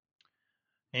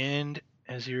 And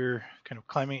as you're kind of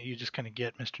climbing, you just kind of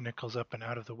get Mr. Nichols up and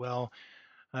out of the well.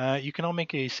 You can all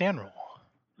make a sand roll.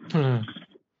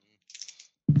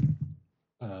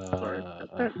 Sorry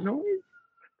about that noise.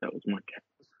 That was my cat.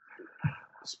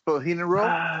 Spohina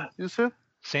roll, you said?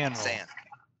 Sand roll. Sand.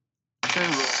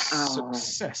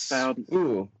 Success. Failed.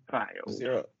 Ooh,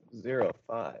 Failed.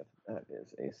 0.05. That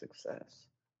is a success.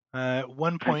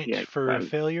 1 point Yeah, for a failed.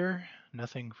 failure,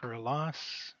 nothing for a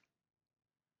loss.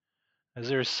 As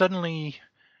there is suddenly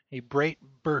a bright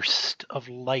burst of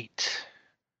light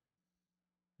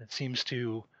that seems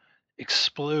to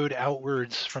explode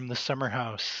outwards from the summer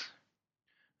house,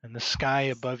 and the sky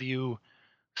above you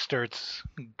starts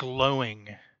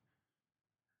glowing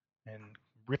and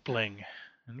rippling,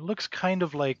 and it looks kind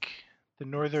of like the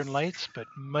northern lights, but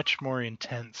much more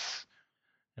intense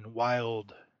and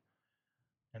wild.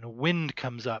 And a wind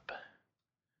comes up,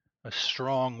 a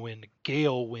strong wind,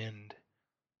 gale wind,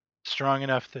 strong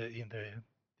enough that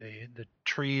the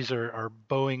trees are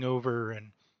bowing over,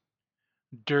 and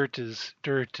dirt and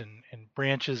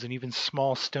branches and even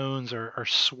small stones are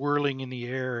swirling in the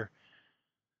air,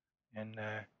 and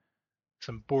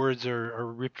some boards are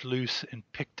ripped loose and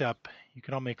picked up. You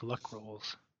can all make luck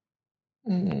rolls.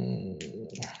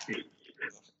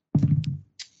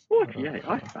 What? Yeah,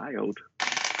 I failed.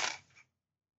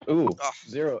 Ooh, Oh.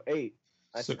 0.8.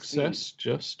 Success,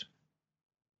 just.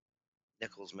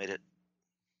 Nichols made it.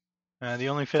 The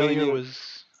only failure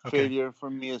was okay. Failure for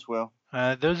me as well.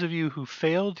 Those of you who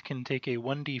failed can take a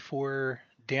 1d4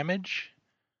 damage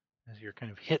as you're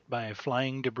kind of hit by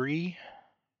flying debris.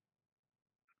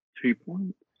 2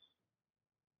 points.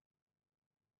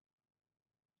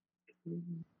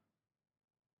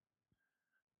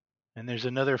 And there's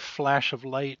another flash of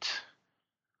light,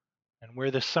 and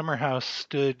where the summer house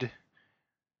stood,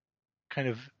 kind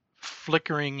of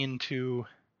flickering into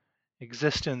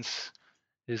existence,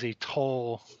 is a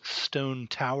tall stone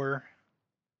tower.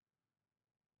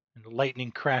 And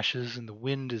lightning crashes, and the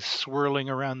wind is swirling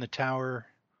around the tower.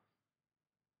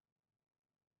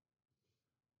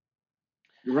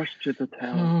 Rush to the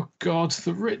tower. Oh God,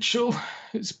 the ritual.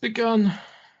 It's begun.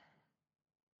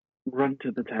 Run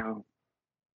to the tower.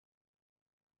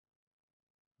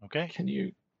 Okay. Can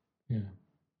you... Yeah.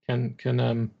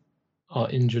 Can our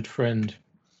injured friend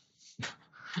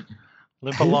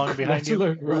limp along behind you?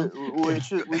 Run? We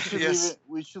should Yes.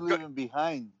 leave him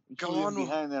behind. We should Go leave on. him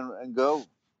behind and go.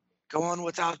 Go on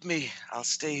without me. I'll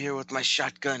stay here with my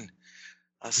shotgun.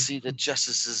 I'll see that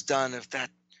justice is done if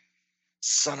that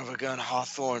son of a gun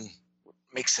Hawthorne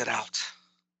makes it out.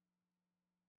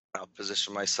 I'll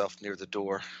position myself near the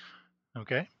door.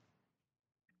 Okay.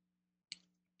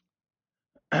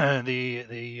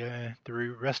 The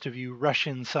rest of you rush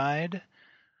inside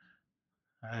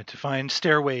to find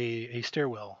a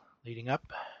stairwell leading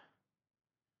up.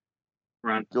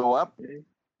 Run. Go up.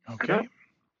 Okay.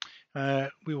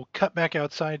 We will cut back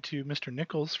outside to Mr.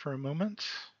 Nichols for a moment.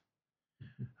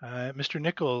 Mr.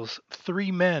 Nichols,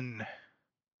 3 men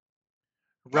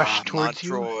rush towards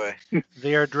Montroy. you.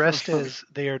 They are dressed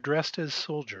as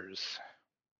soldiers.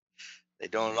 They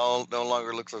no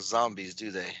longer look like zombies,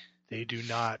 do they? They do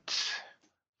not.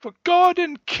 For God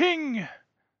and King!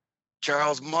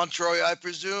 Charles Montroy, I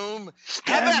presume.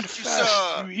 Stand Have at you,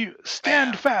 fast! sir! You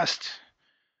stand fast!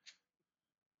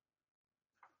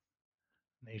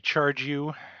 They charge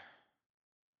you,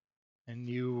 and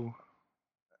you...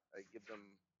 I give them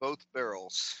both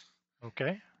barrels.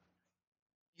 Okay.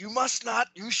 You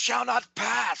shall not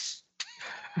pass!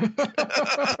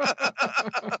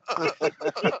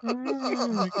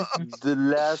 The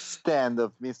last stand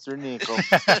of Mr. Nichols.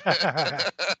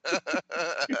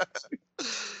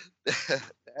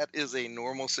 That is a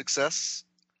normal success.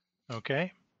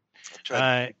 Okay. I'll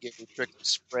try to get a trick of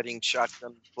spreading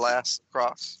shotgun blasts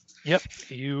across. Yep.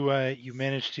 You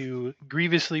managed to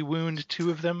grievously wound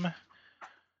 2 of them.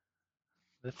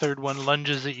 The third one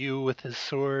lunges at you with his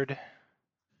sword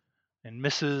and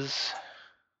misses.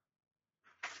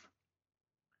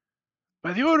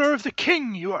 By the order of the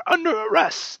king, you are under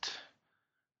arrest.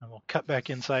 And we'll cut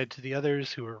back inside to the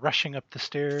others who are rushing up the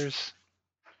stairs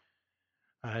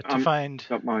find.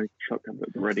 Got my shotgun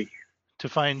ready. To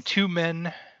find 2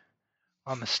 men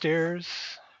on the stairs.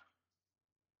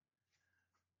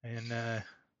 And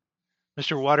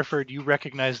Mr. Waterford, you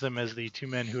recognize them as the 2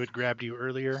 men who had grabbed you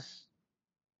earlier.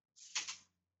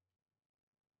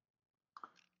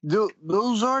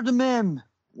 Those are the men.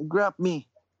 Grab me.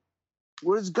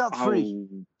 Where's Godfrey?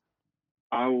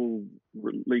 I'll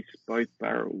release both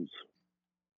barrels.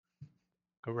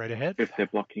 Go right ahead. If they're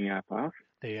blocking our path.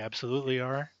 They absolutely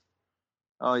are.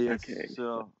 Oh yes. Okay.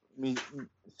 So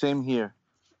same here.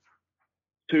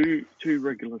 2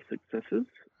 regular successes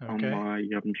Okay.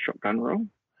 on my shotgun roll.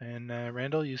 And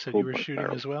Randall, you said Full you were both shooting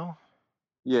barrels. as well?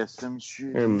 Yes, I'm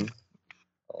shooting.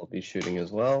 I'll be shooting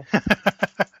as well.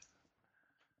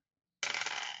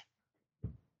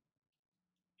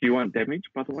 Do you want damage,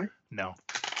 by the way? No.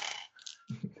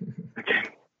 Okay.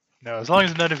 No, as long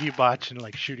as none of you botch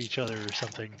and shoot each other or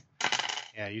something.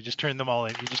 Yeah, you just turn them all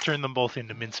in. You just turn them both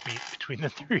into mincemeat between the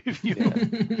 3 of you.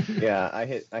 Yeah, I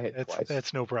hit twice.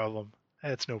 That's no problem.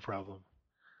 That's no problem.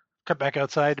 Cut back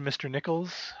outside to Mr.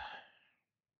 Nichols.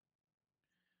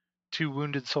 2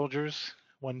 wounded soldiers,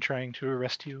 1 trying to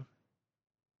arrest you.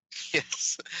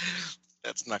 Yes,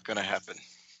 that's not going to happen.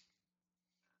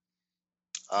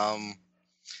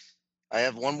 I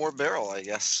have 1 more barrel, I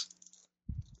guess.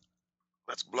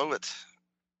 Let's blow it.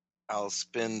 I'll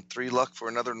spend 3 luck for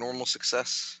another normal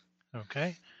success.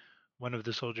 Okay. 1 of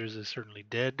the soldiers is certainly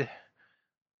dead.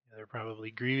 They're probably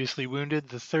grievously wounded.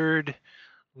 The 3rd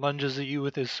lunges at you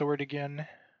with his sword again.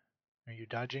 Are you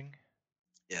dodging?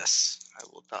 Yes, I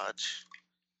will dodge.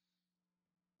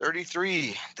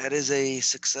 33. That is a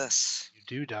success. You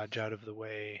do dodge out of the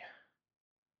way.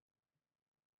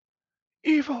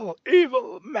 Evil,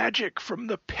 evil magic from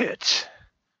the pit.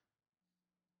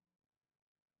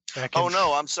 Oh,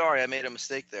 no, I'm sorry. I made a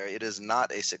mistake there. It is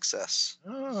not a success.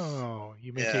 Oh,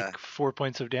 you may take 4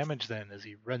 points of damage then as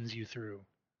he runs you through.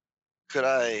 Could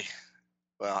I?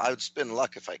 Well, I would spend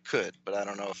luck if I could, but I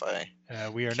don't know if I...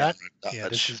 We are not... Yeah,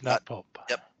 this is not pulp.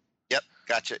 Yep,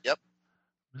 gotcha, yep.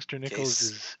 Mr.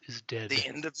 Nichols is dead. The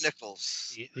end of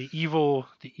Nichols. The evil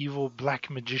black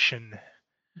magician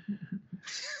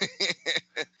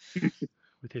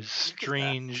with his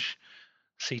strange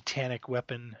satanic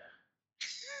weapon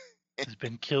has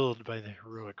been killed by the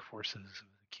heroic forces of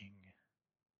the king.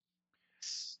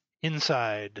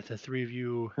 Inside, the 3 of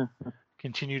you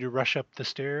continue to rush up the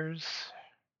stairs.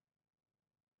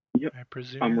 Yep. I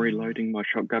presume. I'm reloading my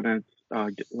shotgun and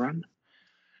run.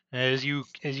 As you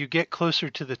get closer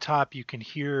to the top, you can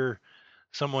hear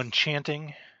someone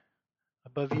chanting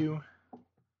above you.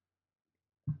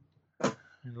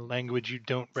 in a language you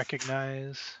don't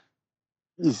recognize.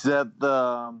 Is that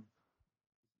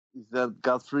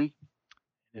Godfrey?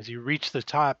 As you reach the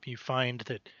top, you find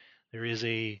that there is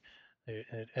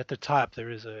at the top there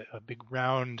is a big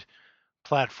round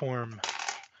platform,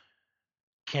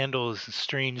 candles,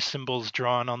 strange symbols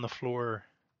drawn on the floor,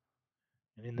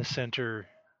 and in the center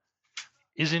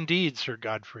is indeed Sir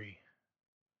Godfrey.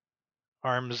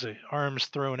 Arms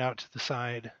thrown out to the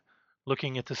side,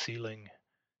 looking at the ceiling,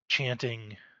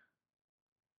 chanting.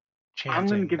 I'm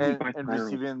going to give you and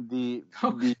receiving the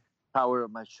power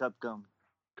of my shotgun.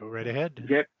 Go right ahead.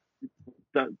 Yep,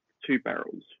 the 2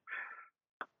 barrels.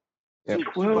 Yep.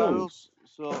 12. Barrels.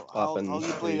 So how Popping you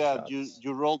play 3 that? shots.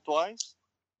 You roll twice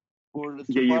for the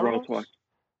 2 Yeah, you roll barrels? twice.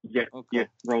 Yeah, Okay. yeah,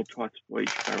 roll twice for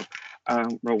each barrel.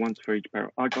 Roll once for each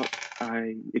barrel. I got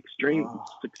a extreme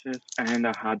success and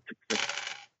a hard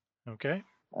success. Okay.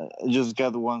 I just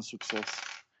got 1 success.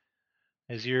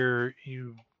 As you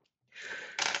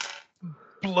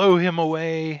blow him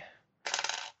away,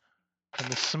 and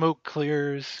the smoke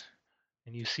clears,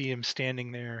 and you see him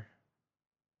standing there,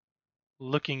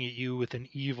 looking at you with an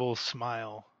evil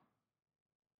smile.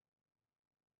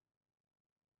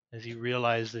 As you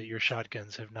realize that your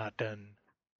shotguns have not done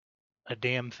a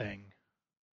damn thing.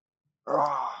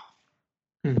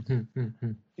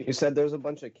 You said there's a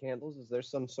bunch of candles. Is there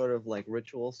some sort of like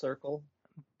ritual circle?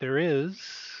 There is.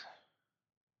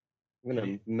 I'm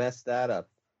gonna mess that up.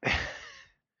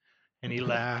 And he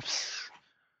laughs.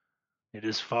 It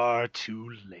is far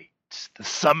too late. The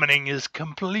summoning is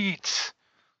complete.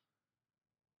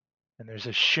 And there's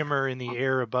a shimmer in the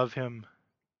air above him.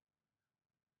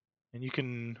 And you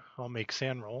can all make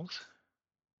sand rolls.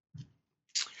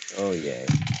 Oh yay!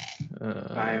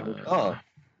 Oh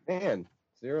man,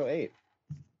 08.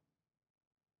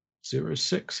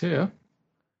 06 here.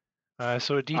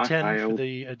 So a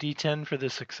D10 for the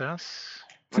success.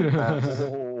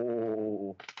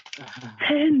 Oh.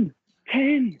 10!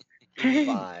 10! 10!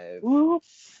 5. Whoop.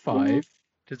 5.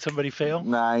 Did somebody fail?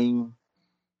 9.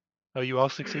 Oh, you all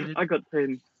succeeded? I got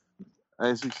 10.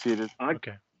 I succeeded.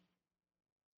 Okay.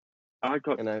 I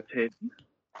got And I- 10.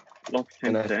 Lost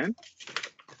 10 and I- Dan.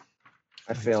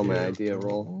 I failed my idea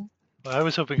roll. Well, I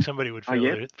was hoping somebody would fail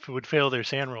yeah? would fail their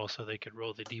sand roll so they could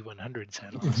roll the D100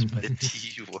 sand rolls, but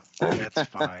that's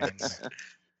fine.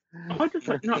 I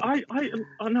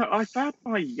found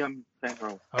my sand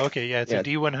roll. Okay, yeah, it's Yeah. a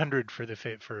D100 for a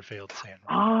failed sand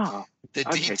roll. The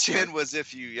Okay, D10 so- was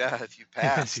if you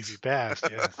passed. If you passed,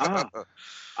 yes.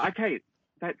 Okay,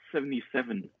 that's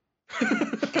 77.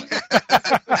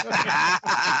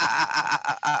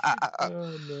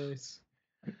 Oh, nice.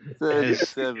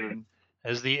 37.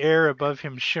 As the air above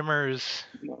him shimmers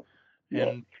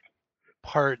and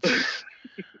parts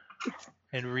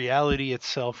and reality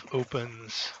itself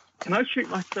opens Can I shoot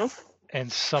myself?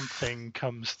 and something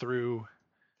comes through,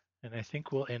 and I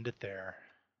think we'll end it there.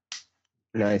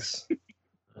 Nice.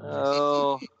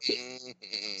 Oh,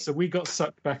 So we got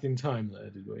sucked back in time there,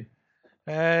 did we?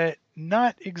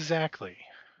 Not exactly.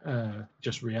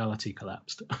 Just reality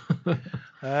collapsed.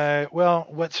 Well,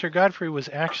 what Sir Godfrey was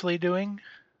actually doing,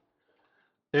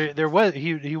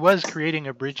 he was creating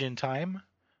a bridge in time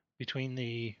between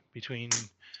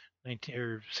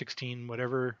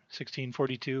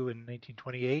 1642 and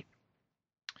 1928.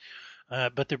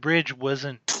 But the bridge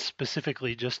wasn't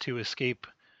specifically just to escape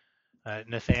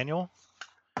Nathaniel.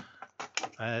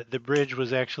 The bridge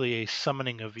was actually a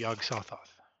summoning of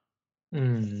Yog-Sothoth.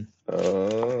 Oh,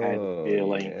 I had a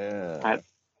feeling. Yeah.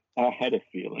 I had a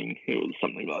feeling it was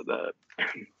something like that.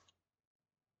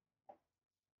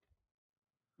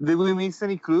 did we miss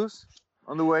any clues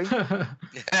on the way?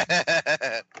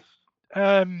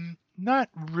 Not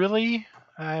really.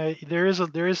 There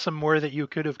is some more that you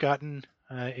could have gotten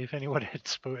if anyone had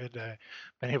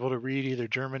been able to read either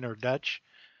German or Dutch.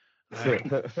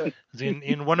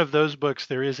 In one of those books,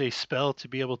 there is a spell to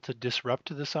be able to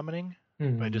disrupt the summoning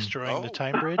by destroying the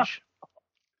time bridge.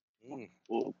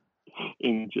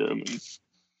 In German.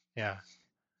 Yeah,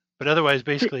 but otherwise,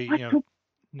 basically,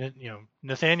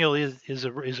 Nathaniel is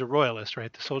a royalist,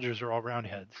 right? The soldiers are all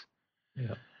roundheads.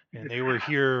 Yeah. And they were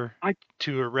here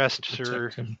to arrest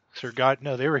Sir God.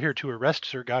 No, they were here to arrest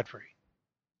Sir Godfrey.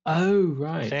 Oh,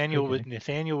 right.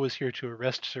 Nathaniel was here to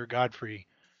arrest Sir Godfrey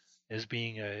as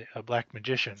being a black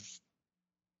magician.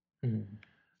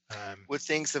 Would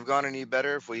things have gone any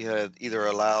better if we had either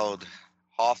allowed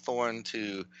Hawthorne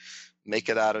to make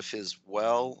it out of his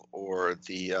well, or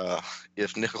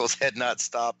if Nichols had not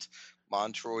stopped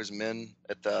Montroy's men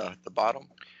at the bottom?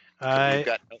 We've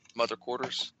got mother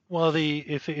quarters. Well,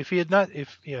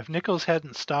 if Nichols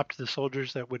hadn't stopped the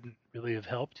soldiers, that wouldn't really have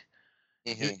helped.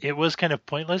 It was kind of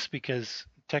pointless because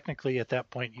technically at that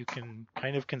point you can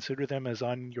kind of consider them as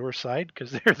on your side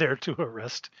because they're there to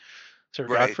arrest Sir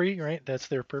Godfrey, right? That's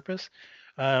their purpose.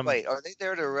 Wait, are they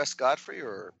there to arrest Godfrey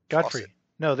or Godfrey? Fawcett?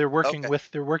 No, they're working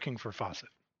they're working for Fawcett.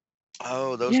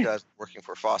 Oh, those guys working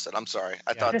for Fawcett. I'm sorry.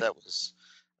 I thought that was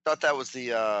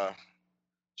the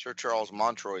Sir Charles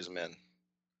Montroy's men,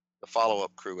 the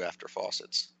follow-up crew after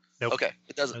Fawcett's. Nope. Okay,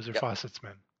 it doesn't. Those are Fawcett's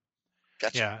men.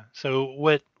 Gotcha. Yeah. So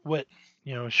what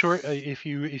short if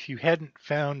you hadn't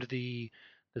found the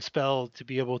spell to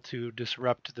be able to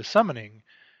disrupt the summoning,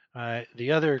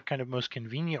 the other kind of most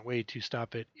convenient way to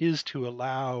stop it is to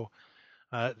allow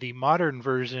the modern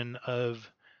version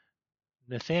of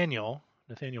Nathaniel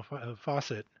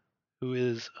Fawcett, who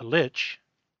is a lich.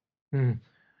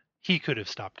 He could have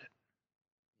stopped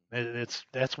it.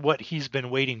 That's what he's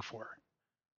been waiting for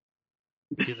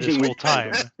this whole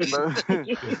time.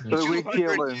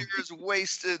 200 years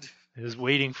wasted. Is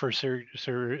waiting for Sir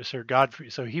Godfrey.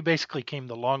 So he basically came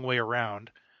the long way around.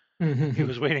 He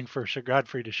was waiting for Sir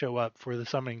Godfrey to show up for the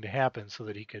summoning to happen so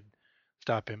that he could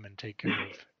stop him and take care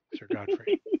of Sir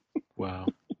Godfrey. Wow.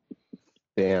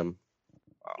 Damn.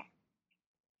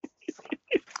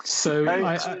 So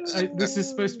this is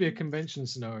supposed to be a convention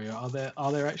scenario.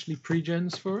 Are there actually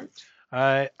pre-gens for it?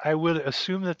 I would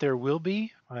assume that there will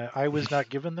be. I was not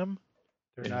given them.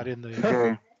 They're not in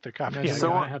the copy. Yeah,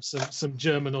 so I have some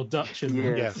German or Dutch in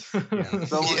them. Yes. That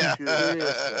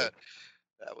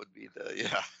would be the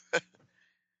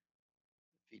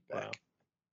feedback.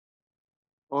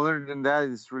 Wow. Other than that,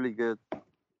 it's really good.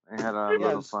 I had a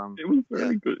lot of fun. It was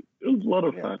very good. It was a lot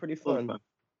of fun. Pretty fun.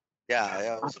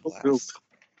 Yeah, it was a blast.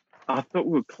 I thought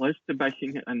we were close to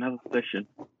making another session.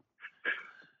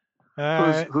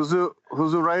 Who's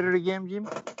the writer of the game, Jim?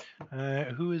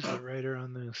 Who is the writer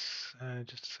on this?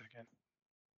 Just a second.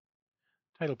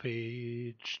 Title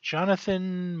page.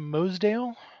 Jonathan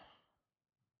Mosdale?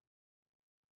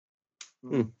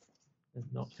 I've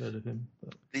not heard of him.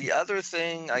 But... The other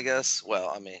thing, I guess,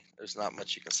 well, I mean, there's not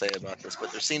much you can say about this,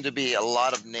 but there seem to be a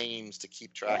lot of names to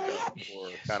keep track of for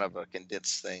kind of a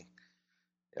condensed thing.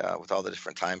 Yeah, with all the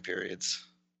different time periods.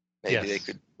 Maybe they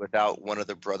could, without one of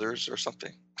the brothers or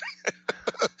something.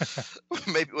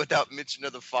 Maybe without mention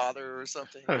of the father or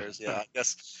something. I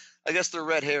guess they're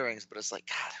red herrings, but it's like,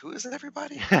 God, who is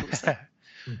everybody?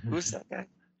 Who is that guy?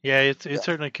 Yeah, it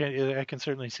certainly can. I can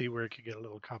certainly see where it could get a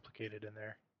little complicated in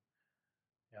there.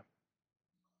 Yeah.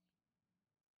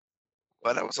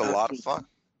 But that was a lot of fun.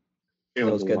 It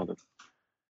was good.